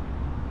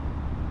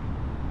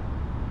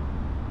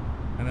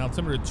an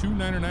altimeter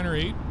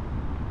 29908.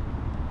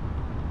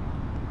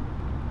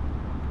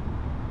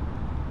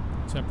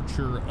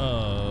 Temperature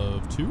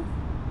of 2.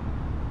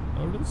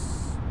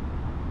 Notice.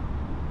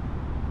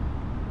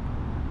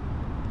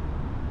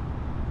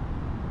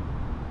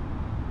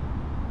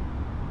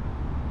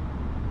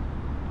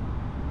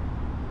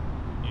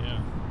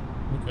 Yeah.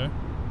 Okay.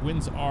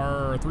 Winds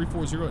are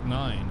 340 at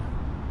 9.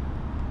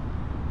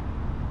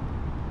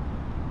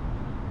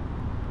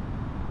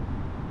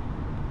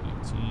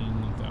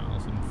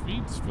 18,000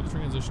 feet for the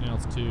transition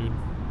altitude.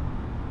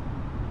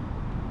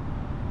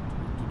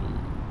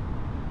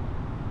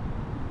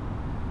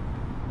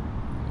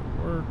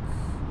 Work.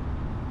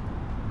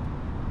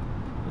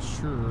 Not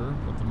sure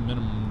what the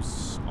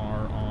minimums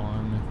are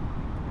on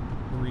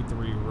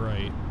 3.3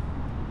 right.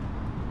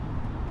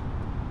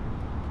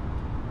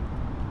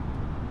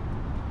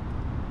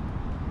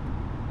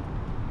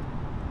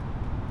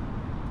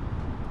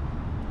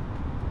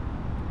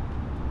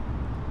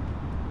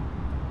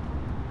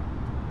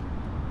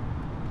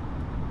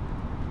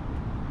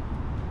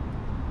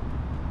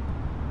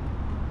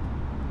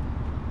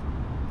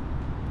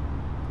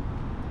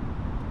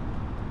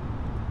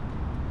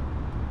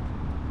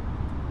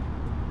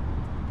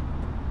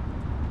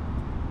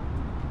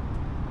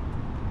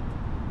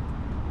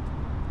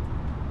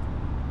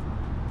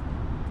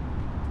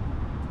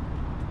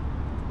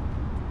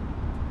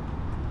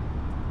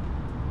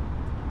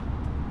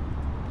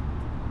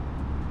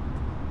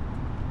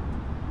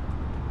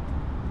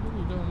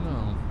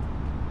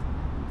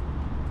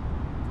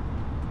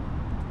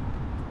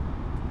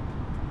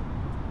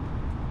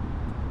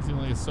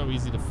 It's so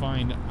easy to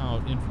find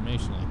out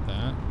information like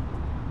that.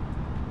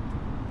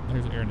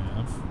 There's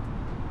AirNav.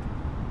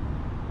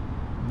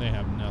 They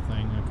have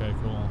nothing. Okay,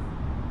 cool.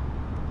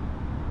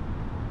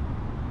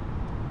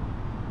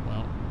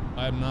 Well,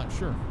 I'm not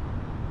sure.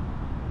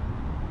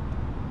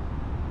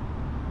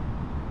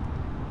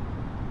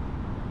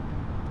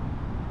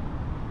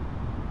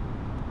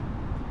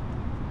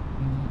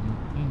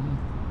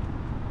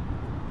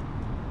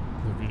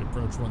 If we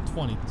approach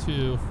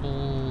 122,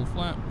 full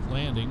flat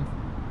landing.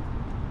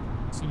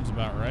 Seems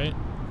about right.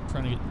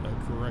 Trying to get the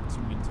correct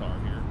guitar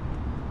here.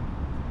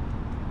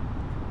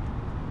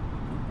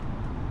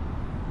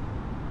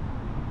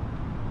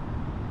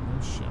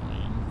 No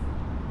showing.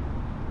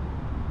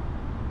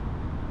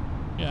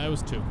 Yeah, it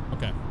was 2.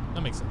 Okay,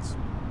 that makes sense.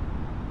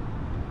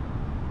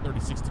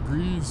 36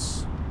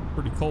 degrees.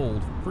 Pretty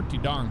cold. Pretty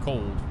darn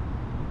cold.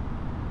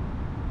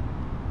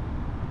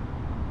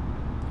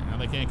 Now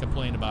they can't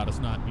complain about us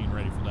not being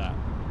ready for that.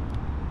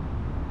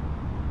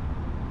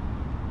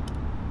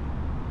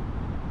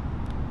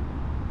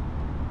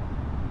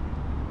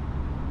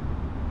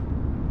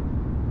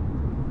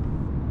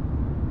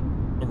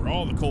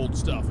 All the cold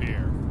stuff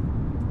here.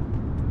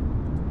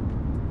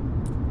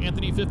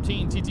 Anthony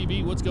 15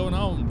 TTV, what's going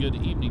on? Good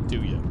evening to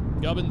you.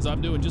 Gubbins,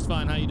 I'm doing just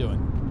fine. How you doing?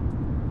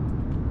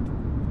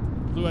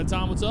 Blue Head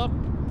Tom, what's up?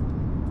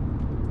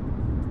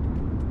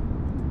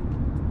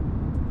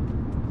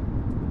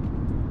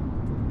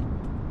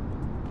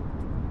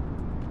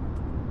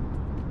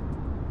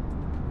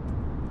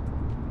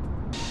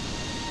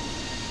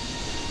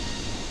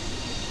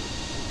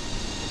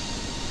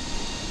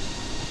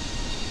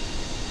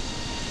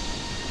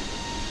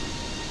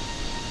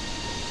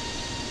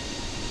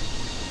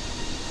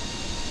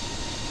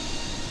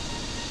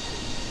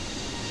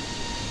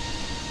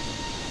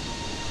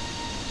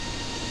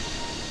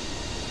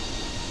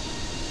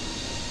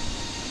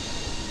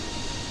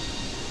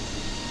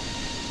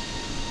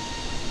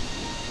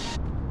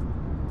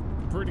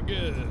 Pretty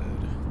good.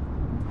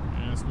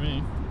 Ask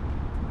me.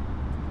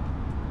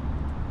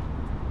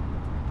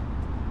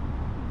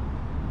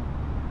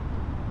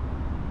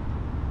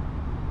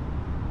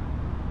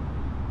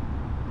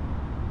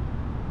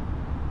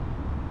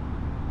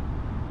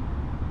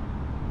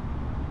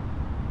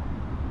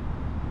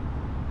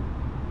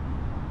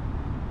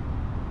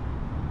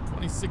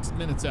 "26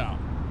 minutes out.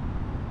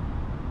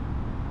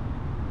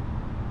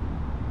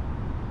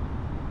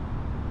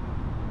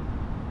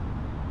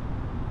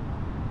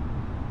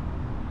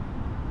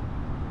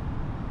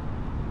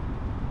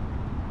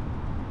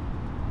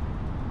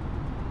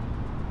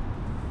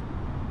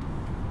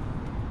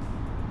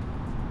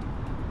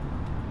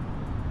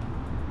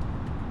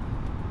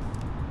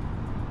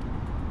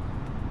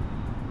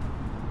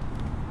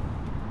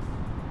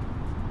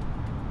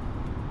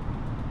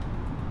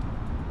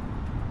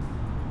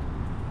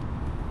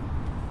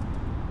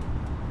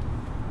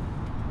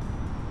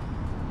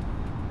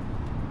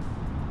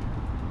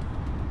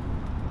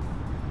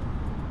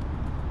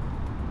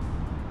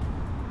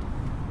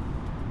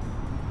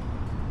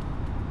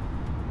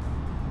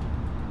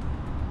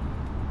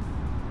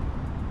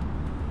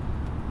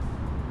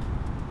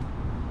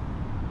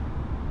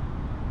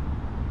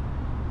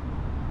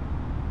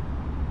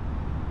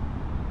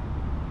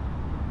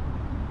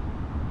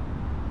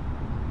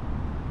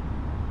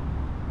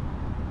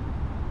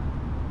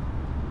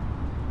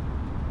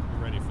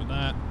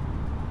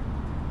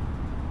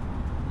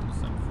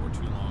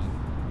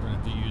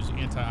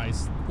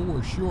 anti-ice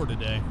for sure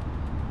today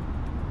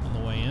on the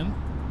way in.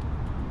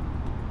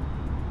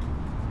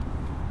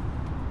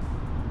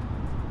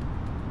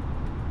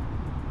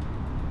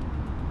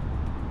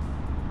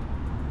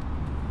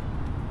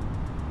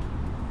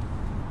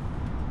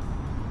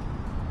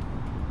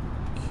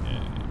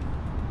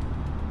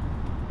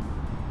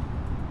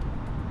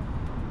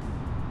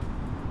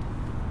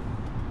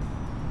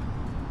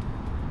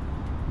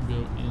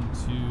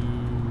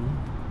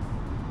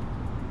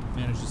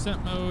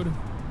 Descent mode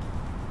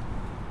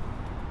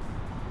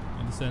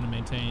and descend and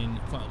maintain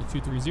flight level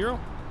 230. To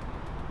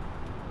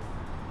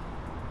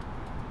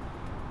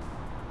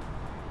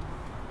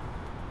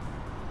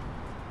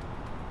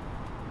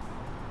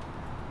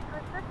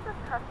assist with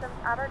customs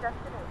at our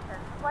destination,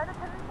 flight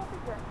attendants will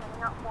begin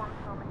handing out forms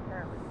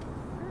momentarily.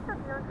 Please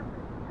review and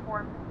complete these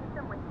forms and keep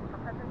them with you for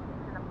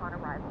presentation upon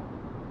arrival.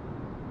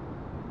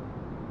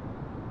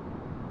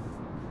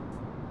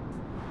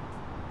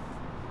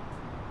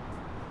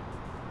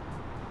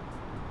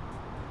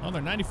 Well,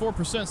 they're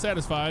 94%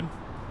 satisfied.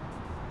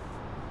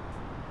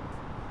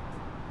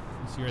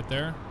 You see right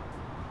there.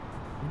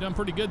 We've done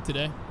pretty good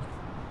today.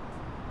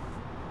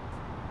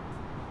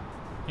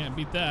 Can't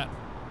beat that.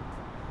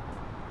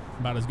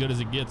 About as good as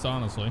it gets,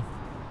 honestly.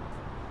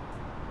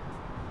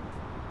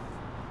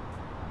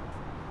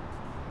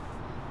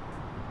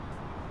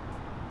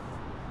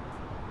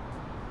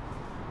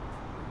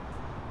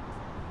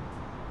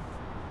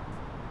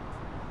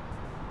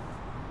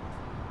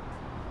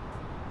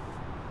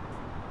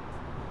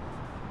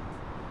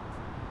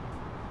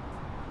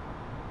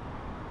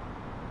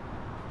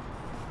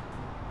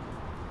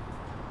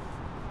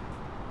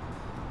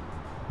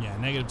 Yeah,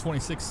 negative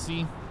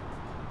 26C.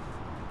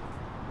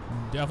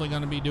 Definitely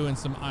going to be doing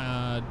some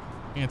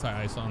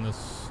anti-ice on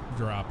this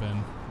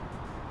drop-in.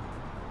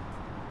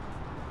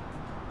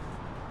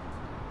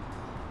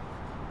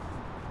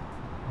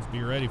 Let's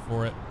be ready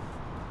for it.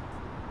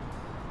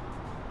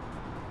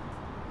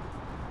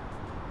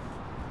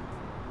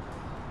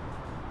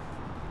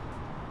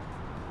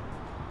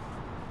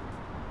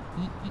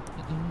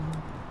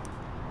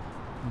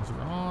 These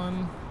are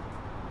on.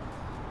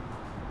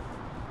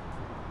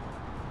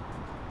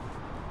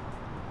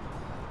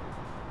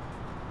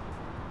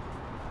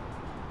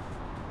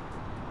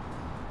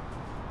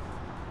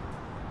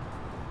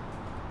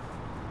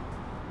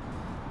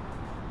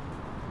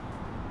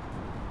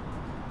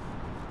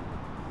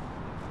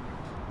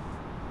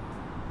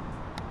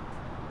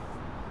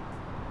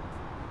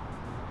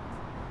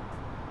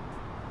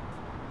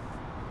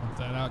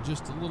 That out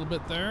just a little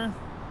bit there.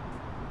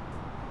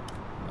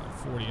 About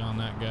 40 on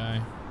that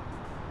guy.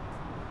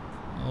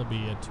 It'll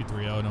be a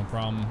 230, no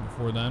problem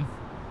before then.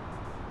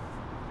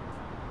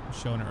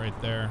 Showing it right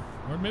there.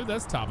 Or maybe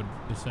that's top of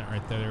descent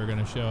right there they were going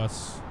to show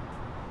us.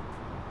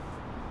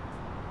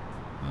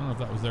 I don't know if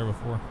that was there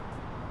before.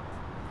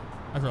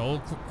 That's right, we'll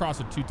cross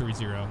a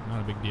 230, not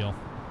a big deal.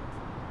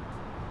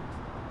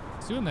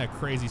 It's doing that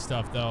crazy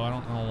stuff though, I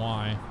don't know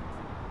why.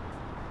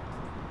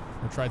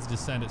 It tries to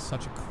descend at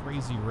such a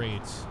crazy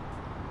rate.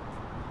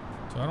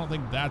 So I don't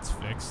think that's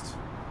fixed.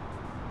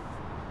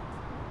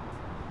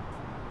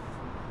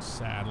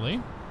 Sadly.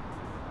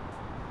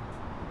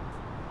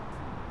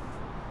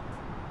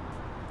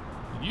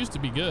 It used to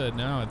be good,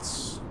 now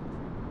it's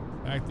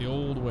back the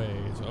old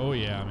ways. Oh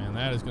yeah, man,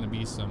 that is going to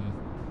be some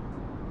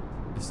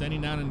descending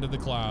down into the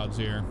clouds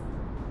here.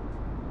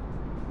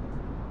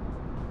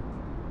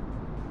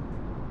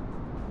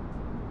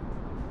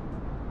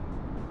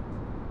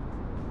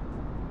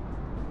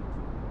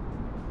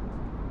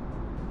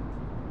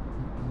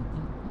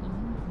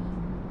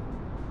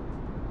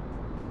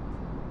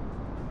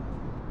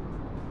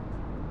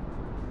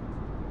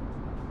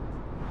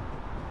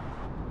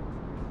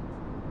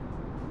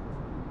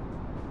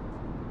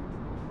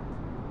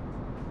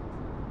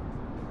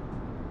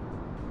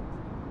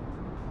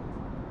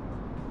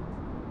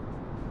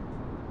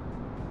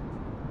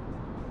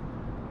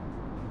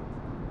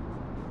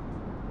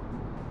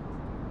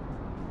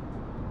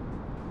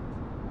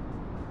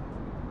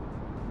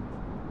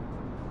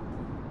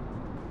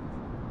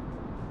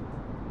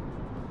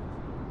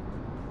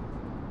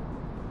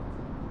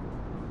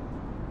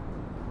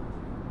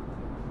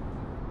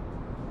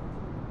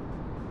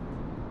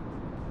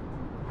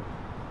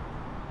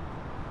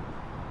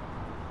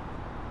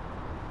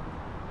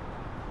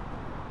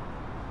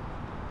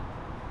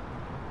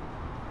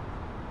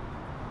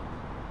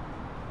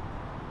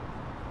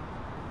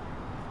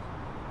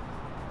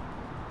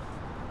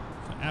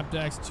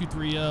 Apdax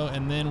 230,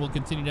 and then we'll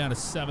continue down to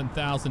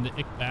 7,000 to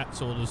ICBAT,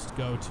 so we'll just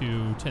go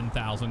to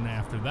 10,000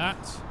 after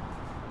that.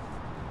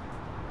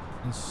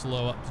 And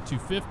slow up to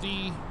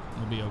 250.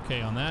 We'll be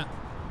okay on that.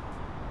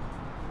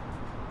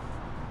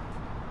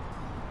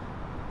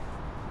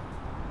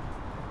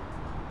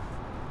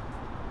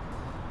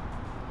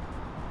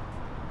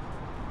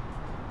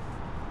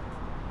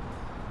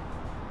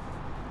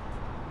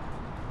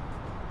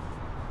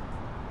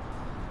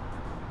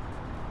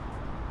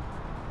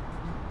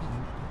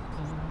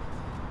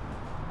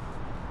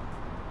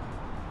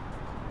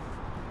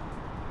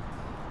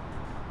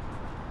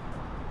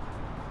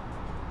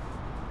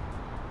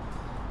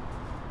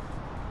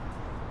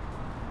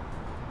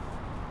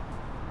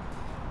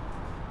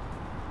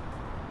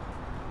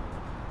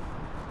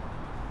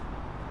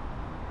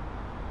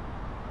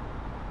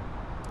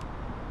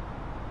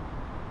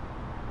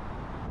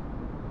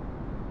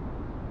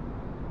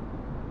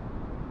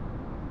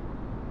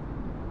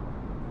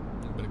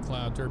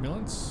 cloud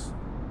turbulence.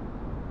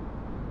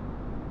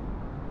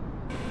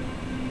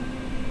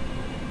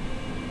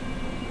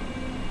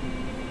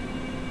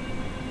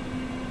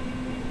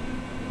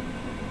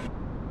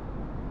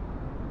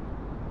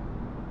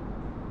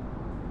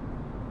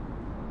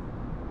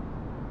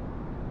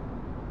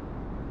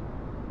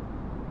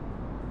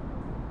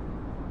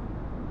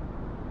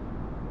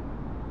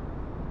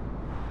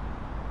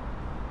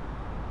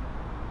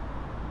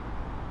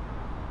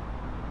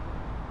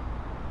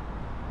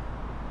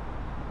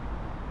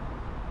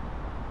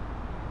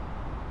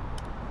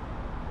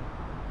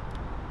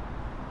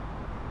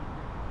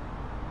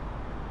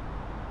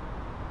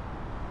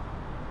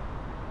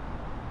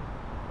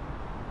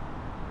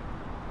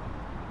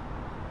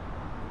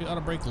 We ought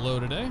to break low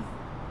today.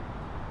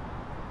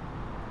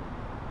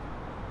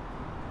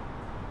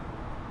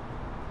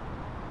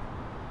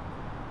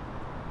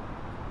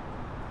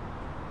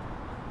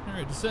 All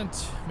right,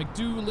 descent.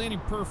 McDo landing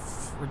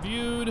perf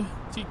reviewed.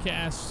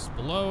 TCAS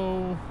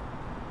below.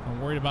 Not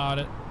worried about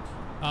it.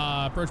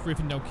 Approach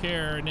briefing, no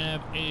care.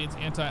 Nav aids,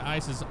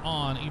 anti-ice is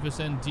on.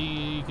 EFS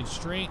ND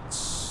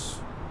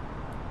constraints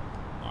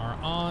are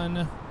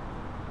on.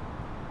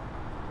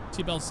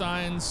 T-belt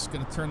signs,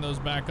 gonna turn those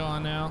back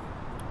on now.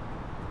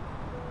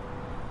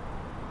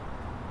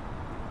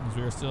 As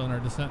we are still in our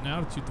descent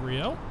now to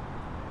 230.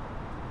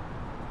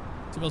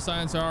 T-belt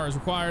signs are as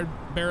required.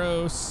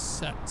 Barrow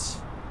set.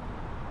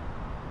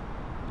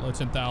 Below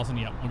 10,000,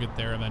 yep, we'll get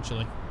there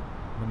eventually.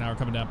 But now we're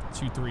coming down to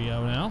 230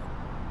 now.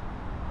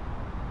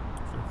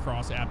 So we'll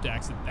cross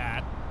APDAX at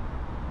that.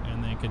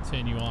 And then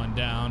continue on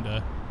down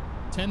to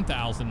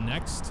 10,000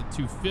 next to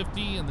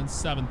 250, and then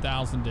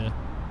 7,000 to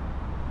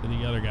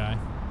the other guy.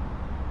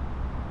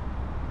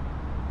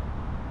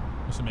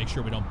 Just to make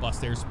sure we don't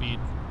bust airspeed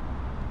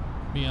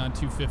beyond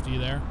 250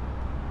 there.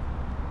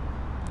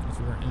 As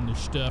we're in the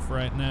stuff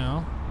right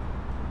now.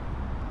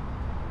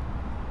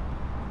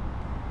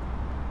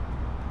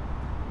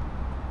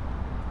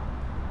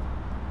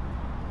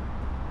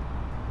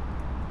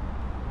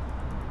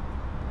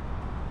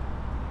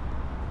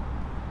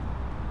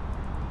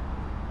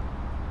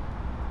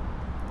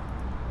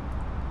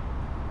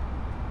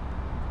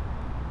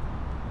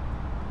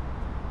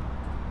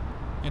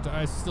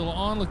 Anti-ice is still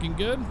on, looking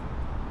good.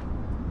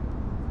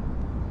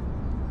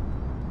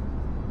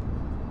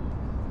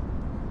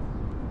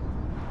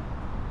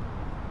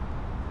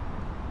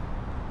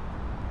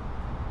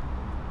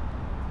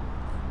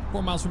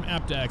 Four miles from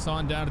APDAX,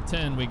 on down to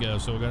 10 we go,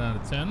 so we'll go down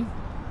to 10.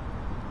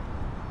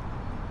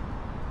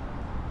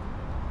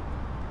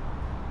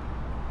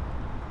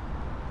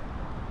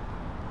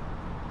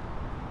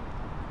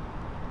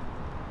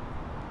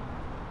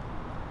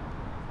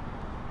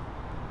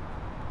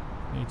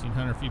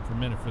 Feet per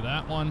minute for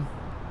that one.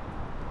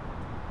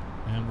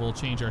 And we'll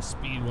change our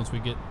speed once we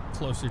get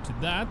closer to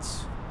that.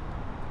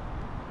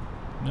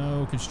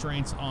 No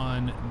constraints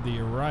on the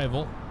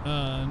arrival.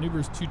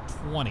 Nuber's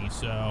 220,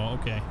 so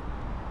okay.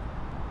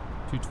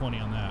 220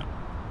 on that.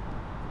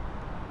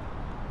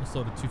 We'll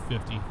slow to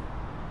 250.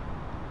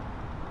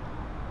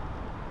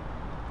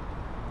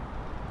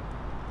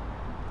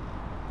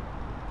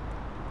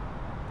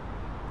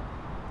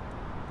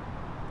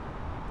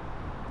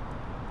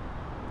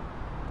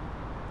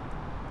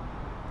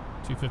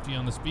 .250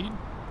 on the speed.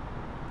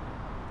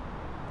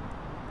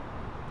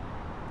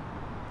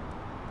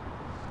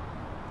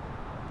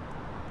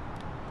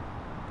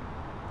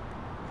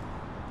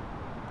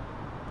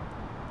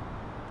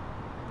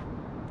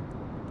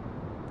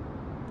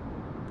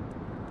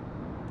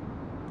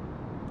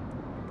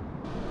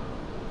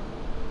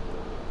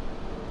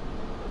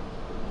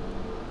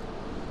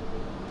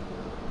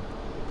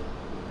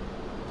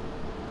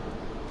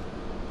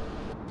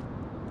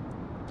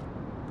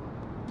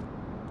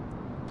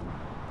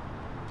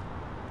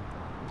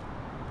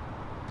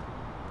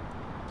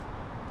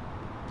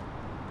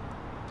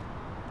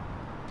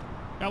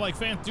 I like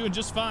Fant doing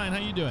just fine. How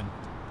you doing?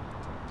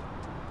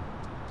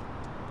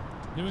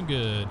 Doing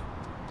good.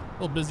 A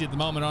little busy at the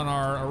moment on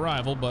our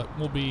arrival, but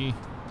we'll be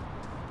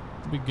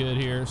good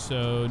here.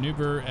 So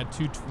Nuber at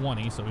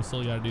 220, so we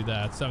still got to do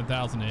that.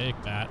 7,000 to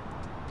ICBAT.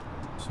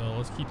 So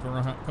let's keep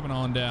coming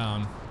on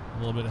down.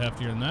 A little bit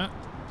heftier than that.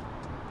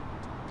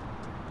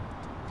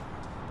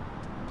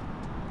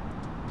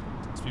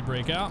 Speed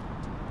breakout.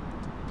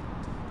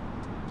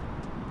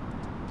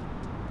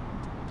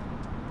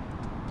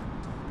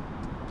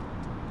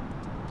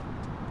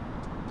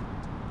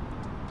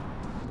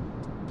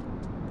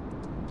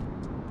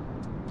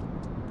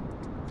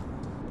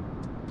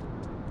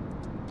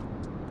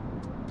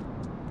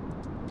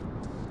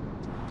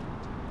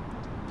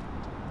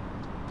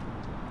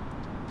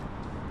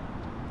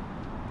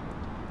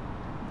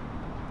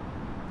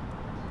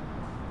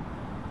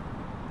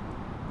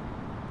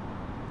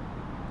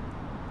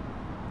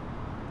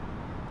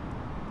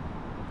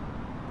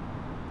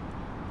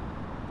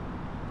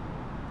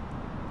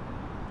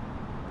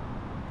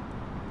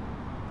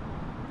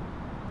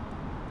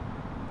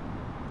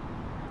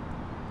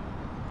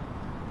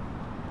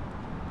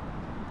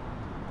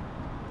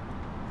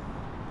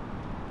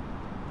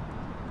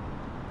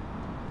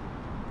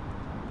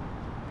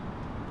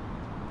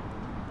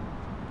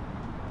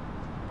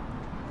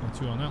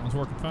 2 on that one's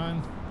working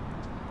fine.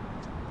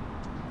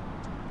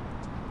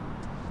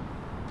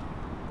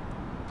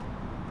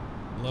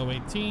 Low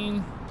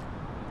 18.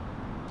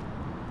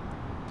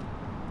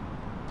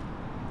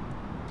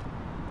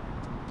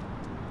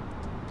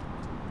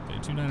 Okay,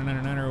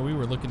 2999er. We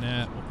were looking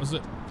at, what was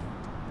it?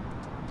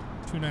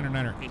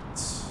 2998.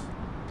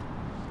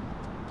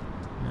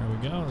 There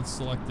we go. It's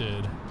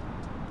selected.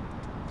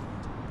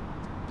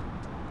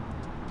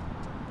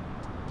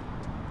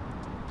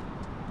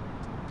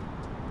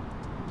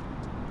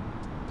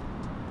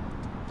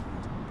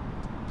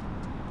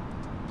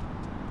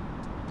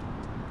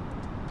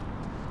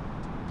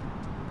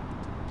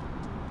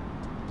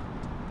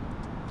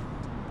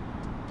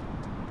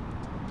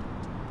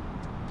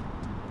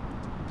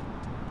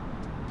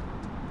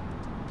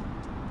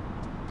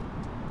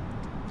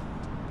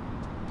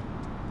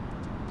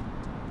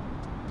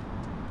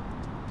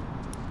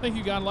 Thank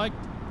you, Godlike.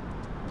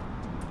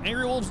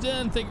 Angry Wolves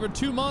Den, thank you for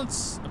 2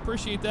 months.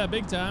 Appreciate that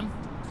big time.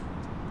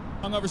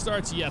 Hungover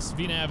starts, yes.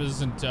 VNAV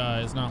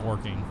is not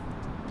working.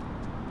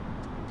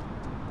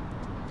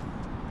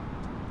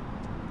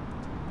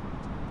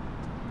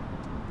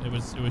 It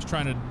was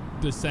trying to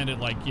descend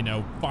at like, you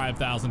know,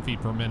 5,000 feet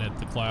per minute,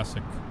 the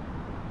classic.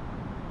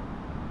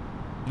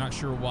 Not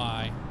sure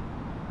why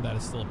that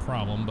is still a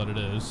problem, but it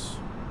is.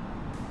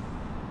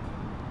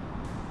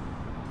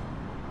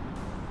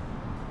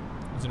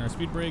 Using our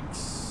speed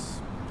brakes.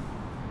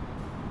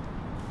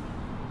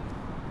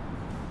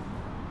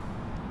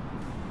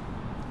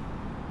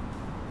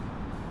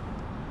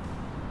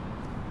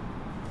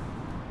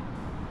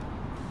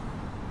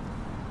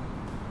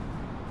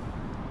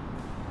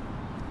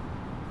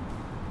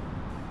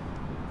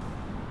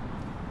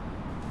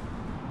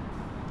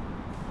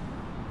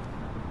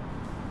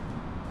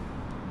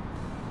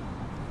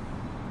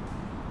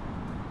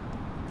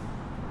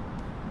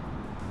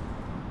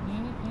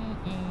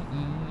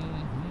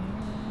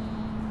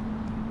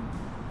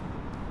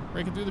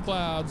 Breaking through the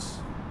clouds.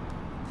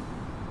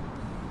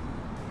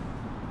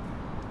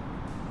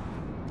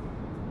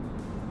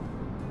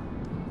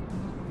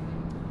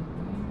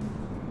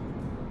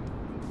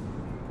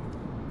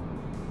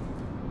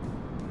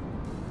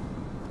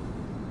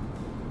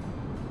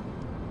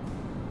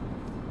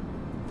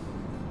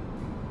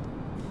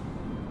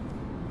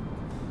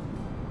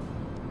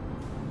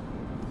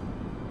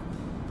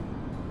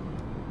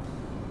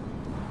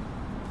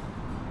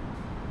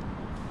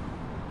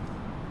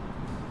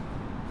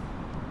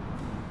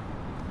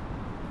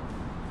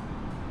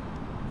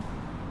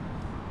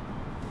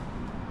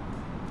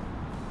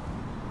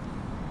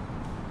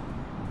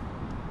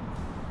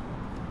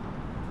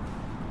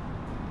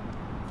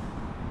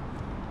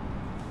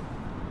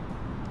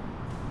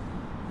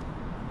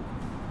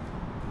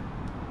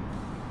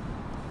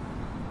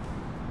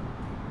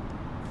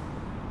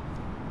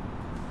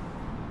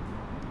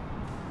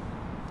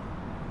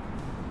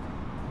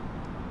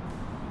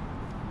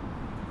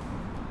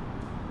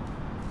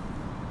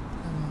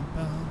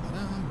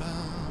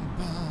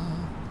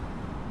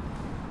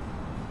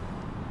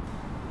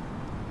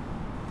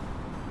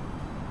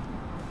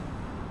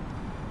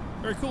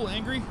 Very cool,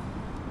 Angry.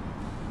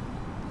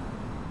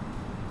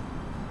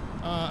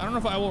 I don't know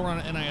if I will run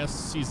an NIS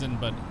season,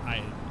 but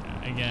I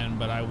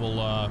will.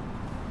 I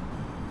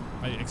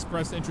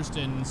expressed interest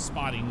in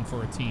spotting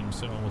for a team,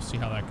 so we'll see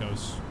how that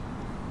goes.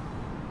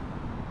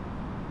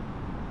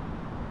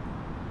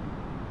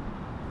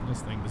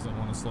 This thing doesn't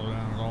want to slow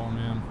down at all,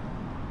 man.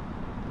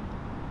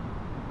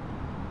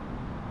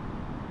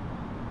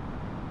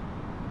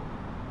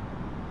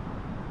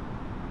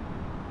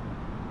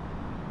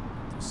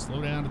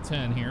 Slow down to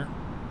 10 here.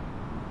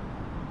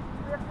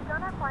 We have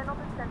begun our final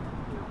descent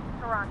to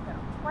Toronto.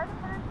 Flight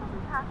attendants will be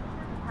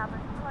passengers and cabin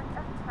to select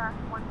every track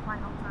one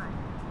final time.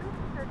 Please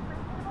ensure tray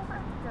tables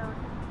and stowed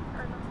and seats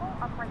are in the full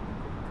upright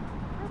position.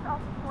 Please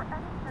also store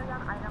any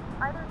carry-on items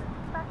either in the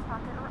seat back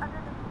pocket or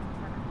under the seat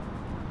center.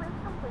 Please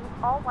complete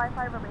all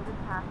Wi-Fi related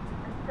tasks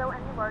and stow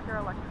any larger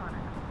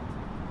electronics.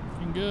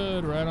 Looking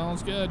good, right on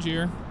schedule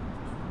here.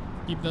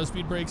 Keep those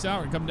speed brakes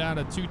out. We're come down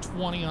to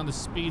 220 on the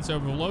speed, so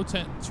below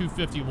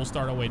 250, we'll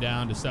start our way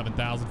down to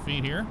 7,000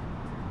 feet here.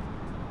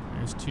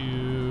 There's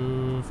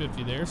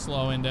 250 there,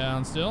 slowing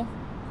down still.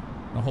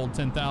 Gonna hold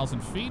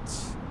 10,000 feet.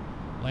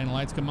 Lane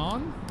lights come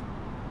on.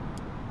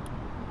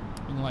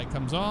 Green light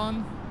comes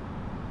on.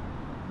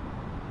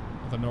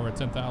 Nothing over at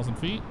 10,000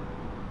 feet.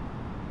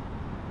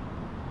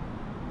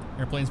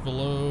 Airplane's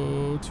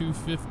below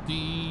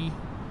 250.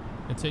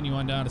 Continue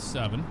on down to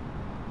 7.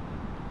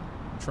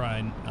 Try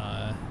and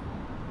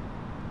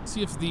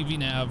see if the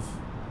VNAV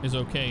is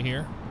okay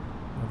here,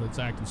 or if it's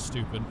acting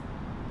stupid.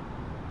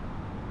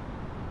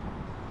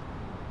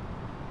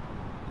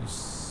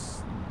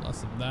 There's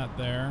less of that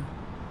there.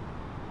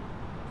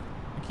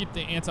 I keep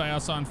the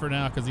anti-ice on for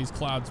now because these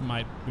clouds we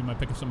might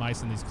pick up some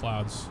ice in these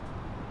clouds.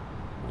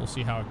 We'll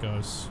see how it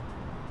goes.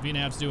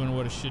 VNAV's doing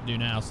what it should do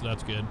now, so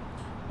that's good.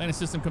 Landing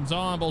system comes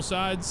on both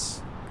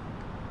sides.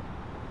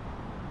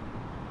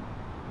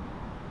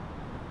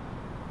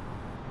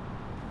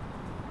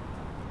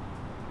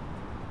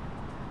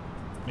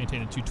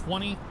 Maintain at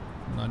 220.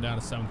 On down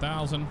to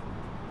 7,000.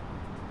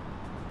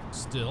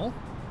 Still.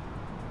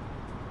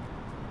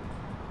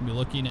 We'll be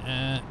looking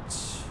at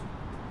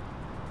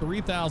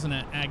 3,000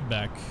 at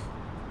Agbeck.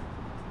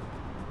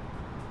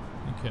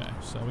 Okay,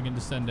 so we can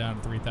descend down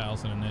to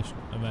 3,000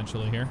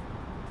 eventually here.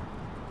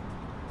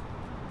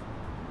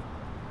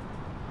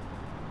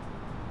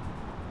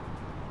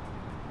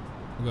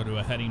 We'll go to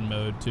a heading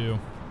mode too.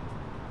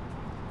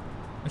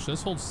 Actually,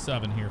 let's hold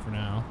 7 here for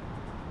now.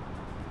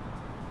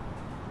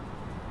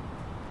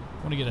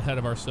 Want to get ahead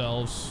of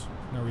ourselves.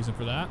 No reason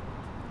for that.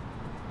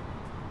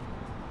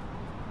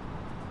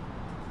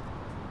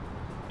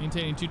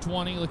 Maintaining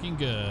 220, looking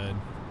good.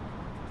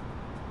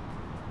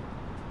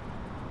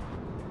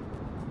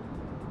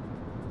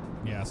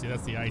 Yeah, see,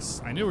 that's the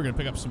ice. I knew we were going to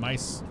pick up some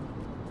ice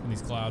in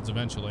these clouds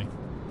eventually.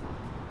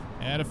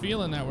 I had a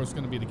feeling that was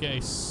going to be the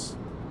case.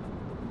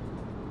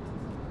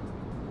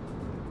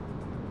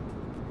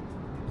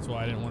 That's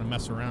why I didn't want to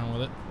mess around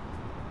with it.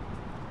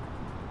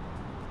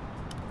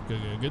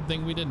 Good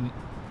thing we didn't.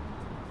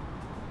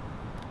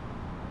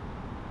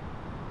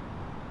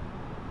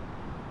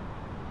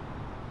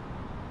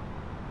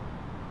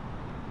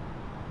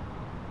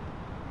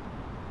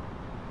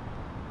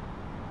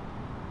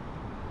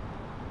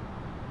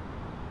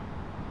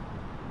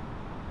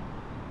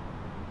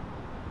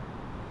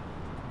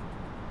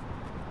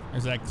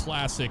 There's that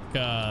classic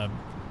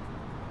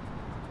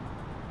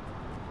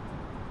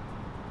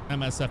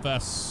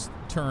MSFS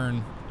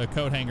turn, the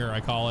coat hanger, I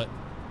call it.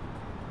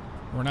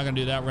 We're not going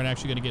to do that. We're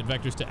actually going to get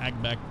vectors to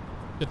Agbeck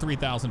to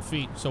 3,000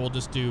 feet. So we'll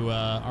just do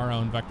our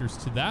own vectors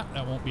to that.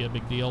 That won't be a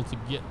big deal to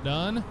get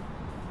done.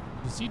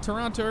 You see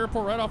Toronto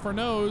Airport right off our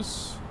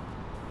nose.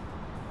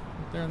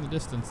 Right there in the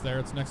distance there.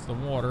 It's next to the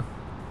water.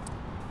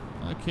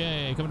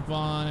 Okay, coming up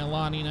on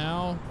Elani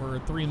now. We're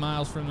 3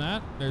 miles from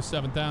that. There's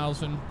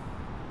 7,000.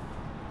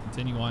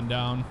 Continue on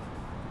down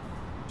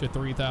to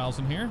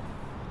 3,000 here.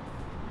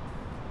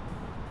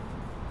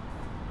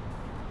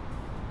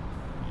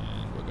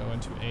 And we'll go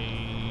into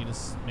a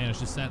managed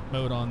descent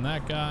mode on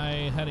that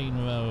guy.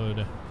 Heading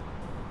mode.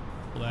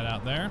 Pull that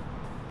out there.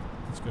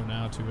 Let's go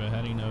now to a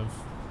heading of,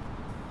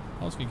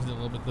 oh, let's get a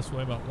little bit this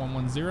way, about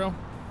 110.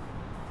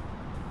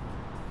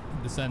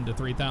 Descend to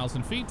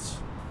 3,000 feet.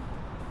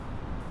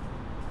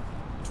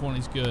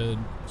 20's good.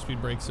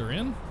 Speed brakes are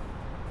in.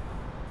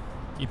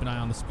 Keep an eye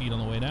on the speed on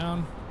the way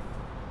down.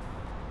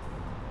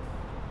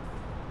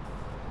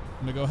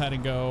 I'm gonna go ahead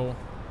and go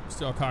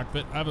still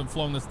cockpit. I haven't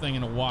flown this thing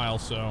in a while,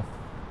 so want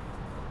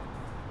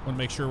to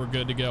make sure we're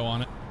good to go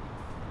on it.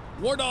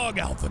 War Dog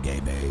Alpha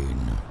Gaming.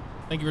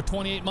 Thank you for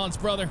 28 months,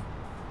 brother.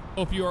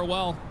 Hope you are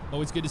well.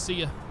 Always good to see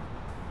you,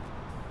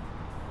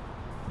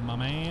 my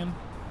man.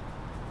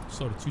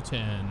 So to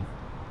 210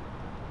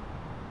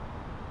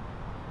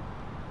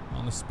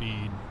 on the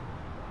speed.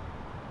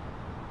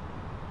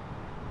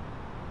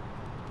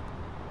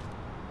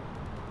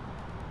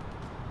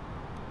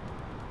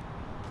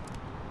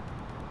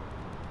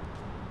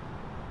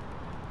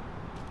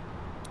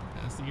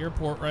 That's the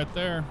airport right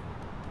there.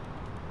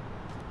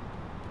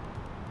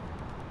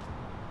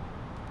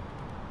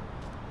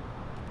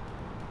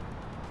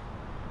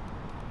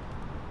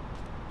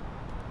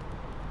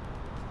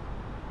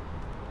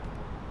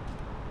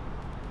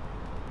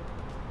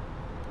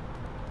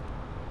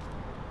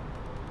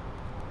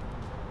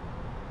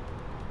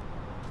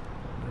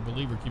 I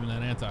believe we're keeping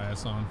that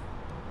anti-ice on.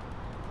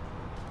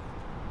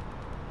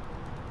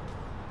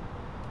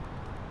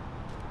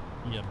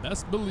 You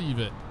best believe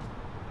it.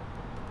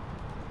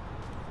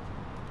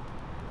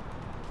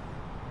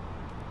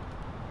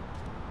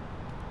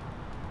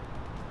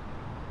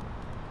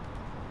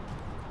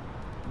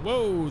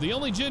 Whoa, the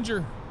only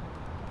ginger.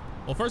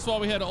 Well, first of all,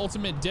 we had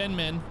Ultimate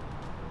Denman.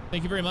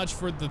 Thank you very much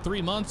for the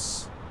 3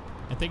 months.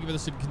 And thank you for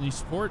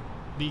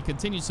the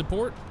continued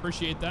support.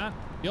 Appreciate that.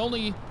 The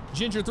only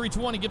Ginger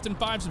 320 gifting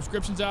 5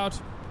 subscriptions out.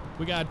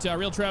 We got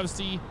Real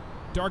Travesty,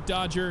 Dark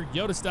Dodger,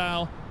 Yoda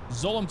Style,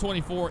 Zolom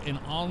 24, and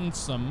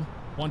Awesome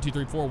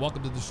 1234.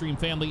 Welcome to the stream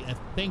family, and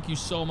thank you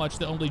so much.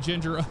 The only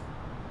Ginger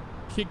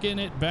kicking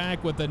it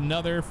back with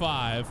another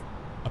 5.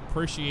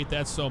 Appreciate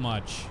that so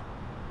much.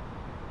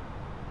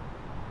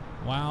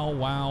 Wow,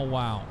 wow,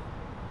 wow.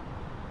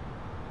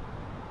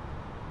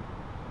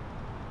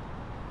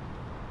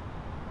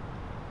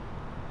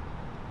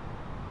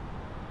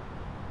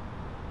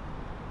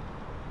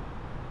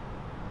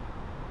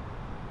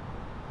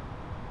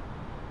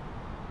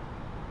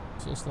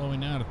 Still slowing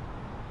down,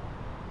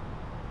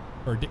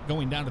 or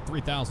going down to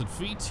 3,000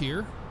 feet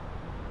here.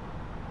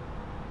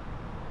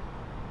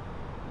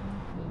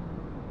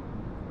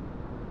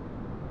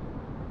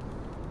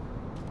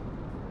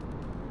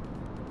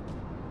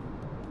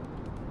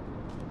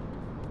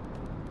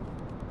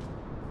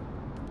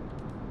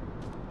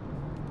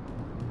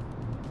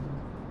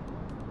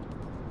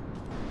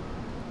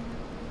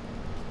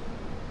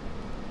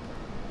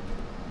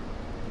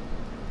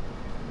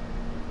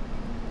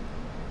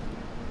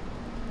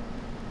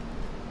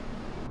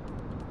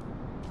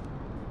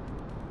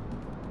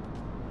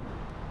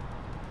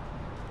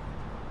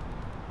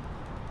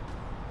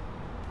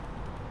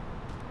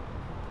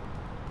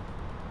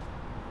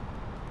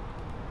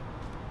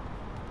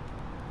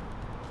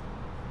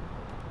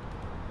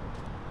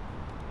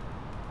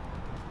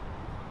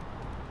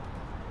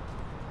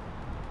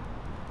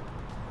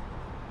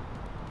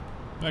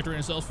 Factoring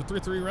ourselves for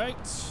 3-3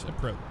 right.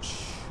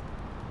 Approach.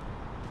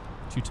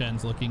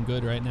 210's looking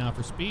good right now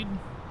for speed.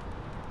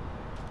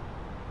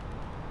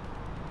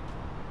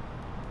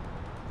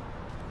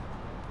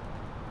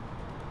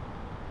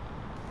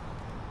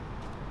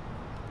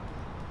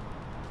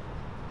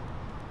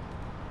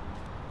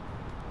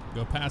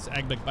 Go past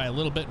Agbeck by a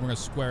little bit, and we're going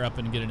to square up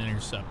and get an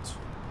intercept.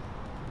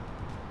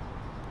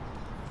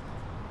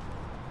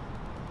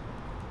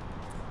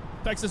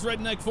 Texas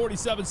Redneck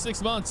 47,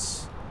 6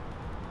 months.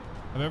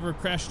 Have I ever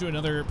crashed into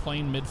another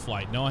plane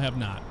mid-flight? No, I have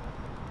not.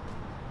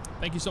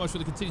 Thank you so much for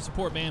the continued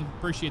support, man.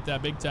 Appreciate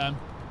that big time.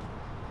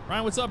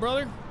 Ryan, what's up,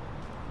 brother?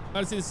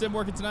 Glad to see the sim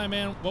working tonight,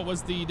 man. What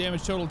was the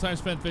damage total time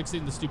spent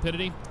fixing the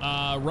stupidity?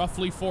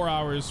 Roughly 4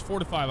 hours, 4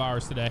 to 5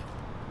 hours today.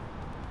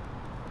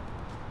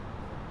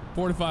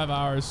 4 to 5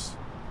 hours,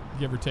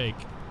 give or take.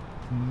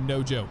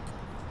 No joke.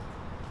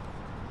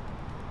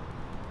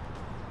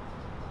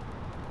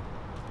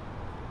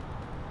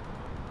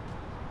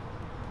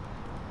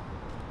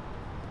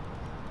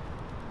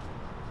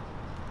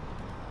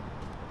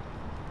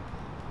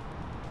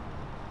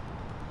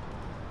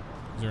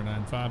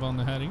 .095 on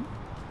the heading.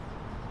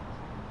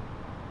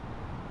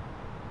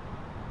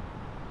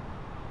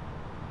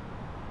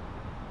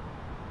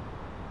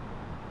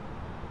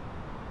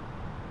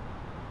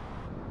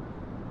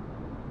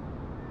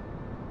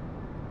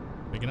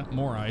 Picking up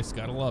more ice,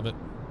 gotta love it.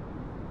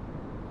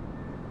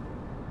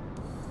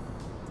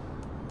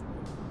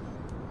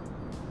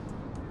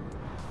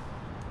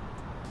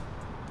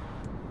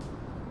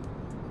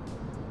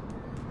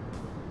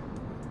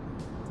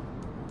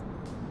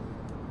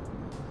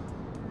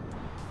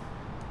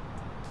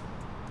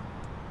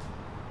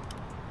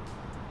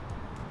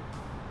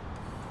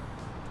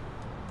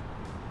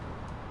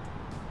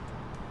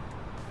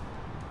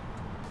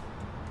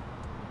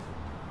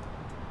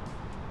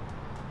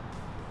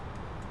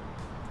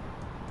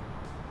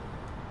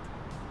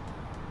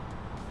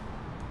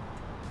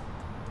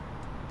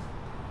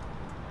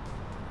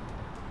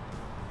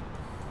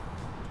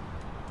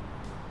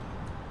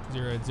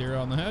 .080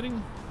 on the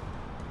heading.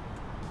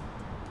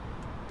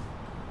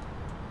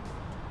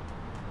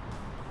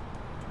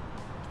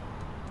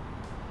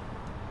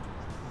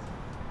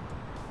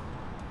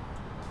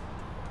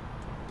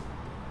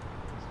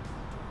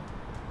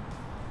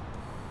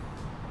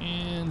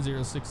 And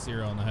 060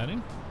 on the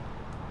heading.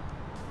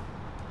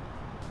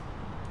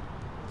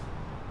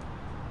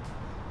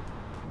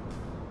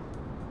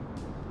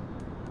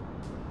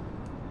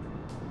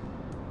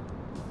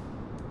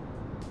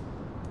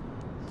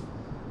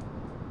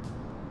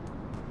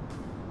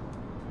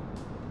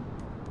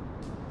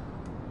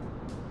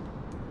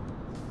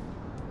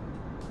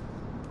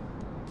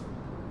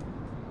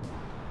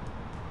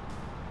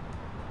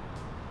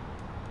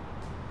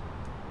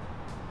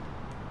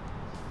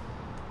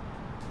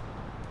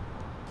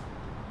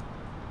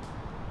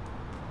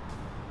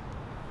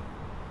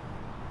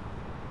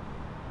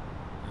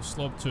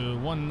 Slope to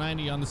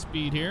 190 on the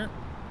speed here.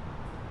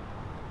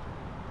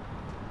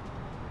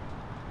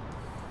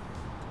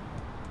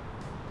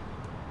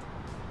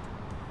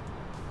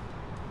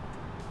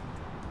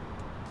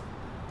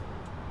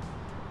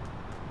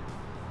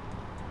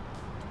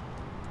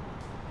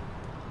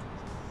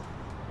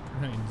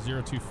 Right,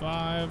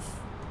 025.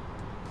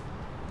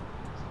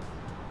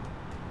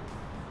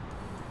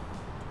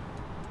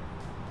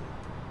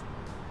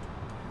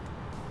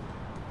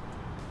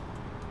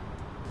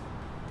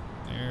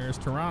 There's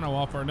Toronto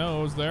off our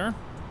nose there.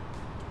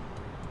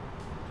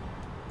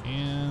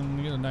 And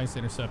we get a nice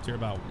intercept here,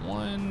 about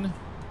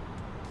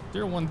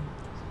 012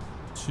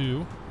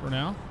 for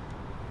now.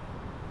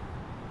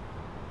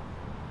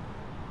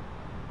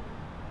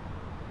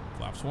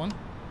 Flaps 1.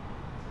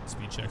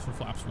 Speed checks for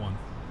flaps 1.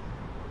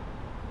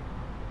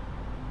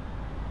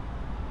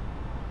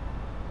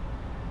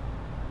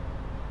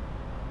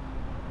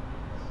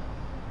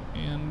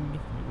 And we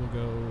will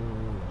go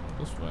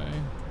this way.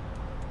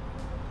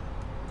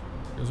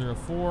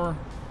 004.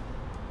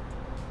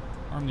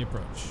 Arm the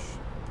approach.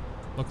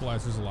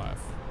 Localizer's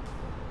alive.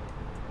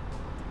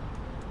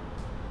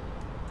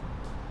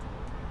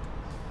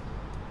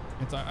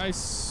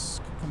 Anti-ice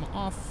can come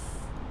off.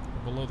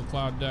 Below the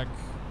cloud deck.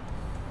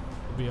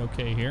 We'll be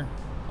okay here.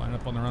 Line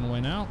up on the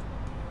runway now.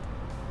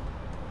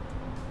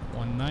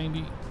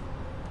 190.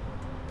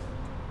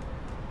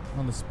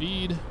 On the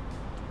speed.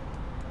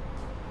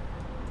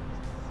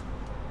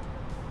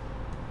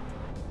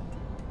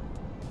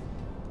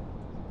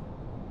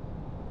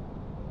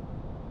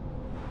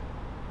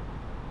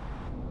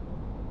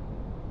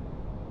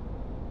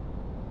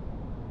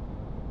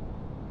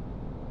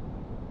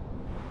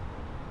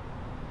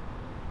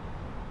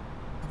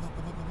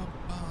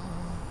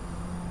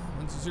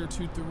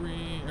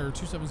 .023 or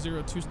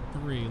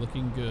 27023,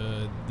 looking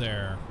good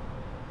there.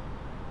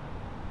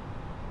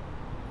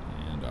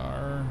 And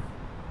our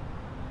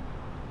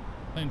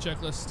plane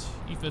checklist: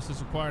 EFIS is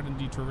required in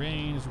D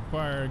terrain, is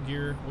required,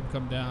 gear will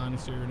come down,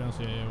 exterior down,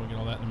 so yeah, we'll get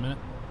all that in a minute.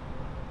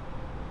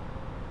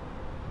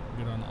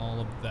 Good on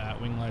all of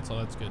that. Wing lights, all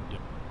that's good.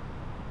 Yep.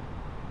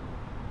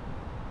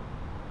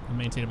 I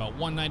maintain about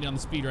 190 on the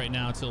speed right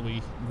now until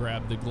we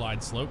grab the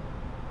glide slope.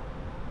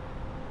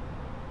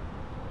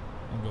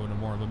 I'll go into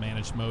more of a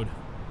managed mode.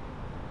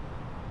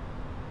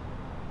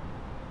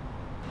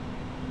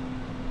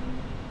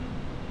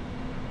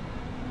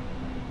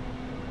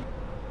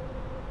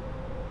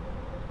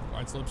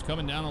 Glide slope's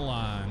coming down the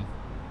line.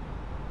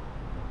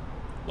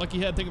 Lucky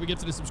Head, thank you for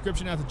gifting a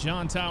subscription out to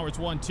John Towers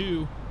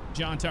 12.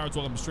 John Towers,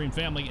 welcome to Stream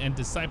Family, and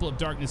Disciple of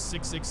Darkness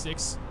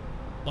 666.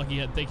 Lucky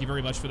Head, thank you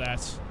very much for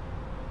that.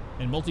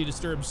 And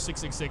Multi-Disturbed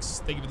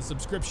 666, thank you for the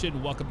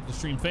subscription. Welcome to the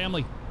Stream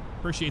Family.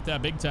 Appreciate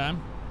that big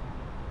time.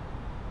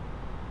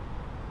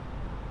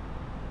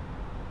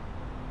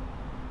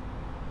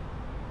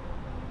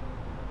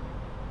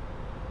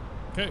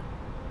 Okay.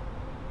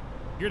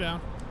 You're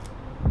down.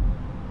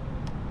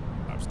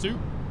 Ops 2.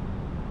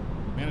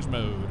 Manage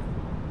mode.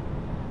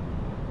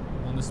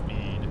 On the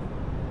speed.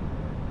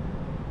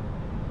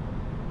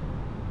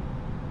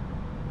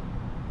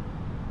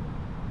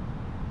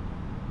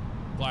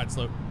 Glide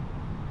slope.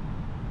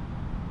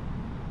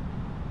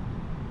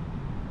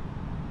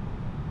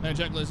 And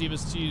checklist,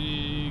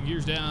 EBS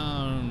gears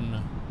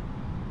down.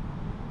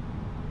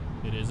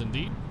 It is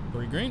indeed.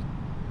 3 green.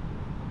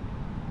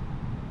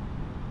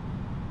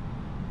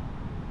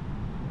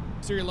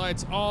 Exterior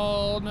lights,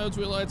 all nodes,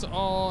 wheel lights,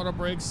 all auto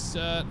brakes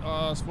set,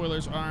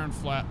 spoilers, iron,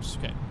 flaps.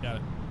 Okay, got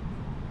it.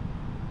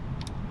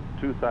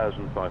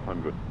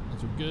 2,500.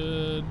 Those are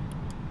good.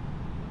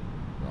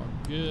 We're all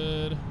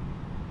good.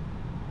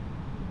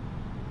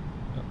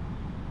 Yep.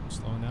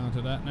 Slowing down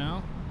to that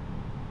now.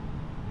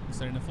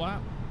 Setting the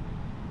flap.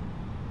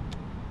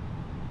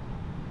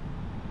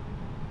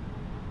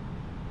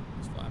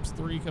 This flap's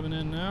 3 coming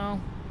in now.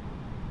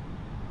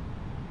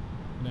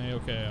 Nay,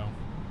 okay.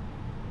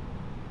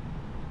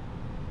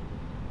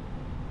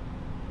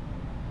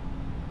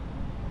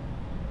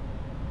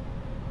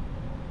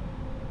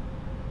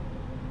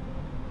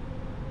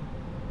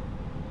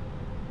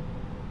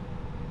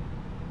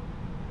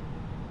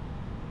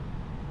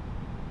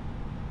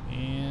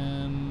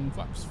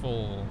 Flaps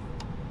full.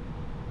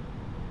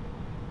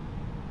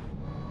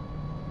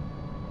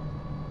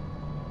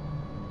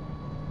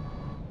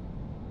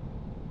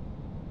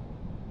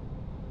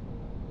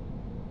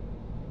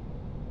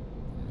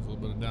 There's a little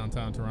bit of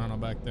downtown Toronto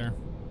back there.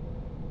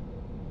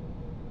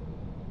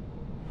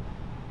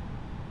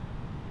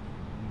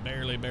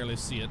 Barely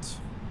see it,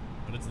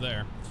 but it's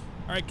there.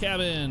 All right,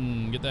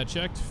 cabin, get that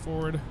checked.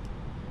 Forward.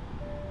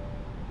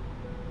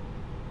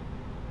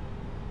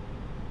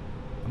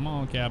 Come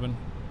on, cabin.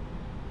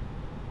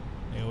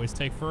 They always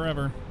take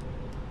forever.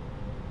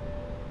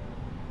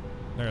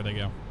 There they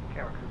go.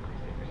 Camera crew, please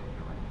take your seat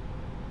for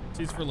landing.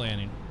 Seats for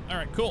landing. All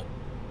right, cool.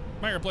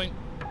 My airplane.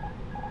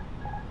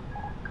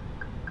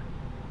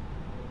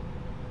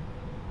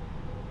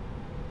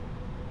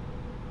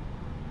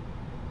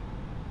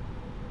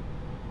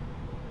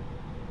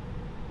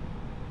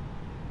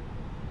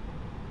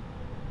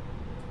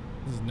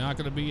 This is not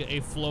going to be a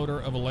floater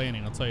of a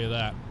landing, I'll tell you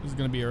that. This is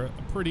going to be a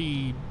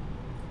pretty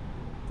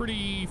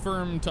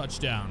firm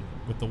touchdown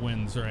with the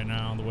winds right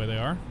now the way they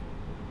are.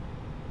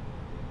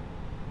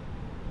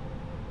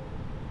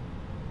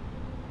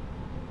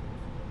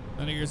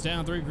 Landing gears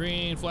down, 3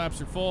 green,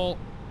 flaps are full.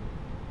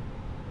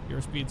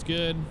 Gear speed's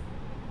good.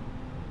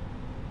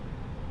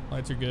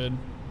 Lights are good.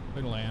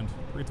 Way to land.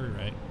 3-3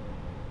 right.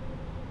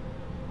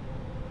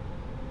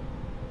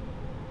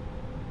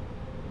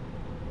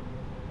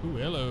 Ooh,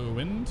 hello,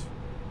 wind.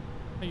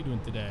 How you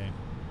doing today?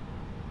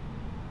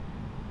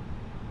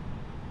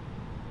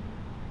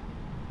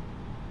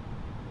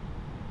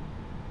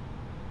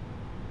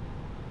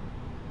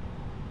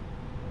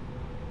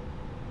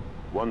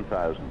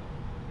 $1,000.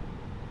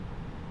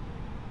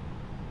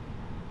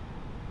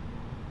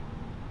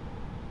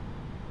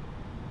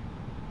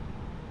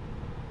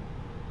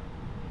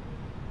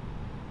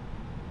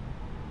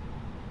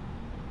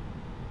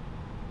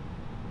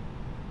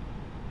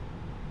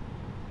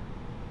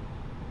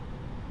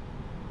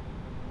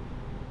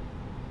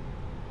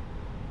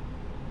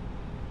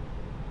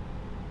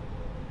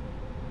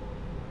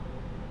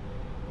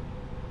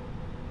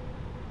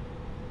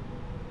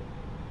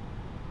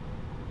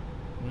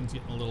 Wind's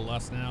getting a little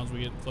less now as we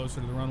get closer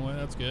to the runway.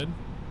 That's good.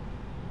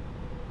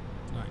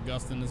 It's not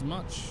gusting as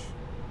much.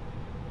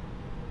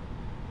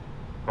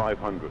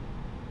 500.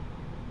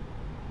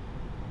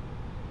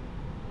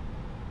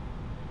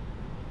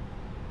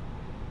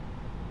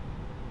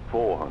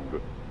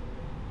 400.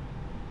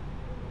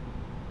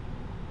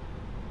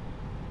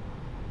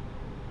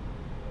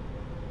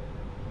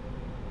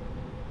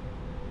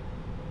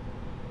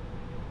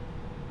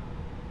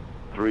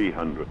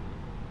 300.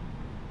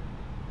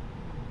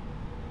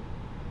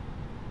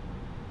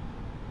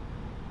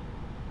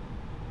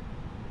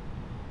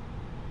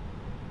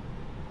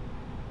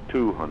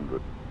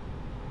 200.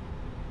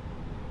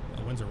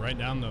 The winds are right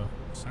down the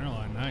center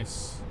line.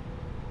 Nice.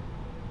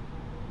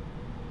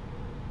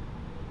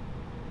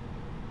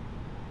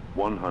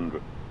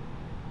 100.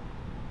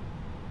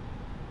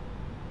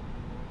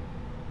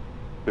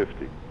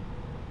 50.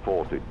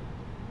 40.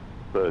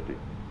 30.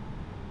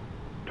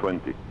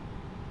 20.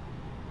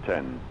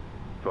 10,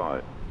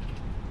 5.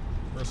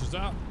 Brushes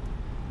out.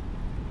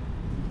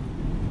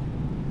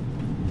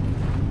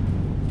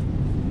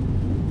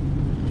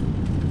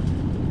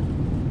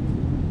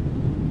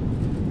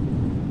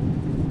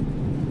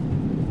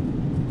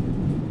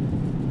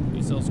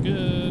 Diesel's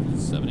good.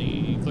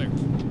 70 clear.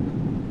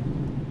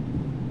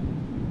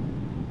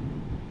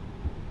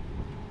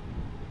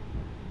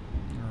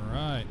 All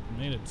right,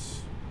 made it.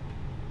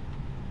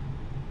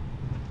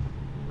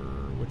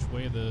 Which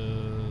way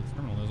the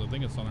terminal is? I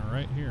think it's on the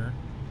right here.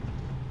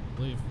 I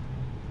believe.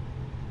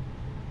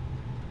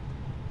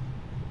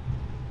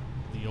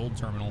 The old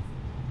terminal.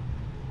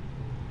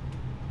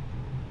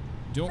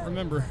 Don't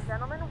remember. Ladies and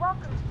gentlemen,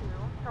 welcome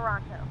to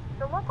Toronto.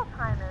 The local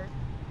time is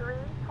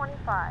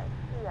 3:25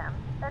 p.m.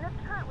 and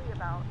it's currently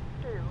about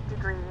 2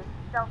 degrees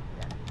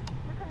Celsius.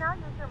 You can now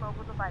use your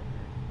mobile devices.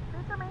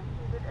 Please remain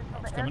seated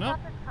until the air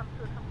traffic comes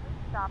to a complete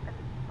stop and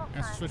the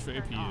seatbelt sign switch for is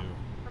turned APU. off.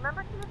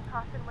 Remember to use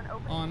caution when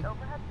opening the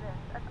overhead bins,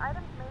 as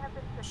items may have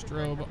been shifted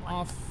during Strobe the flight.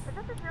 off. If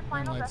this is your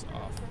final lights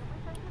destination, off. we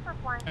thank you for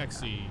flying with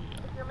us. XE.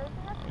 If you're making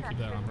a I'll connection, keep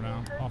that on for now. we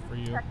encourage Off for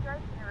you to you. check your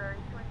itinerary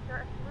to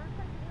ensure a smooth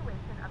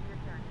continuation of your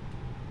journey.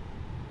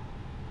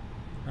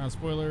 Ground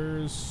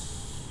spoilers.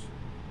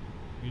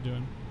 What are you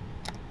doing?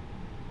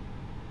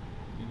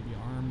 Need to be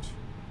armed.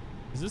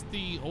 Is this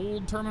the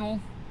old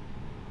terminal?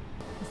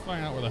 Let's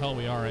find out where the hell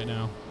we are right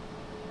now.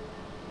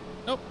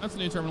 Nope, that's the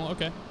new terminal.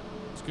 Okay.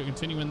 Let's go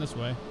continue in this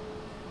way.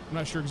 I'm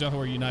not sure exactly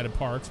where United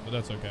parks, but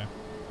that's okay.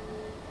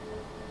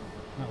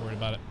 Not worried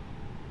about it.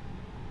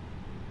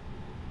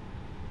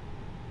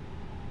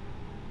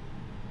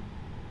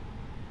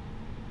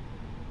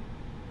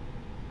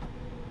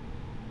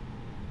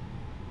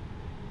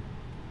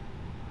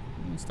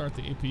 Let's start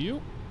the APU.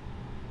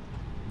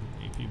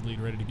 The APU bleed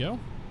ready to go.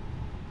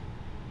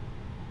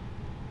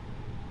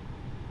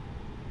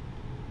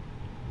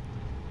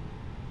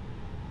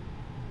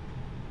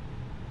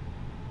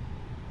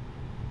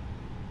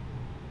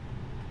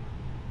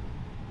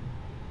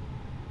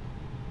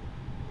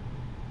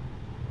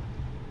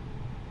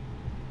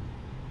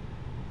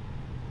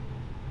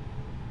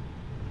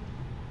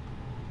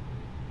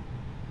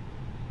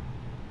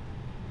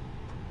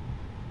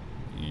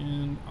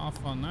 And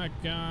off on that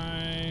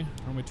guy.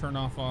 And we turn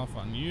off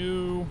on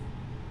you.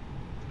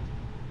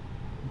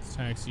 Let's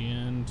taxi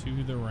in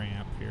to the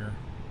ramp here.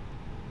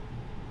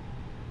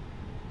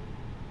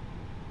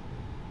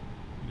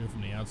 Do it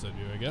from the outside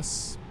view, I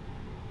guess.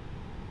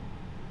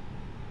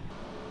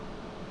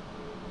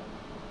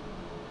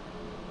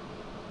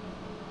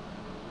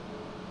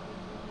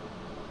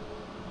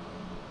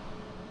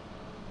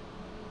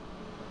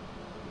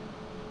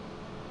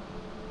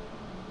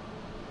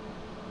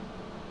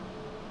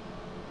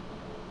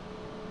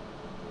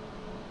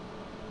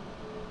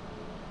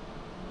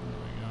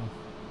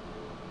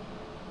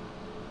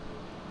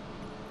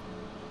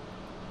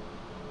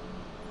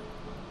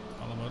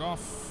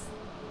 Off.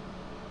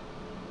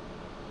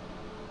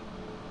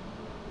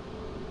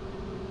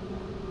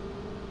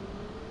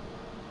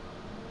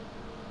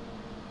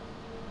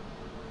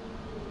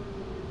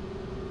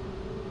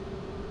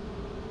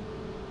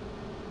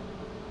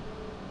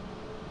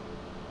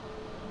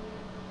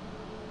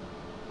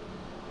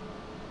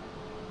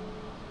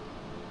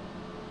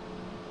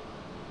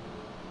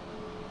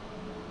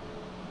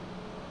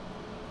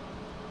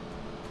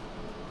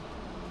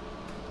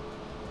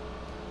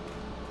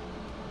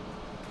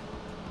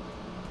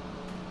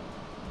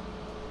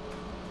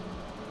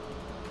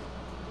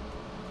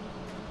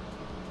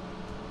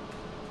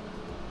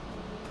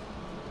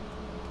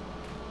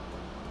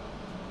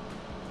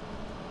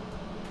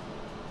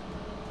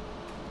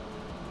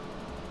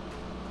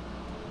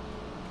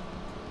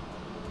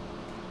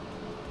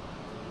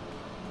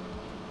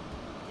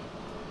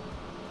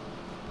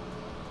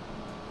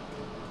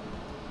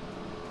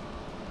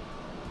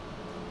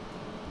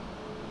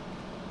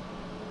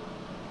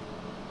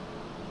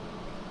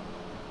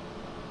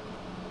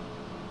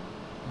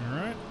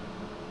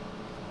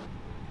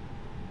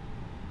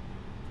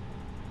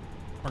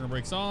 Parking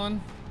brakes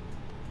on.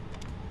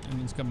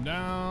 Engines come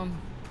down.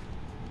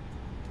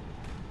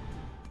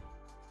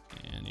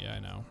 And yeah, I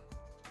know.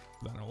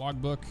 Put that in our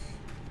logbook.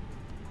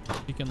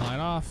 Beacon light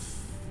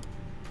off.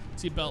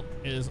 Seatbelt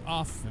is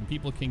off and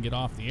people can get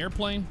off the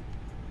airplane.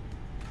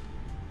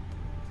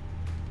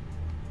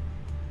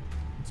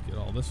 Let's get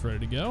all this ready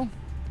to go.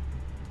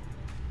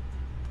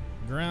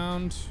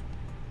 Ground.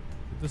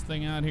 Get this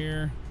thing out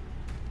here.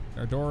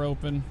 Our door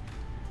open.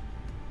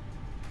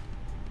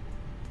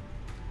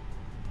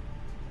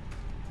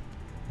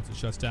 Once it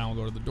shuts down,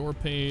 we'll go to the door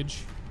page.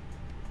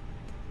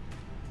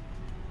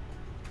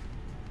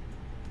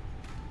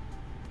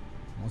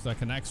 Once that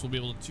connects, we'll be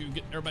able to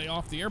get everybody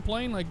off the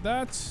airplane like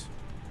that.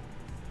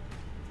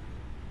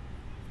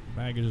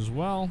 Baggage as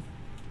well.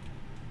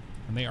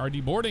 And they are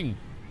deboarding.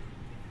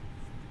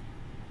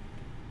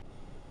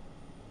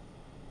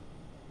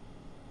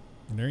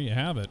 And there you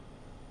have it.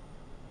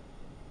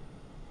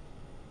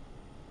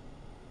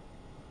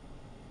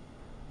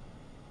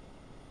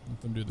 Let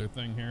them do their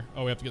thing here.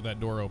 Oh, we have to get that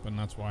door open,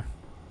 that's why.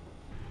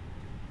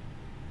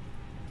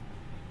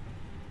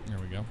 There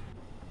we go.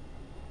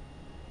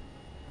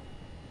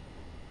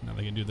 Now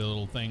they can do the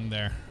little thing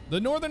there.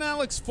 The Northern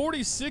Alex,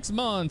 46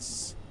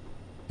 months.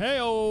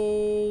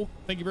 Hey-oh.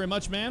 Thank you very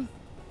much, man.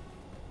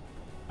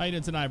 How you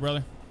doing tonight,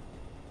 brother?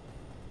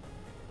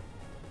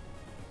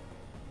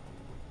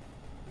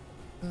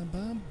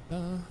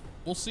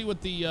 We'll see what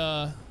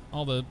the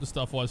all the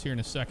stuff was here in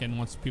a second.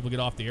 Once people get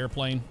off the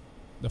airplane,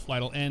 the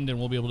flight will end and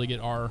we'll be able to get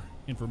our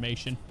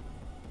information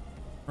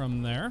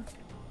from there.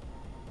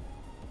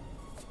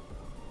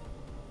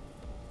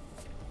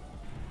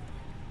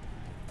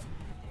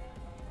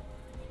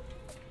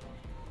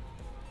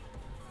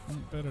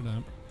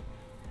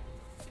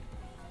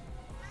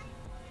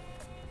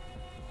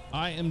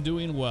 I am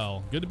doing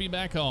well. Good to be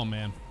back home,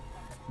 man.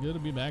 Good to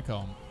be back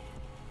home.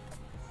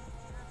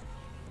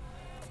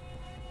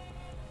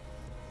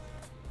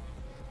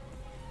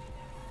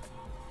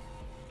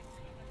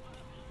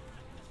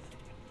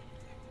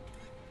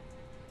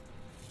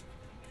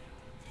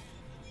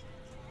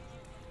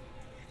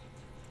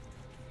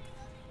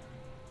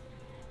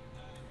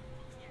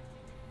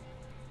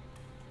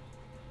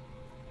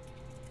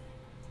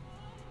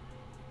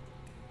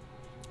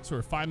 So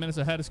we're 5 minutes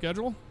ahead of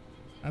schedule.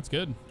 That's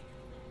good,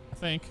 I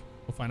think.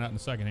 We'll find out in a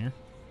second here.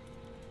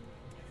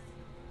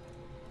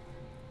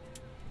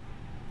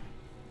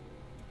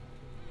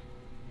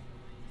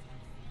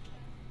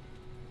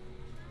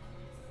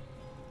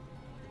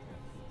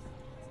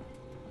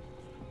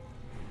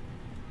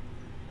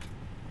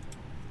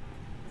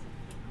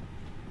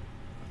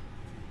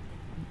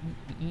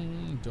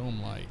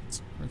 Dome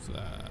light. Where's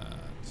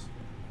that?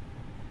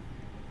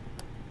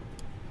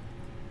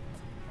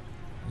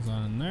 Is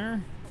on in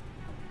there.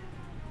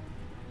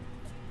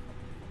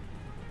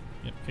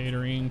 Yep,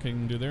 catering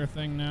can do their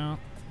thing now.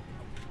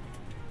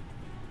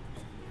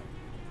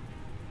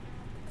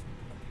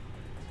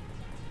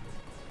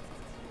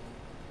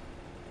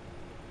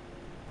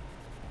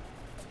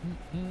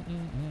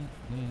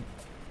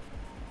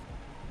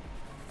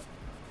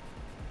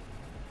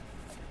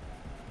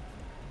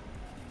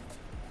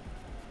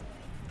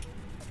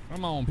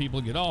 Come on, people,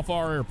 get off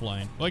our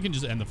airplane. Well, I can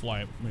just end the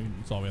flight. I mean,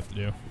 that's all we have to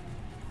do.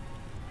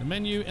 The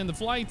menu and the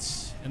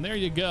flights, and there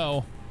you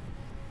go.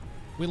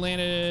 We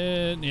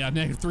landed, yeah,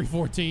 negative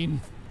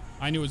 314.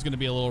 I knew it was going to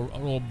be a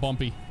little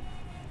bumpy.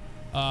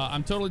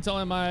 I'm totally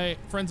telling my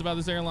friends about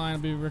this airline.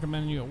 I'll be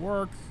recommending you at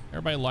work.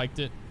 Everybody liked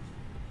it.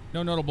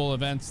 No notable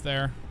events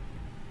there.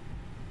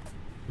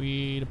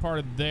 We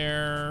departed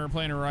there.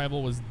 Plane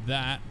arrival was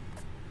that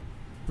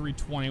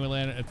 320. We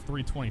landed at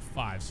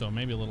 325, so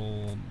maybe a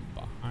little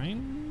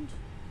behind.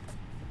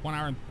 1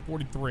 hour and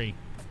 43.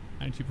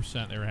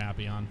 92% they were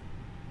happy on.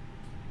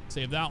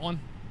 Save that one.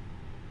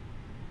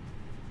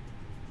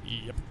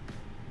 Yep.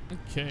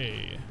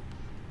 Okay.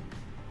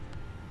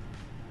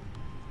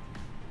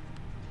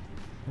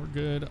 We're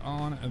good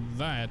on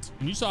that.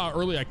 And you saw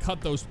early I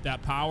cut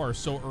that power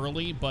so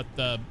early, but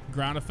the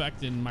ground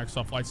effect in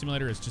Microsoft Flight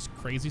Simulator is just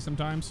crazy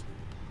sometimes.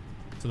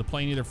 So the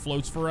plane either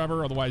floats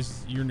forever,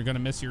 otherwise you're going to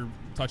miss your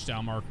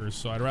touchdown markers.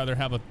 So I'd rather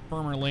have a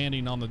firmer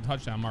landing on the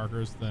touchdown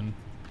markers than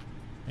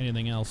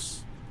anything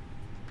else.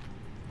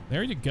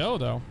 There you go,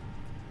 though.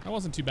 That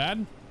wasn't too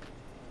bad.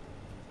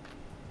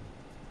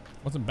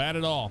 Wasn't bad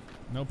at all.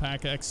 No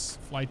PAC-X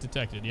flight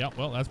detected. Yep,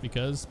 well, that's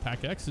because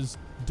PAC-X is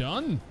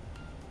done.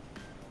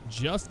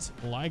 Just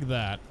like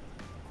that.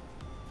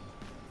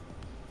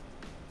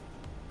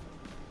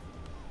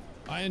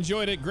 I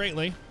enjoyed it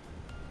greatly.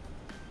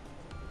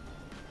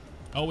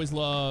 Always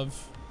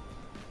love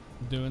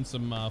doing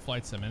some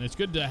flight sim, and it's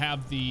good to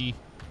have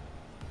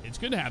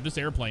this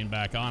airplane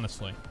back,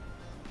 honestly.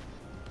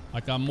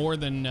 Like, I'm more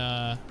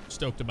than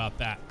stoked about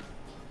that.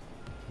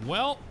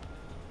 Well,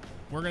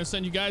 we're gonna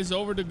send you guys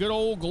over to good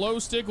old Glow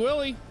Stick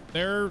Willie.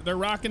 They're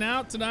rocking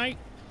out tonight,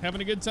 having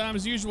a good time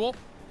as usual.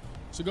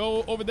 So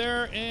go over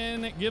there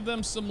and give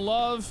them some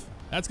love.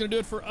 That's gonna do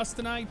it for us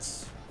tonight.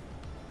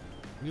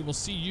 We will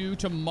see you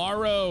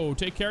tomorrow.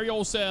 Take care of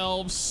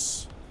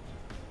yourselves.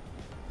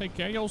 Take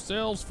care of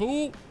yourselves,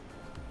 fool.